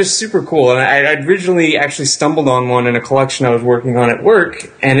 they're just super cool. And I originally actually stumbled on one in a collection I was working on at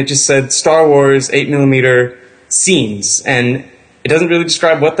work, and it just said Star Wars 8mm scenes. And it doesn't really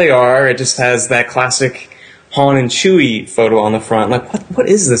describe what they are. It just has that classic Han and Chewie photo on the front. Like, what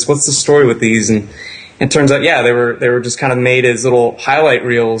is this? What's the story with these? And it turns out, they were just kind of made as little highlight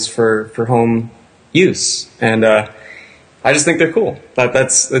reels for home use. And I just think they're cool.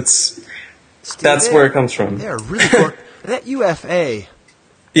 That's where it comes from. They're really cool. That UFA.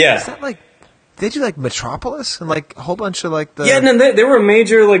 Yeah. Is that like? They do like Metropolis and like a whole bunch of like the. Yeah, no, they were a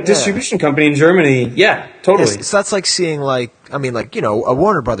major distribution company in Germany. Yeah, totally. Yes, so that's like seeing a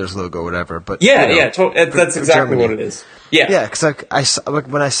Warner Brothers logo or whatever. But that's exactly what it is. Yeah, yeah, because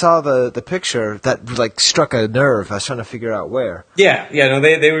when I saw the picture, that struck a nerve. I was trying to figure out where. Yeah,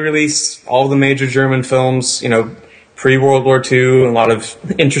 they released all the major German films, pre-World War II, a lot of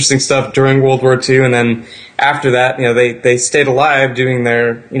interesting stuff during World War II, and then after that, they stayed alive doing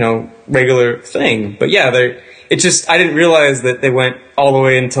their, regular thing. But yeah, I didn't realize that they went all the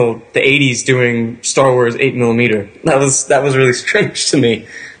way until the 80s doing Star Wars 8mm. That was really strange to me.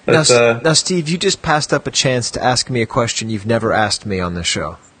 But, now, Steve, you just passed up a chance to ask me a question you've never asked me on this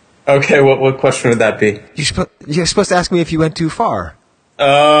show. Okay, what question would that be? You're supposed to ask me if you went too far.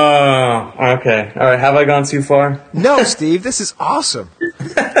 Oh, okay. All right, have I gone too far? No, Steve, this is awesome.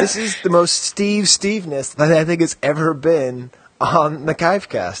 This is the most Steve-ness that I think has ever been on the Chive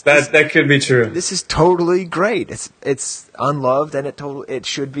Cast. That could be true. This is totally great. It's unloved, and it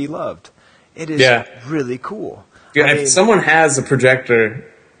should be loved. It is really cool. Yeah, if someone has a projector,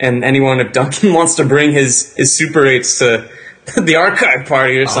 and if Duncan wants to bring his Super 8s to the archive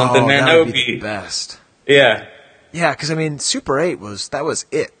party or something, man, that would be the best. Yeah. Yeah, because, Super 8 was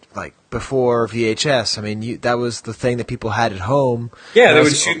it. Like, before VHS. That was the thing that people had at home. Yeah, they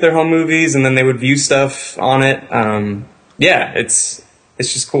would shoot their home movies, and then they would view stuff on it. It's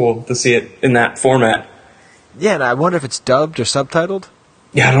just cool to see it in that format. Yeah, and I wonder if it's dubbed or subtitled.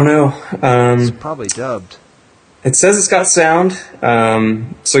 Yeah, I don't know. It's probably dubbed. It says it's got sound.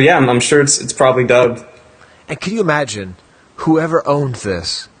 So yeah, I'm sure it's probably dubbed. And can you imagine whoever owned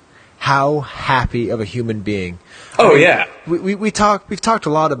this? How happy of a human being. Oh, yeah. We've talked a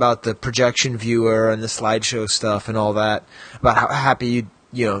lot about the projection viewer and the slideshow stuff and all that, about how happy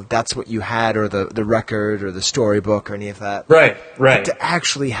that's what you had, or the record or the storybook or any of that. Right. But to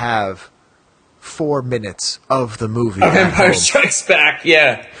actually have 4 minutes of the movie. Of Empire Strikes Back,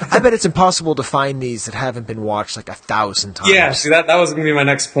 yeah. I bet it's impossible to find these that haven't been watched like 1,000 times. Yeah, see, that was going to be my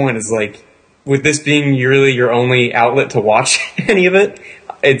next point, is like, with this being really your only outlet to watch any of it,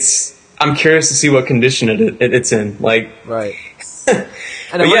 I'm curious to see what condition it's in. Like, right.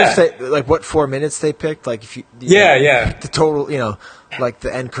 And I wonder if they, like, what 4 minutes they picked. Like, if you yeah, the total, like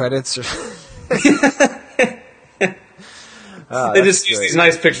the end credits. Or they just use these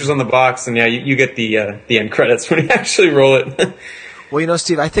nice pictures on the box, and you get the end credits when you actually roll it. Well,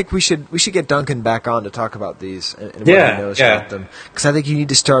 Steve, I think we should get Duncan back on to talk about these and what he knows about them, because I think you need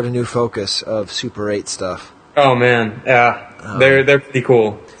to start a new focus of Super 8 stuff. Oh man, yeah, they're pretty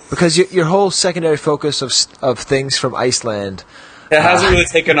cool. Because your whole secondary focus of things from Iceland, it hasn't really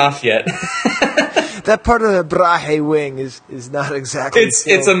taken off yet. That part of the Brahe wing is not exactly.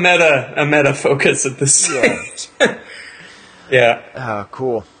 It's a meta focus at this stage. Yeah.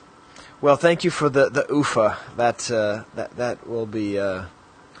 Cool. Well, thank you for the UFA. That will be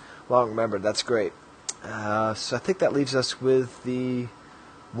long remembered. That's great. So I think that leaves us with the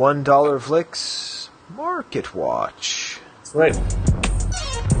 $1 Vlix Market Watch. That's right.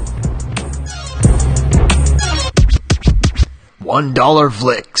 $1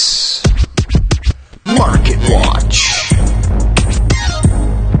 Vlix Market Watch.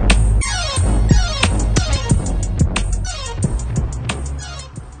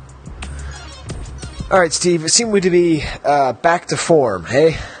 All right, Steve, it seemed to be back to form,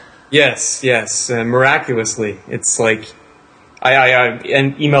 hey? Yes, miraculously. It's like I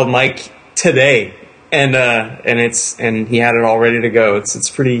emailed Mike today, and he had it all ready to go. It's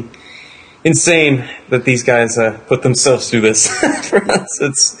pretty insane that these guys put themselves through this for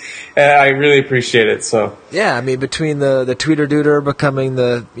us. I really appreciate it. So yeah, I mean, between the Tweeter-Dooder becoming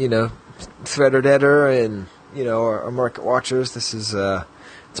the Threader-Deader and our market watchers, this is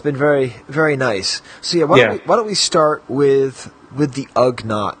it's been very, very nice. So yeah, why don't we start with the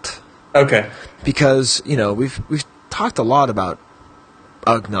Ugnaught? Okay. Because we've talked a lot about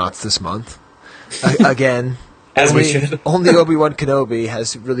Ugnaughts this month. Again. As we should. Only Obi-Wan Kenobi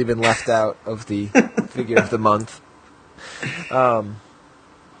has really been left out of the figure of the month.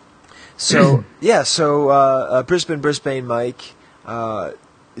 Brisbane Mike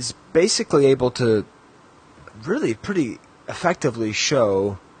is basically able to really pretty effectively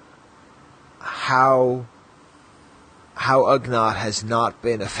show how Ugnaught has not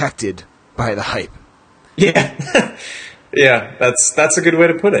been affected by the hype. Yeah. Yeah, that's a good way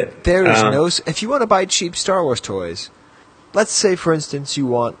to put it. There is no... If you want to buy cheap Star Wars toys, let's say, for instance, you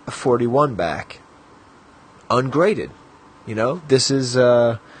want a 41 back, ungraded. This is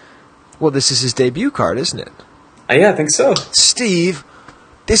this is his debut card, isn't it? Yeah, I think so. Steve,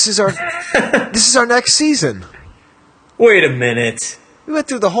 this is our next season. Wait a minute. We went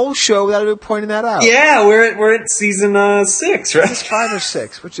through the whole show without even pointing that out. Yeah, we're at season 6, right? Is this 5 or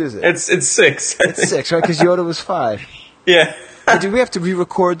 6? Which is it? It's 6. It's 6, right? Because Yoda was 5. Yeah. Did we have to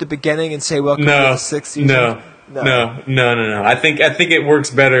re-record the beginning and say welcome to the 6th season? No. I think it works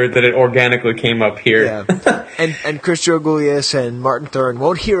better that it organically came up here. Yeah. And Chris Jogoulias and Martin Thurn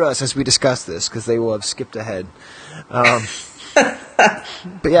won't hear us as we discuss this because they will have skipped ahead. But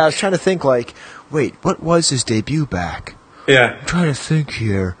yeah, I was trying to think wait, what was his debut back? Yeah. I'm trying to think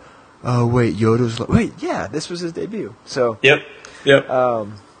here. Oh, wait, Yoda's... this was his debut. So... Yep.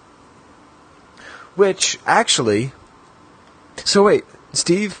 Which, actually... So, wait,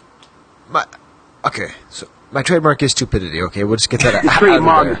 Steve... My trademark is stupidity, okay? We'll just get that out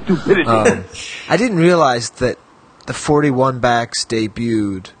Trademark of there. stupidity. I didn't realize that the 41 backs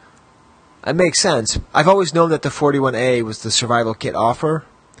debuted. It makes sense. I've always known that the 41A was the survival kit offer,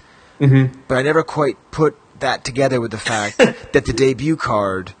 but I never quite put that together with the fact that the debut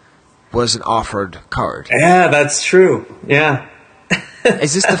card was an offered card. Yeah, that's true. Yeah.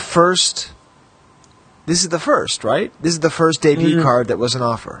 Is this the first? This is the first, right? This is the first debut card that was an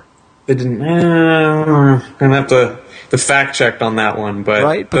offer. They didn't. I'm gonna have to fact check on that one, but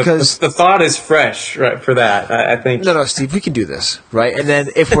right, because the thought is fresh, right? For that, I think. No, Steve, we can do this, right? And then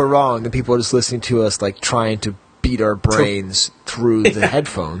if we're wrong, then people are just listening to us trying to beat our brains through the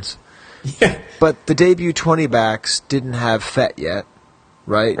headphones. Yeah. But the debut 20 backs didn't have FET yet,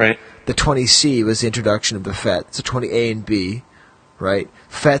 right? Right. The 20C was the introduction of the FET. So 20A and B, right?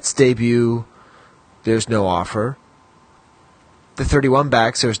 FET's debut there's no offer. The 31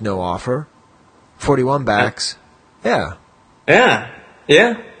 backs, there's no offer. 41 backs, yeah. Yeah.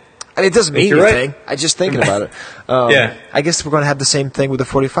 I mean, it doesn't mean anything. Right. I'm just thinking about it. I guess we're going to have the same thing with the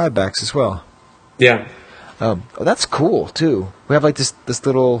 45 backs as well. Yeah. That's cool, too. We have like this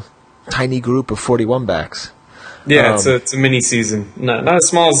little tiny group of 41 backs. Yeah, it's a mini season. Not as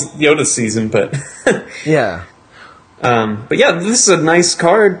small as Yoda's season, but... yeah. But yeah, this is a nice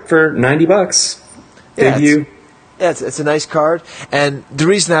card for $90. Debut. It's a nice card. And the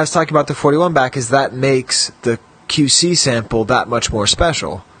reason I was talking about the 41 back is that makes the QC sample that much more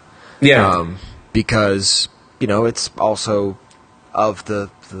special. Yeah. Because, it's also of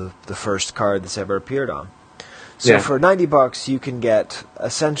the first card that's ever appeared on. So for $90, you can get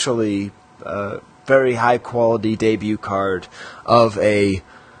essentially a very high-quality debut card of a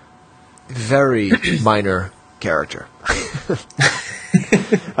very minor character.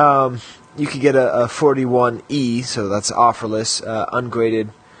 You could get a 41E, so that's offerless,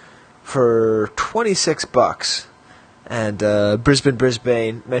 ungraded, for $26. And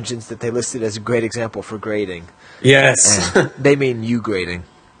Brisbane mentions that they listed as a great example for grading. Yes. And they mean U grading.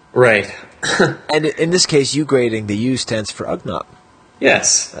 Right. And in this case, U grading, the U stands for Ugnaught.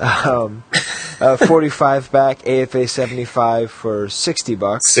 Yes. 45 back, AFA 75 for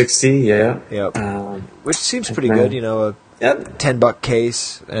 $60. 60, yeah. Yep. Which seems pretty good, a $10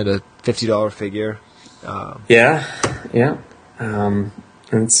 case and a $50 figure. Yeah.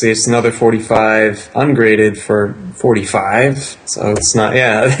 Let's see, it's another 45 ungraded for 45. So it's not,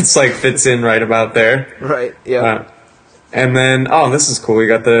 it's like fits in right about there. Right, yeah. And then, this is cool. We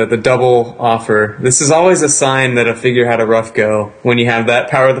got the double offer. This is always a sign that a figure had a rough go when you have that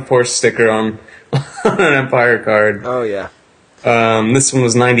Power of the Force sticker on an Empire card. Oh, yeah. This one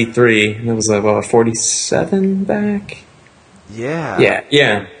was 93. And it was a 47 back? Yeah.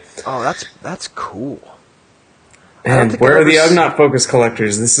 Yeah. Oh, that's cool. And where are the Ugnaught focus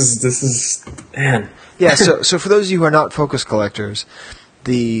collectors? This is man. Yeah, so for those of you who are not focus collectors,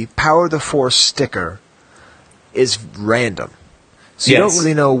 the Power of the Force sticker is random. So you don't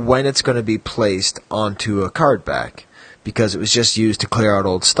really know when it's going to be placed onto a card back, because it was just used to clear out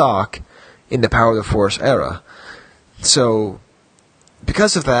old stock in the Power of the Force era. So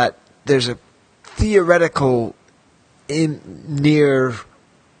because of that, there's a theoretical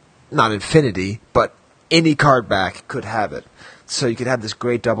not infinity, but any card back could have it. So you could have this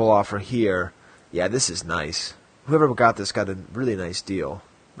great double offer here. Yeah, this is nice. Whoever got this got a really nice deal.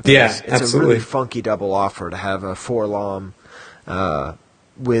 It's absolutely. a really funky double offer to have a 4-LOM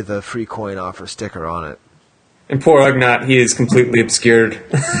with a free coin offer sticker on it. And poor Ugnaught, he is completely obscured.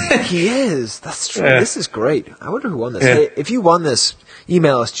 He is. That's true. Yeah. This is great. I wonder who won this. Yeah. Hey, if you won this,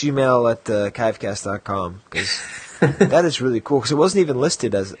 email us, gmail@chivecast.com, because that is really cool, because it wasn't even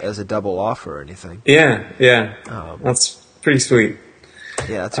listed as a double offer or anything. Yeah. That's pretty sweet.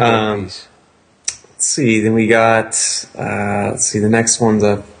 Yeah, that's a great piece. Let's see, then we got, the next one's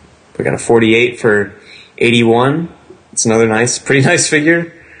we got a 48 for 81. It's another pretty nice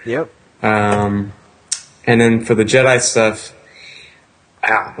figure. Yep. And then for the Jedi stuff,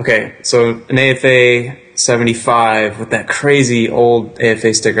 okay, so an AFA 75 with that crazy old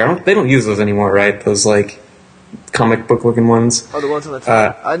AFA sticker. They don't use those anymore, right? Those, comic book looking ones. Oh, the ones on the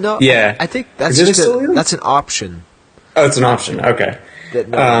top? No. Yeah. I think that's that's an option. Oh, it's an option. Okay. That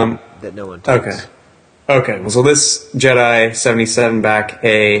no one takes. Okay. Well, so this Jedi 77 back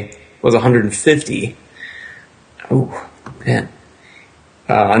A was 150. Oh, man.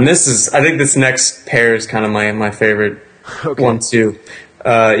 And I think this next pair is kind of my favorite one too.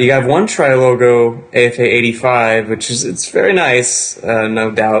 You have one Tri-Logo AFA 85, it's very nice,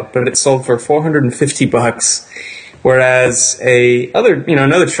 no doubt, but it sold for $450. Whereas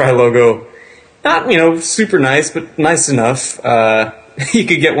another Tri-Logo, not, super nice, but nice enough, you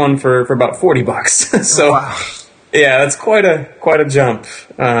could get one for about $40. So, wow. Yeah, that's quite a jump.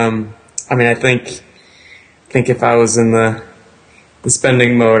 I think if I was in the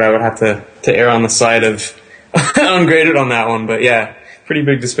spending mode, I would have to err on the side of ungraded on that one, but yeah, pretty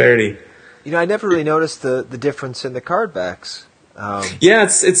big disparity. I never really noticed the difference in the card backs.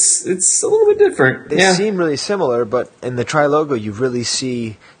 It's a little bit different. They seem really similar, but in the Tri-Logo, you really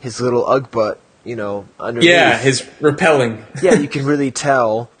see his little Ugg butt, underneath. Yeah, his repelling. Yeah, you can really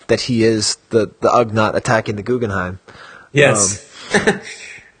tell that he is the Ugnaught attacking the Guggenheim. Yes.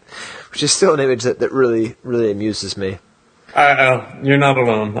 Which is still an image that really, really amuses me. You're not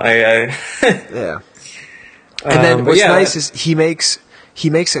alone. Yeah. And then what's nice is he makes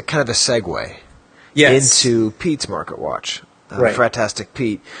a kind of a segue into Pete's Market Watch. Right. Fratastic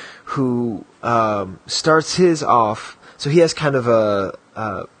Pete, who starts his off. So he has kind of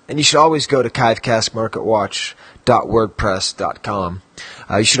an And you should always go to KiveCastMarketWatch.wordpress.com.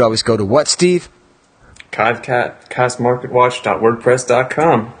 You should always go to what, Steve?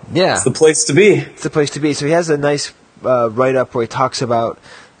 KiveCastMarketWatch.wordpress.com. Yeah. It's the place to be. It's the place to be. So he has a nice write-up where he talks about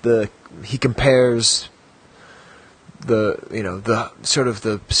he compares the sort of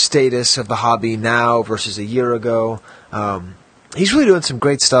the status of the hobby now versus a year ago. He's really doing some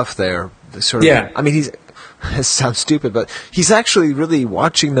great stuff there. I mean, it sounds stupid, but he's actually really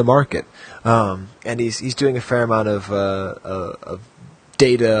watching the market, and he's doing a fair amount of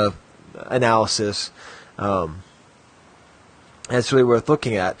data analysis. It's really worth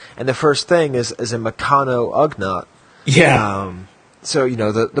looking at. And the first thing is a Meccano Ugnaught. Yeah. So,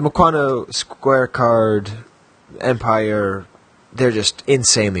 the Meccano Square Card Empire, they're just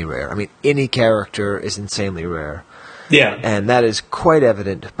insanely rare. I mean, any character is insanely rare. Yeah. And that is quite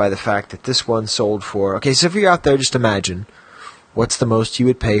evident by the fact that this one sold for... Okay, so if you're out there, just imagine, what's the most you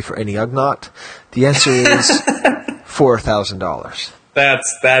would pay for any Ugnaught? The answer is $4,000.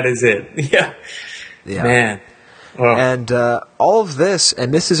 That is it. Yeah. Man. Oh. And all of this,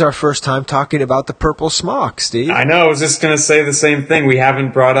 and this is our first time talking about the purple smock, Steve. I know, I was just going to say the same thing. We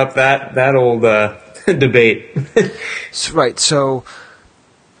haven't brought up that old debate. Right, so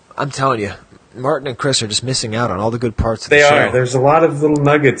I'm telling you, Martin and Chris are just missing out on all the good parts of the show. They are. There's a lot of little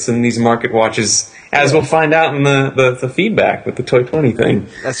nuggets in these market watches, as we'll find out in the feedback with the Toy 20 thing.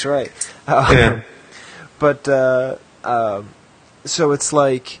 That's right. But, so it's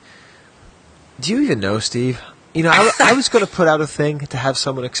like, do you even know, Steve? I was going to put out a thing to have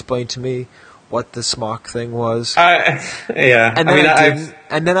someone explain to me what the smock thing was. Yeah. And then I didn't.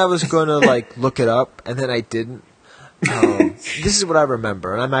 And then I was going to look it up, and then I didn't. This is what I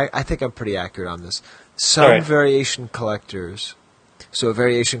remember, and I think I'm pretty accurate on this. Some variation collectors. So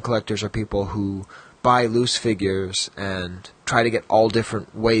variation collectors are people who buy loose figures and try to get all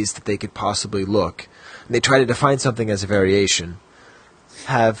different ways that they could possibly look. And they try to define something as a variation.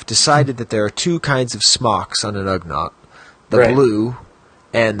 Have decided that there are two kinds of smocks on an Ugnaught, the blue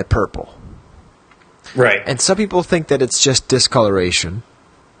and the purple. Right. And some people think that it's just discoloration.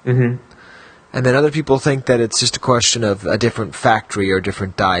 Mm-hmm. And then other people think that it's just a question of a different factory or a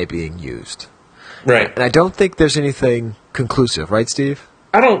different dye being used. Right. And I don't think there's anything conclusive, right, Steve?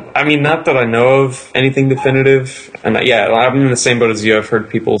 Not that I know of anything definitive. And I'm in the same boat as you. I've heard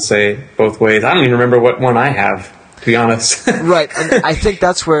people say both ways. I don't even remember what one I have, to be honest. Right, and I think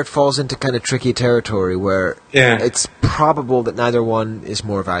that's where it falls into kind of tricky territory, where it's probable that neither one is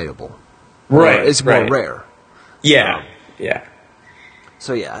more valuable. Right. Is more rare. Yeah,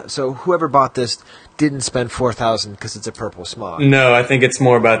 So whoever bought this didn't spend $4,000 because it's a purple smock. No, I think it's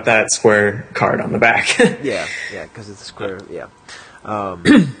more about that square card on the back. yeah, because it's a square,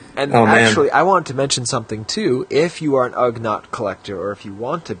 actually, I wanted to mention something, too. If you are an Ugnaught collector, or if you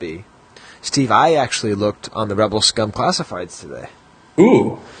want to be, Steve, I actually looked on the Rebel Scum Classifieds today.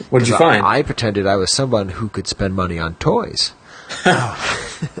 Ooh, what did you find? I pretended I was someone who could spend money on toys.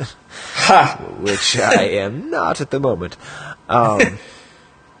 Which I am not at the moment.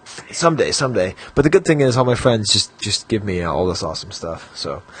 Someday. But the good thing is all my friends just give me all this awesome stuff.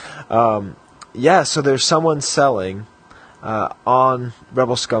 So, so there's someone selling on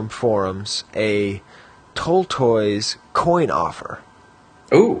Rebel Scum forums a Toll Toys coin offer.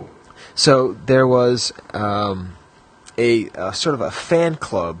 Ooh. So there was a sort of a fan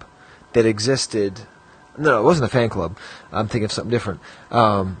club that existed. No, it wasn't a fan club. I'm thinking of something different.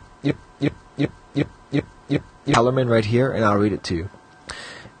 Kellerman right here, and I'll read it to you.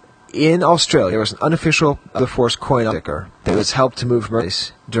 In Australia, there was an unofficial The Force coin sticker that was helped to move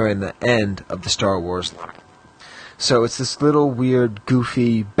merchandise during the end of the Star Wars line. So it's this little weird,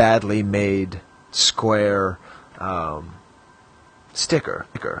 goofy, badly made square sticker.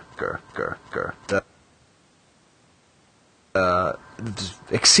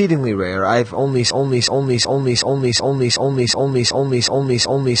 Exceedingly rare. I've only. All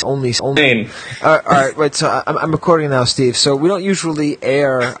right, right. So I'm recording now, Steve. So we don't usually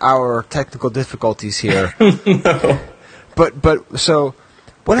air our technical difficulties here. No. But so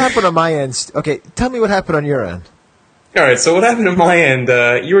what happened on my end? Okay, tell me what happened on your end. All right. So what happened on my end?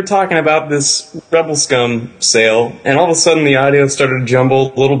 You were talking about this Rebel Scum sale, and all of a sudden the audio started to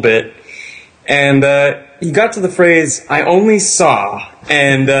jumble a little bit, and you got to the phrase, I only saw,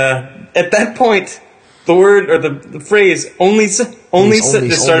 and at that point, the word, or the phrase, only just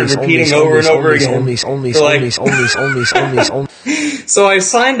started repeating over and over again. So I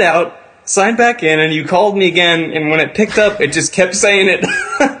signed back in, and you called me again, and when it picked up, it just kept saying it.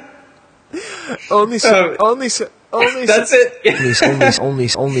 That's it.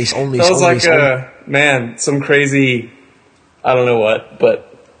 That was like, man, some crazy, I don't know what, but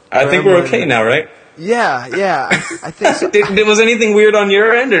I think we're okay now, right? Yeah, I think so. Was anything weird on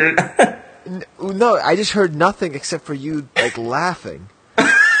your end, or? No, I just heard nothing except for you, like, laughing.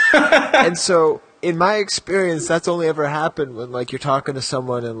 And so, in my experience, that's only ever happened when, like, you're talking to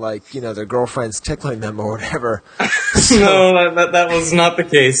someone and, like, you know, their girlfriend's tickling them or whatever. So, no, that was not the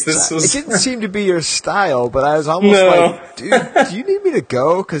case. It didn't seem to be your style, but I was almost like, dude, do you need me to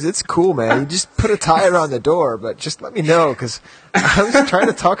go? Because it's cool, man. You just put a tie around the door, but just let me know, because I was trying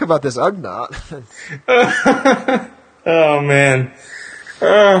to talk about this Ugnaught. Oh, man.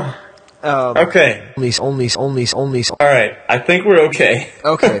 Okay. Only. All right. I think we're okay.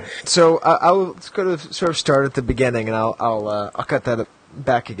 Okay. So I'll go to sort of start at the beginning, and I'll cut that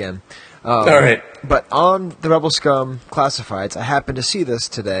back again. All right. But on the Rebel Scum Classifieds, I happened to see this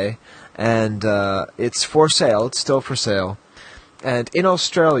today, and it's for sale. It's still for sale. And in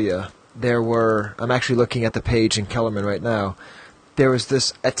Australia, I'm actually looking at the page in Kellerman right now, there was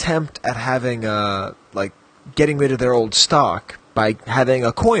this attempt at having, getting rid of their old stock by having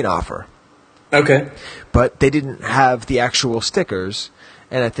a coin offer. Okay. But they didn't have the actual stickers,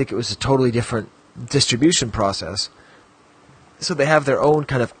 and I think it was a totally different distribution process. So they have their own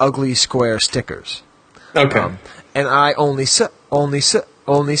kind of ugly square stickers. Okay. And I okay, sorry.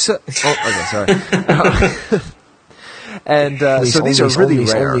 And so these are really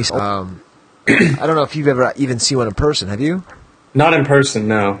rare. I don't know if you've ever even seen one in person. Have you? Not in person,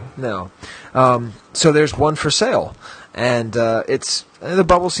 no. No. So there's one for sale. And the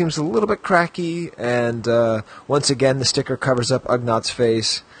bubble seems a little bit cracky, and once again the sticker covers up Ugnaughts'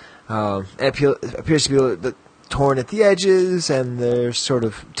 face. It appears to be a little bit torn at the edges, and they're sort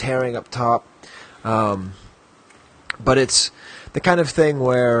of tearing up top. But it's the kind of thing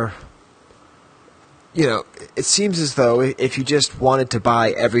where, you know, it seems as though if you just wanted to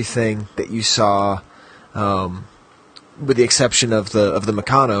buy everything that you saw, with the exception of the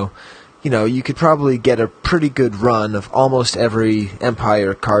Meccano, you know, you could probably get a pretty good run of almost every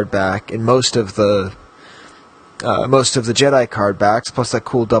Empire card back and most of the Jedi card backs, plus that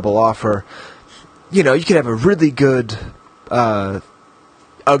cool double offer. You know, you could have a really good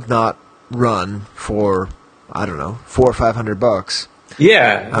Ugnaught run for, I don't know, $400 or $500.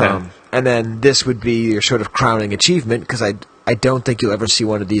 Yeah. And then this would be your sort of crowning achievement, because I don't think you'll ever see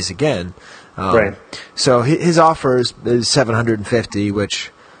one of these again. Right. So his offer is $750,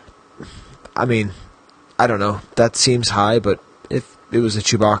 which, I mean, I don't know. That seems high, but if it was a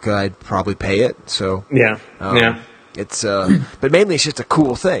Chewbacca, I'd probably pay it. So yeah. It's but mainly it's just a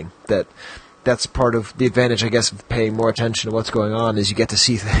cool thing that's part of the advantage, I guess, of paying more attention to what's going on, is you get to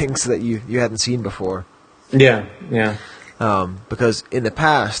see things that you hadn't seen before. Yeah. Because in the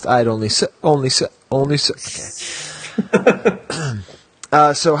past, I'd only. Okay.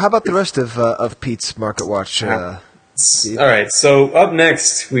 So how about the rest of Pete's Market Watch? All right, so up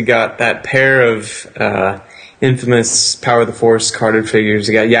next we got that pair of infamous Power of the Force carded figures.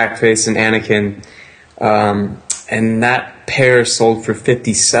 We got Yak Face and Anakin, and that pair sold for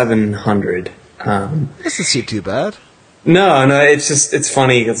 $5,700. Doesn't seem too bad. No, it's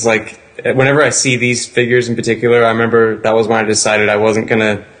funny. It's like whenever I see these figures in particular, I remember that was when I decided I wasn't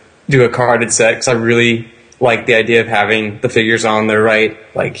gonna do a carded set, because I really like the idea of having the figures on their right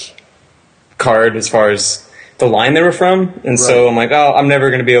card as far as the line they were from, and so I'm like, oh, I'm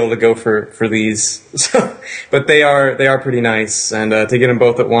never going to be able to go for these. But they are pretty nice, and to get them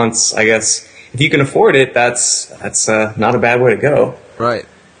both at once, I guess if you can afford it, that's not a bad way to go. Right.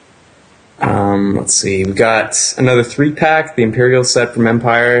 Let's see, we got another 3-pack, the Imperial set from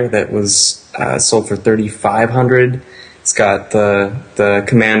Empire that was sold for $3,500. It's got the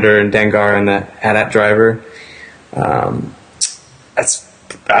Commander and Dengar and the AT-AT driver. That's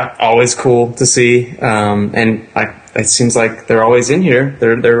always cool to see, and it seems like they're always in here.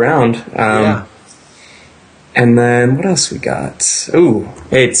 They're around. Yeah. And then what else we got? Ooh,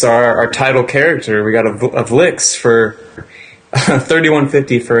 hey, it's our title character. We got a Vlix for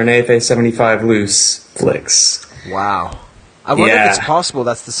 $3,150 for an AFA 75 loose Vlix. Wow. I wonder if it's possible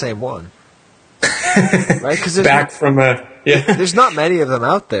that's the same one. Right? Because there's not many of them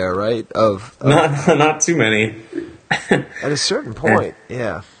out there, right? Not too many. At a certain point,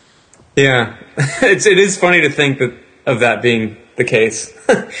 yeah. Yeah, it is funny to think of that being the case.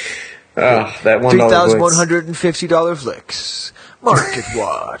 That $1 $3,150 Vlix Market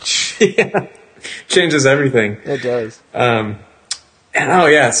Watch. Yeah, changes everything. It does. And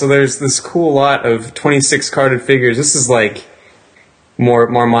so there's this cool lot of 26 carded figures. This is like more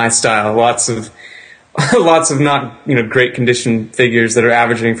my style. Lots of not great condition figures that are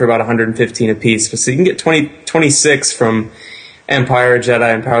averaging for about 115 a piece. But so you can get 26 from Empire,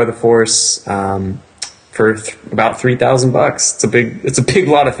 Jedi, and Power of the Force. for about $3,000. It's a big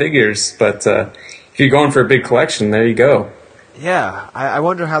lot of figures, but if you're going for a big collection, there you go. Yeah, I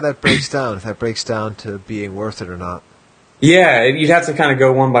wonder how that breaks down, if that breaks down to being worth it or not. Yeah, you'd have to kind of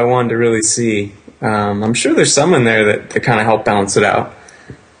go one by one to really see. I'm sure there's some in there that kind of help balance it out.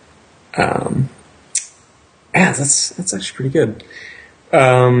 Yeah, that's actually pretty good.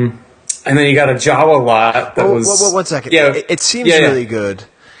 And then you got a Jawa lot that was... Well, 1 second. Yeah, it seems really good,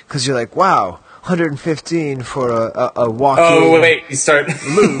 because you're like, wow, 115 for a walking... Oh, wait, you start...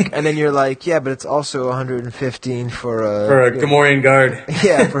 Luke, and then you're like, yeah, but it's also 115 for a... For a Gamorrean guard.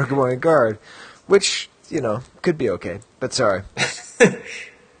 Yeah, for a Gamorrean guard, which, could be okay, but sorry.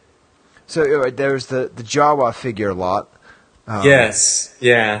 So there's the Jawa figure lot. Yes.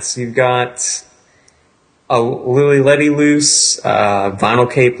 You've got a Lily Letty loose, Vinyl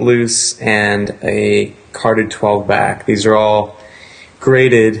Cape loose, and a carded 12 back. These are all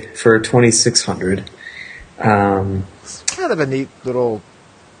graded for $2,600. It's kind of a neat little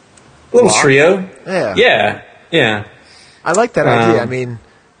trio. Yeah. I like that idea. I mean,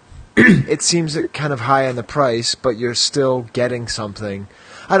 it seems kind of high on the price, but you're still getting something.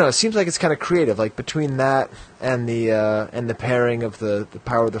 I don't know. It seems like it's kind of creative. Like between that and the pairing of the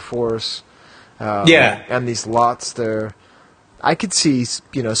Power of the Force, and these lots, I could see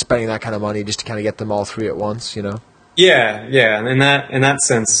spending that kind of money just to kind of get them all three at once. Yeah. In that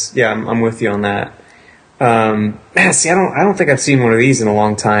sense, yeah, I'm with you on that. See, I don't think I've seen one of these in a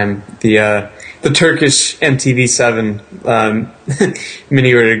long time. The Turkish MTV7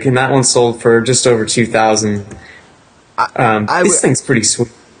 mini rig, and that one sold for just over $2,000. This thing's pretty sweet.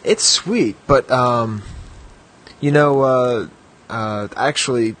 It's sweet, but actually,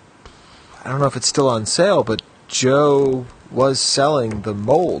 I don't know if it's still on sale, but Joe was selling the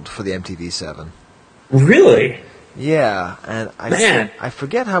mold for the MTV7. Really? Yeah, and I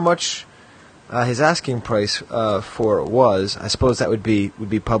forget how much his asking price for it was. I suppose that would be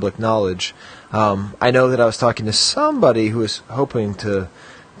public knowledge. I know that I was talking to somebody who was hoping to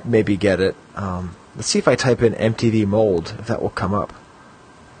maybe get it. Let's see if I type in MTV mold, if that will come up.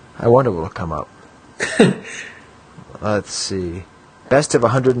 I wonder what will come up. Let's see. Best of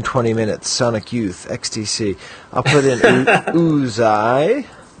 120 minutes, Sonic Youth, XTC. I'll put in Uzai,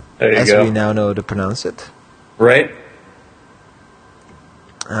 as we now know to pronounce it. Right.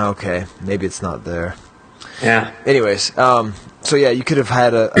 Okay, maybe it's not there. Yeah. Anyways, so yeah, you could have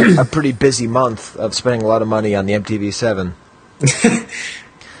had a pretty busy month of spending a lot of money on the MTV7.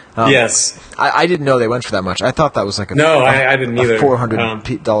 Yes. I didn't know they went for that much. I thought that was like I didn't either.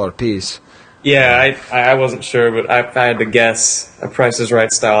 $400 piece. Yeah, I wasn't sure, but if I had to guess a Price is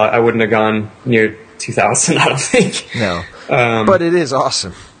Right style, I wouldn't have gone near $2,000, I don't think. No. But it is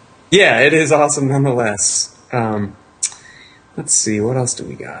awesome. Yeah, it is awesome nonetheless. Let's see, what else do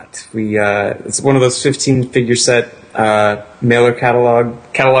we got? It's one of those 15-figure set mailer catalog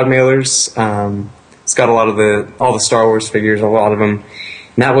mailers. It's got all the Star Wars figures, a lot of them.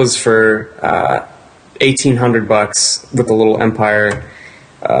 And that was for $1,800 with the little Empire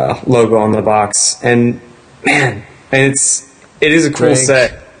logo on the box. And man, it is a cool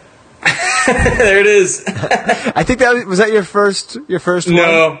set. There it is. I think was that your first one?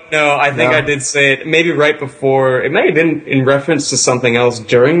 No. I think I did say it maybe right before. It may have been in reference to something else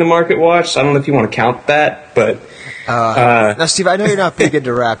during the Market Watch. I don't know if you want to count that, but now, Steve, I know you're not big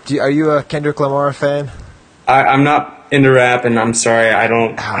into rap. Are you a Kendrick Lamar fan? I'm not into rap, and I'm sorry, I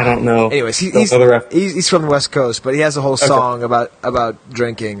don't know. Anyways, he's from the West Coast, but he has a whole song about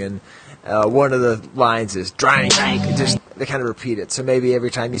drinking, and one of the lines is "drank." They kind of repeat it, so maybe every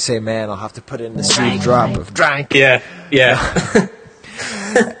time you say "man," I'll have to put in the Steve drop of "drank." Yeah. Yeah,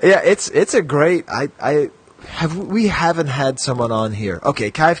 it's a great. We haven't had someone on here.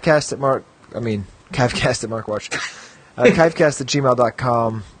 Okay, Chivecast at Mark Watch. Chivecast at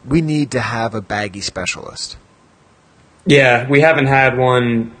gmail.com. We need to have a baggy specialist. Yeah, we haven't had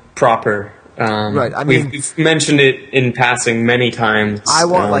one proper. Right. I mean, we've mentioned it in passing many times. I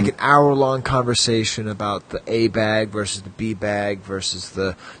want like an hour-long conversation about the A bag versus the B bag versus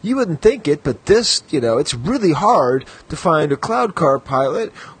the. You wouldn't think it, but this, it's really hard to find a cloud car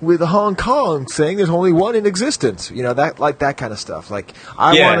pilot with a Hong Kong thing. There's only one in existence. That kind of stuff. Like,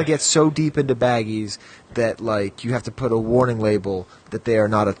 I want to get so deep into baggies that like you have to put a warning label that they are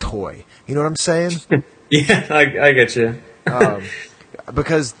not a toy. You know what I'm saying? Yeah, I get you.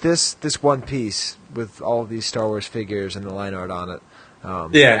 Because this one piece with all of these Star Wars figures and the line art on it.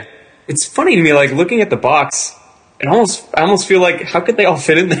 Yeah, it's funny to me. Like looking at the box, I almost feel like how could they all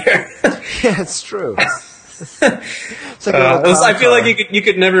fit in there? Yeah, it's true. It's like I feel like you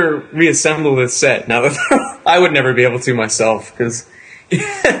could never reassemble this set. Now that I would never be able to myself because.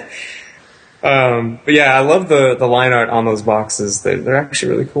 But yeah, I love the line art on those boxes. They're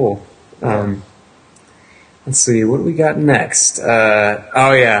actually really cool. Let's see, what do we got next? One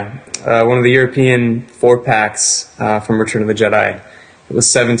of the European 4-packs from Return of the Jedi. It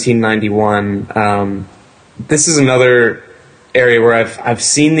was 1791. This is another area where I've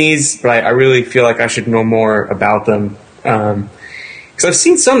seen these, but I really feel like I should know more about them. Because I've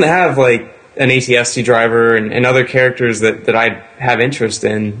seen some that have like an AT-ST driver and other characters that I have interest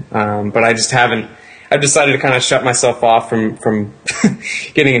in, but I just haven't. I've decided to kind of shut myself off from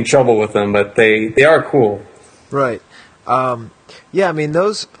getting in trouble with them, but they are cool. Right. Yeah, I mean,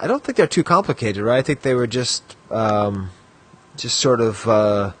 those, I don't think they're too complicated, right? I think they were just sort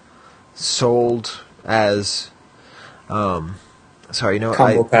of sold as,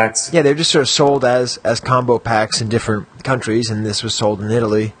 combo packs. Yeah, they're just sort of sold as combo packs in different countries, and this was sold in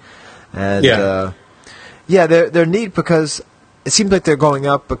Italy. And they're neat because it seems like they're going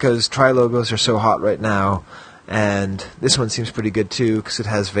up because tri-logos are so hot right now, and this one seems pretty good too because it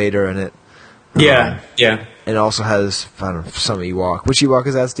has Vader in it. Yeah. And it also has, I don't know, some Ewok. Which Ewok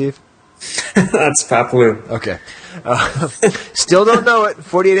is that, Steve? That's Papalu. Okay. Still don't know it.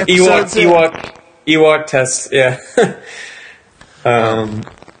 48 episodes. Ewok test, yeah.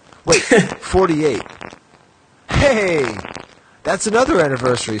 Wait, 48. Hey! That's another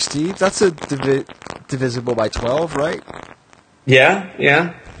anniversary, Steve. That's a divisible by 12, right?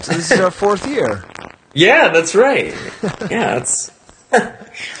 Yeah. So this is our 4th year. Yeah, that's right. Yeah, that's...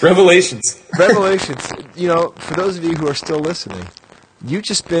 Revelations. You know, for those of you who are still listening, you've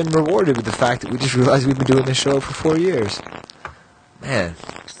just been rewarded with the fact that we just realized we've been doing this show for 4 years. Man,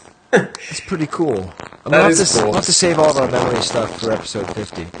 that's pretty cool. We'll have to save all of our memory stuff for episode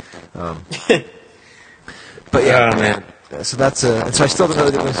 50. But yeah, man. So that's and so I still don't know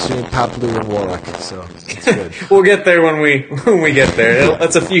the difference between Papalu and Warwick. So it's good. We'll get there when we get there.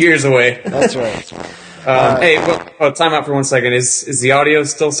 That's a few years away. That's right. Time out for 1 second. Is the audio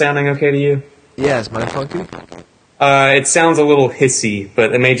still sounding okay to you? Yeah, is mine funky? It sounds a little hissy,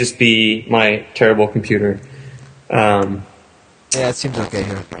 but it may just be my terrible computer. Yeah, it seems okay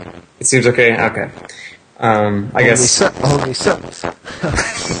here. It seems okay? Okay. I guess... Only sucks.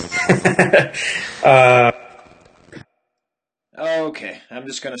 Okay, I'm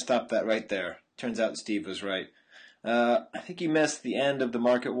just going to stop that right there. Turns out Steve was right. I think you missed the end of the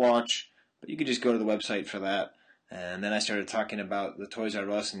Market Watch, but you could just go to the website for that. And then I started talking about the Toys R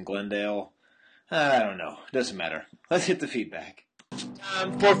Us in Glendale. I don't know. Doesn't matter. Let's hit the feedback.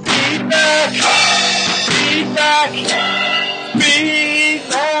 Time for feedback! Feedback!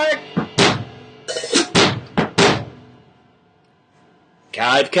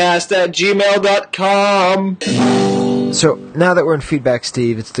 Chivecast@gmail.com. So, now that we're in feedback,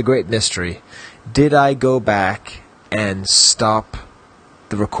 Steve, it's the great mystery. Did I go back and stop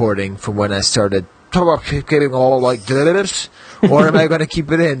the recording from when I started talking about getting all like this, or am I going to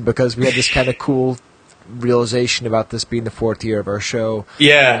keep it in because we had this kind of cool realization about this being the 4th year of our show?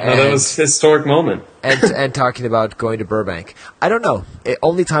 Yeah, that was a historic moment. and talking about going to Burbank. I don't know.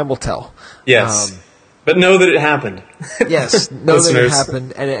 Only time will tell. Yes. But know that it happened. Yes, know that it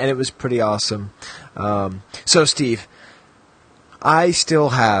happened, and it was pretty awesome. So, Steve, I still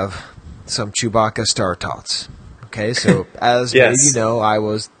have some Chewbacca Star Tots. Okay, so as many of you know, I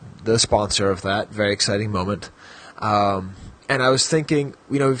was the sponsor of that very exciting moment. And I was thinking,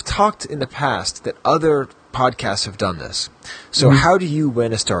 we've talked in the past that other podcasts have done this. So how do you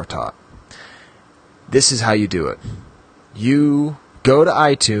win a Star Tot? This is how you do it. You go to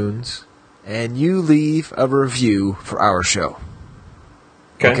iTunes and you leave a review for our show.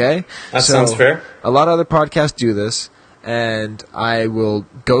 Okay? That sounds fair. A lot of other podcasts do this, and I will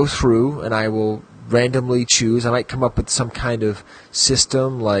go through and I will randomly choose. I might come up with some kind of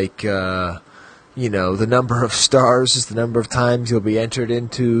system like, the number of stars is the number of times you'll be entered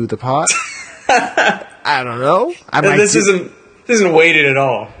into the pot. I don't know. This isn't weighted at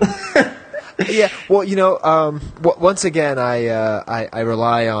all. Yeah, well, once again, I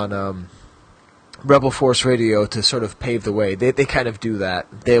rely on Rebel Force Radio to sort of pave the way. They kind of do that.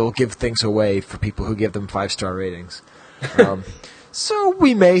 They will give things away for people who give them 5-star ratings. So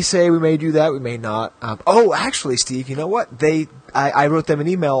we may do that, we may not. Actually, Steve, you know what? I wrote them an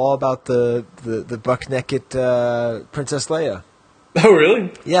email all about the buck-naked Princess Leia. Oh,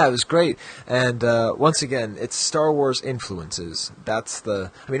 really? Yeah, it was great. And once again, it's Star Wars influences.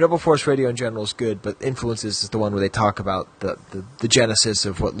 Rebel Force Radio in general is good, but influences is the one where they talk about the genesis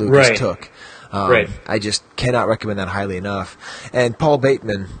of what Lucas took. Right. I just cannot recommend that highly enough. And Paul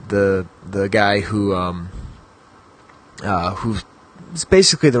Bateman, the guy who's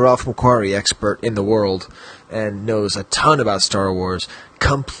basically the Ralph McQuarrie expert in the world and knows a ton about Star Wars,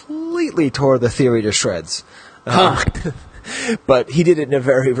 completely completely tore the theory to shreds. But he did it in a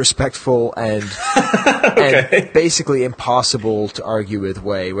very respectful and and basically impossible to argue with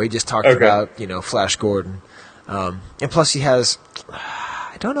way, where he just talked about, Flash Gordon. And plus he has,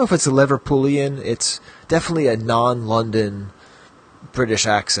 I don't know if it's a Liverpoolian, it's definitely a non-London British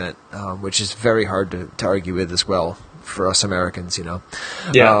accent, which is very hard to argue with as well for us Americans,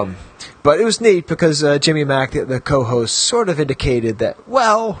 Yeah. But it was neat because Jimmy Mack, the co-host, sort of indicated that,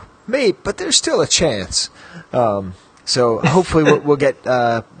 well, mate, but there's still a chance. So hopefully we'll get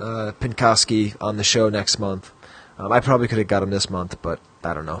Pinkowski on the show next month. I probably could have got him this month, but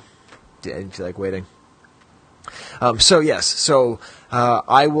I don't know. Didn't feel like waiting. So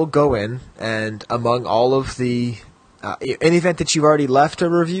I will go in, and among all of the any event that you've already left a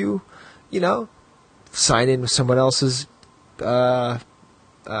review, sign in with someone else's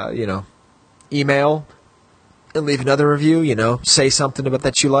email and leave another review, say something about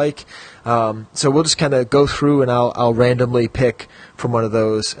that you like. So we'll just kind of go through, and I'll randomly pick from one of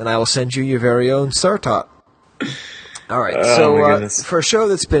those, and I will send you your very own Star Tot. All right, for a show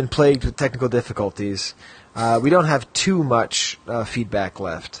that's been plagued with technical difficulties, we don't have too much feedback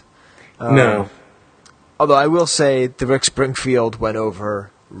left. No. Although I will say the Rick Springfield went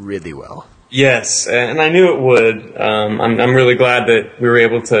over really well. Yes, and I knew it would. I'm really glad that we were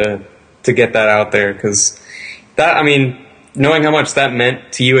able to get that out there, because knowing how much that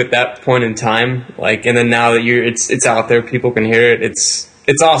meant to you at that point in time, and then now that it's out there, people can hear it. It's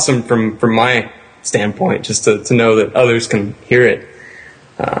awesome from my standpoint, just to know that others can hear it.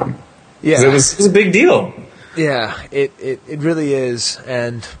 It was a big deal. Yeah, it really is,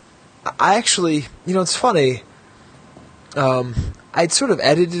 and I actually, it's funny. I'd sort of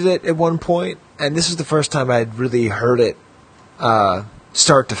edited it at one point, and this was the first time I'd really heard it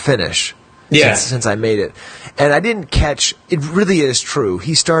start to finish. Yeah. Since I made it. And I didn't catch, it really is true.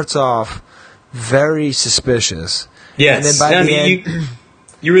 He starts off very suspicious. Yes. And then by the end,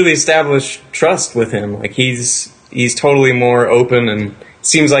 you really establish trust with him. He's totally more open, and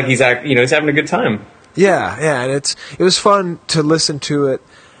seems like he's having a good time. Yeah, and it was fun to listen to it,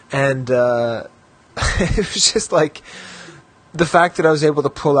 and it was just the fact that I was able to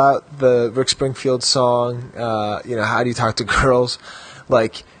pull out the Rick Springfield song, How Do You Talk to Girls,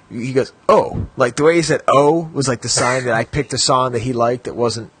 he goes, oh. The way he said oh was the sign that I picked a song that he liked that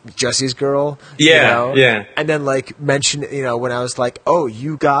wasn't Jesse's Girl. Yeah, yeah. And then, mention, when I was oh,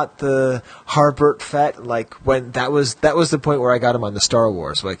 you got the Harbert Fett, when that was the point where I got him on the Star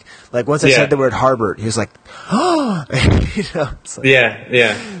Wars. Once I said the word Harbert, he was oh!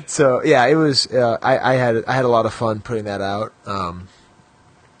 Yeah. So, yeah, it was, I had a lot of fun putting that out,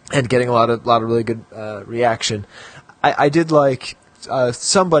 and getting a lot of really good reaction. I did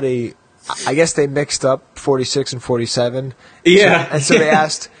somebody, I guess they mixed up 46 and 47. Yeah. And so they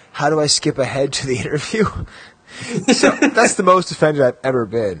asked, how do I skip ahead to the interview? So that's the most offended I've ever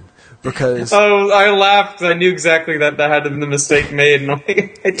been. Because I laughed. I knew exactly that had been the mistake made. And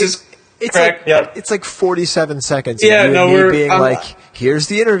it just cracked me up. It's 47 seconds. Yeah, we're being here's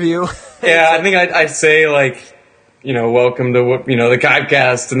the interview. Yeah, I think I say welcome to the Chive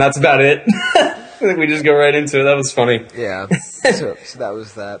Cast, and that's about it. I think we just go right into it. That was funny. Yeah. So that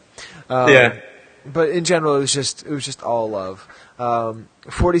was that. Yeah. But in general, it was just all love.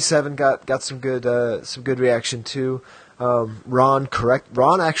 47 got some good reaction too. Ron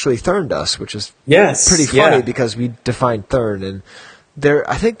actually thurned us, which is pretty funny because we defined thurn, and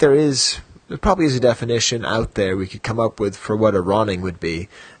I think there probably is a definition out there we could come up with for what a ronning would be,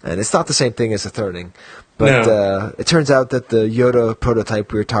 and it's not the same thing as a thurning. But it turns out that the Yoda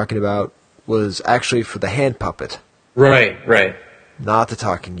prototype we were talking about was actually for the hand puppet. Right. Not the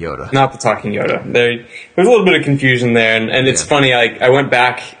talking Yoda. There's a little bit of confusion there, and it's funny, I went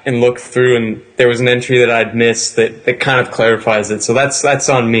back and looked through, and there was an entry that I'd missed that kind of clarifies it, so that's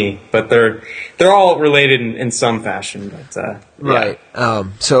on me, but they're all related in some fashion. But, right.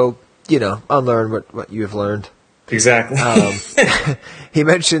 So, unlearn what you have learned. Exactly. He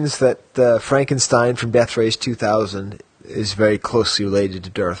mentions that Frankenstein from Death Race 2000 is very closely related to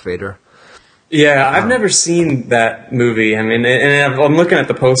Darth Vader. Yeah, I've never seen that movie. I mean, and I'm looking at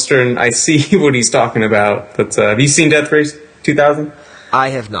the poster and I see what he's talking about. But have you seen Death Race 2000?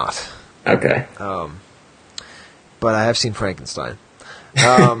 I have not. Okay. But I have seen Frankenstein.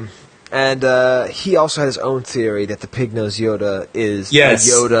 And he also had his own theory that the pig-nosed Yoda is a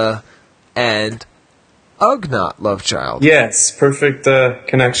Yoda and Ugnaught love child. Yes, perfect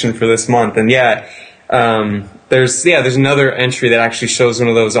connection for this month. And there's another entry that actually shows one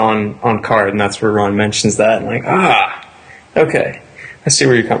of those on card, and that's where Ron mentions that. And okay, I see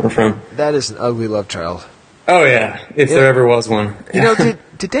where you're coming from. That is an ugly love child. Oh yeah, if there ever was one. You know, did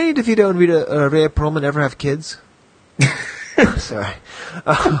Danny DeVito and Rhea Perlman ever have kids? Sorry,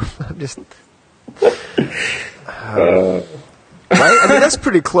 I'm just. Right? I mean, that's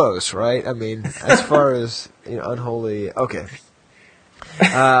pretty close, right? I mean, as far as unholy. Okay.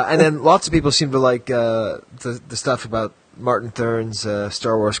 And then lots of people seem to like the stuff about Martin Thurne's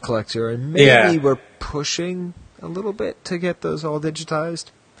Star Wars collector, and maybe we're pushing a little bit to get those all digitized.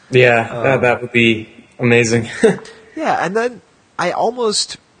 Yeah, that would be amazing. Yeah, and then I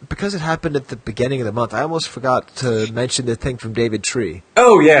almost, because it happened at the beginning of the month, I almost forgot to mention the thing from David Tree.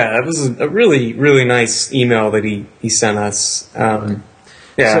 Oh yeah, that was a really, really nice email that he sent us.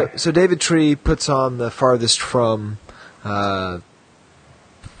 Yeah. So David Tree puts on the Farthest From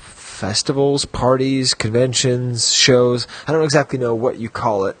festivals, parties, conventions, shows. I don't exactly know what you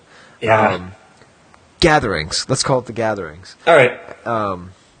call it. Yeah. Gatherings. Let's call it the gatherings. All right.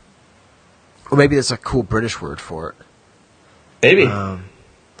 Or maybe there's a cool British word for it. Maybe.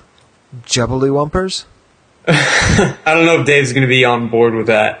 Jubbly Wumpers? I don't know if Dave's going to be on board with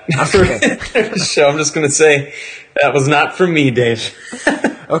that. Okay. So I'm just going to say that was not from me, Dave.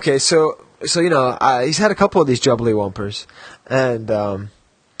 Okay, so he's had a couple of these Jubbly Wumpers, and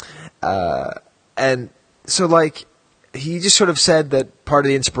so like he just sort of said that part of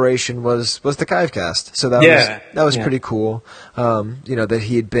the inspiration was the Chive Cast. So that was pretty cool. That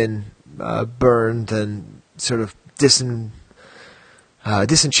he had been burned and sort of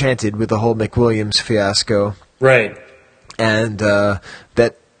disenchanted with the whole McWilliams fiasco. Right. And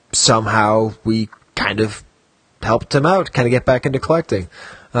that somehow we kind of helped him out, kind of get back into collecting.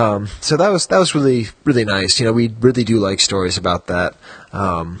 So that was really, really nice. We really do like stories about that,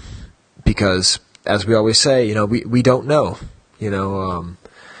 because as we always say, we don't know.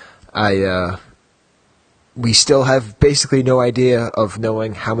 We still have basically no idea of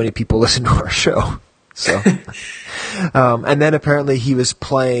knowing how many people listen to our show. So, and then apparently he was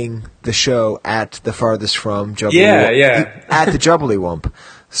playing the show at the Farthest From Jubbly. At the Jubbly Wump.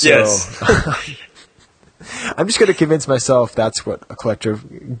 So, yes. I'm just going to convince myself that's what a collector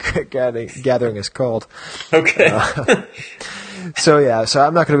gathering is called. Okay. So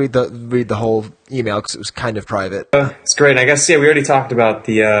I'm not going to read the whole email because it was kind of private. It's great. I guess we already talked about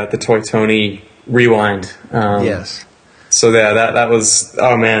the Toy Tony rewind. Yes. So that was,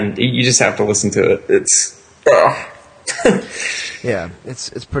 oh man, you just have to listen to it. It's yeah,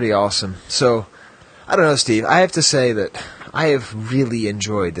 it's pretty awesome. So I don't know, Steve. I have to say that I have really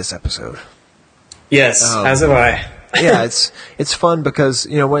enjoyed this episode. Yes, as have I. Yeah, it's fun because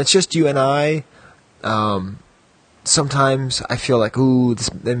when it's just you and I, sometimes I feel like, ooh, this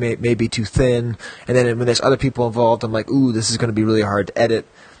may be too thin, and then when there's other people involved, I'm like, ooh, this is going to be really hard to edit.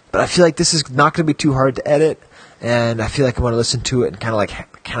 But I feel like this is not going to be too hard to edit, and I feel like I want to listen to it and kind of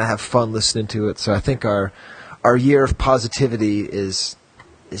have fun listening to it. So I think our year of positivity is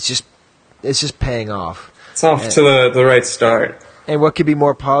just paying off. It's off to the right start. And what could be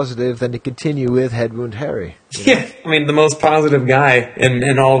more positive than to continue with Head Wound Harry? Yeah, I mean, the most positive guy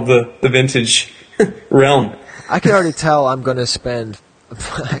in all of the vintage realm. I can already tell I'm going to spend a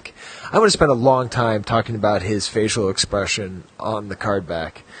long time talking about his facial expression on the card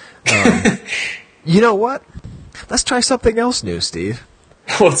back. You know what? Let's try something else new, Steve.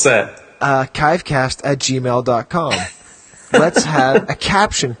 What's that? Chivecast@gmail.com. Let's have a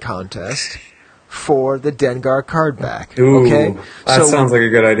caption contest for the Dengar card back. Ooh, okay? That sounds like a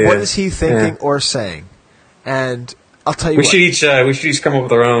good idea. What is he thinking or saying? And I'll tell you we should each come up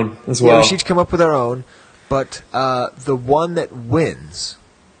with our own as well. Yeah, we should each come up with our own. But the one that wins...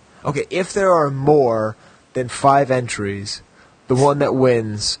 Okay, if there are more than 5 entries, the one that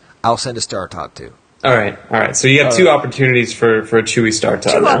wins, I'll send a Star Tot to. All right. So you have 2 opportunities for a Chewy Star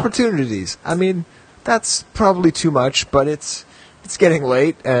Tot. 2 opportunities. I mean, that's probably too much, but it's getting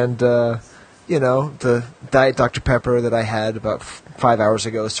late, and the Diet Dr. Pepper that I had about 5 hours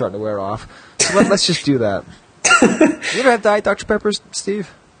ago is starting to wear off. So let's just do that. You ever have Diet Dr. Peppers, Steve?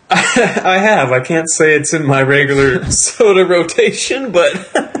 I have. I can't say it's in my regular soda rotation,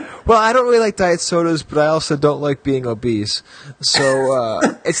 but... Well, I don't really like diet sodas, but I also don't like being obese. So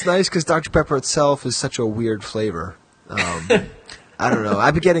it's nice because Dr. Pepper itself is such a weird flavor. I don't know.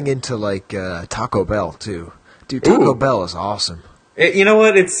 I've been getting into Taco Bell too. Dude, Taco Bell is awesome. You know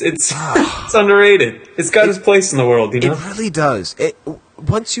what? It's underrated. It's got its place in the world. It really does.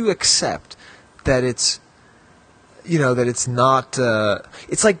 Once you accept that it's not.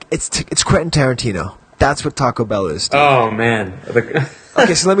 It's like it's Quentin Tarantino. That's what Taco Bell is, Steve. Oh, man.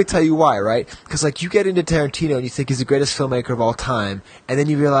 Okay, so let me tell you why, right? Because, like, you get into Tarantino and you think he's the greatest filmmaker of all time, and then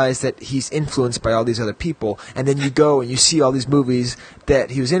you realize that he's influenced by all these other people, and then you go and you see all these movies that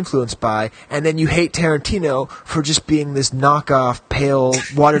he was influenced by, and then you hate Tarantino for just being this knockoff, pale,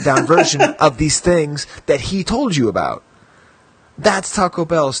 watered-down version of these things that he told you about. That's Taco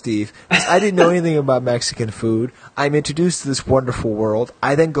Bell, Steve. I didn't know anything about Mexican food. I'm introduced to this wonderful world.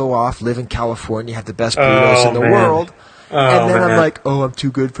 I then go off, live in California, have the best burritos in the world, and then I'm like, I'm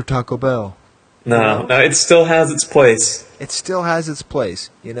too good for Taco Bell. No, it still has its place. It still has its place,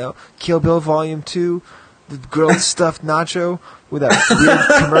 Kill Bill Volume 2, the grilled stuffed nacho with that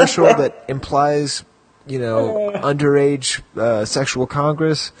weird commercial that implies, underage sexual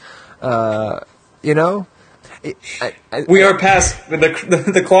congress, We are past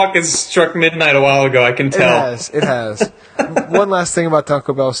the clock has struck midnight a while ago. I can tell. It has. One last thing about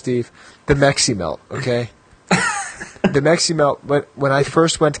Taco Bell, Steve: the Mexi Melt. Okay, the Mexi Melt. When I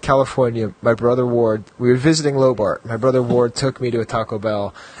first went to California, my brother Ward, we were visiting Lobart. My brother Ward took me to a Taco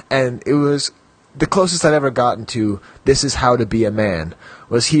Bell, and it was the closest I'd ever gotten to "this is how to be a man."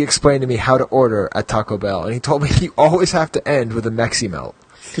 Was he explained to me how to order at Taco Bell, and he told me you always have to end with a Mexi Melt.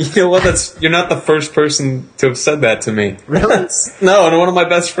 You know what? You're not the first person to have said that to me. Really? No, and one of my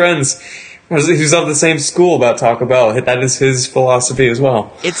best friends, who's of the same school about Taco Bell, that is his philosophy as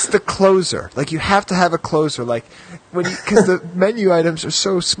well. It's the closer. Like, you have to have a closer. Like, because the menu items are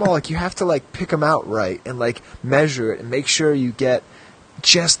so small, like, you have to, like, pick them out right and, like, measure it and make sure you get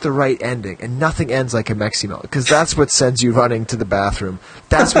just the right ending. And nothing ends like a Mexi Melt, because that's what sends you running to the bathroom.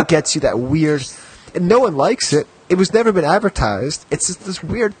 That's what gets you that weird... And no one likes it. It was never been advertised. It's just this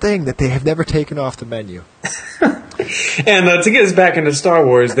weird thing that they have never taken off the menu. And to get us back into Star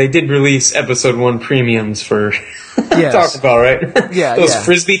Wars, they did release Episode 1 premiums for Taco Bell, right? Yeah, Those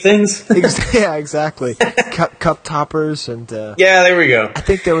Frisbee things? Yeah, exactly. Cup toppers and... yeah, there we go. I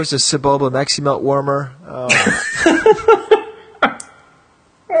think there was a Sebulba Mexi Melt warmer.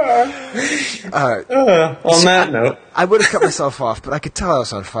 On that note, I would have cut myself off, but I could tell I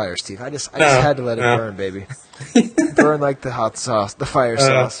was on fire, Steve. I just had to let it burn, baby. Burn like the hot sauce, the fire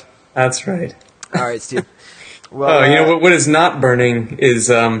sauce. That's right. All right, Steve. Well, you know what is not burning is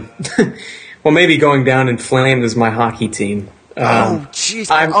maybe going down in flames is my hockey team. Jeez,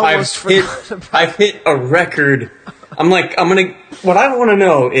 I've hit a record. What I want to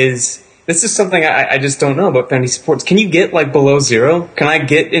know is. This is something I just don't know about fantasy sports. Can you get, like, below zero? Can I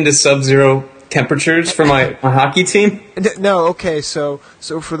get into sub-zero temperatures for my hockey team? No, okay, so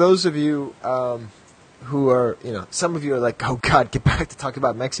for those of you who are, some of you are like, oh, God, get back to talking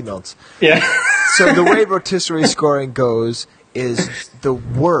about Mexi Melts. Yeah. So the way rotisserie scoring goes is the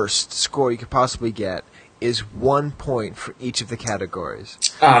worst score you could possibly get is 1 point for each of the categories.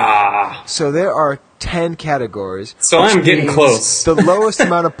 So there are 10 categories. So I'm getting close. The lowest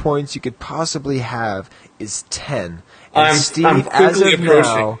amount of points you could possibly have is 10. And Steve, I'm as of approaching.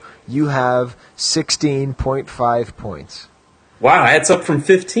 now, you have 16.5 points. Wow, that's up from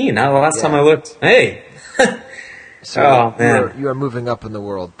 15. Now, the last time I looked, hey. So man. You are moving up in the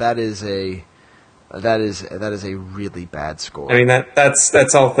world. That is a really bad score. I mean,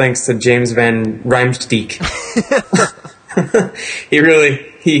 that's all thanks to James Van Rijmsteek.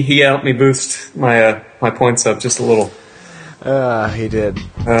 He helped me boost my points up just a little. He did.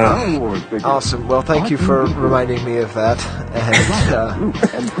 Awesome. Well, thank you for reminding me of that.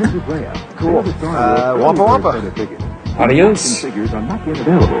 And cool. Wampa Wampa. Adios. Figures are not yet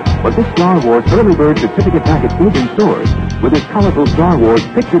available, but this Star Wars early bird certificate package is in stores with its colorful Star Wars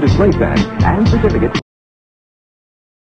picture display stand and certificate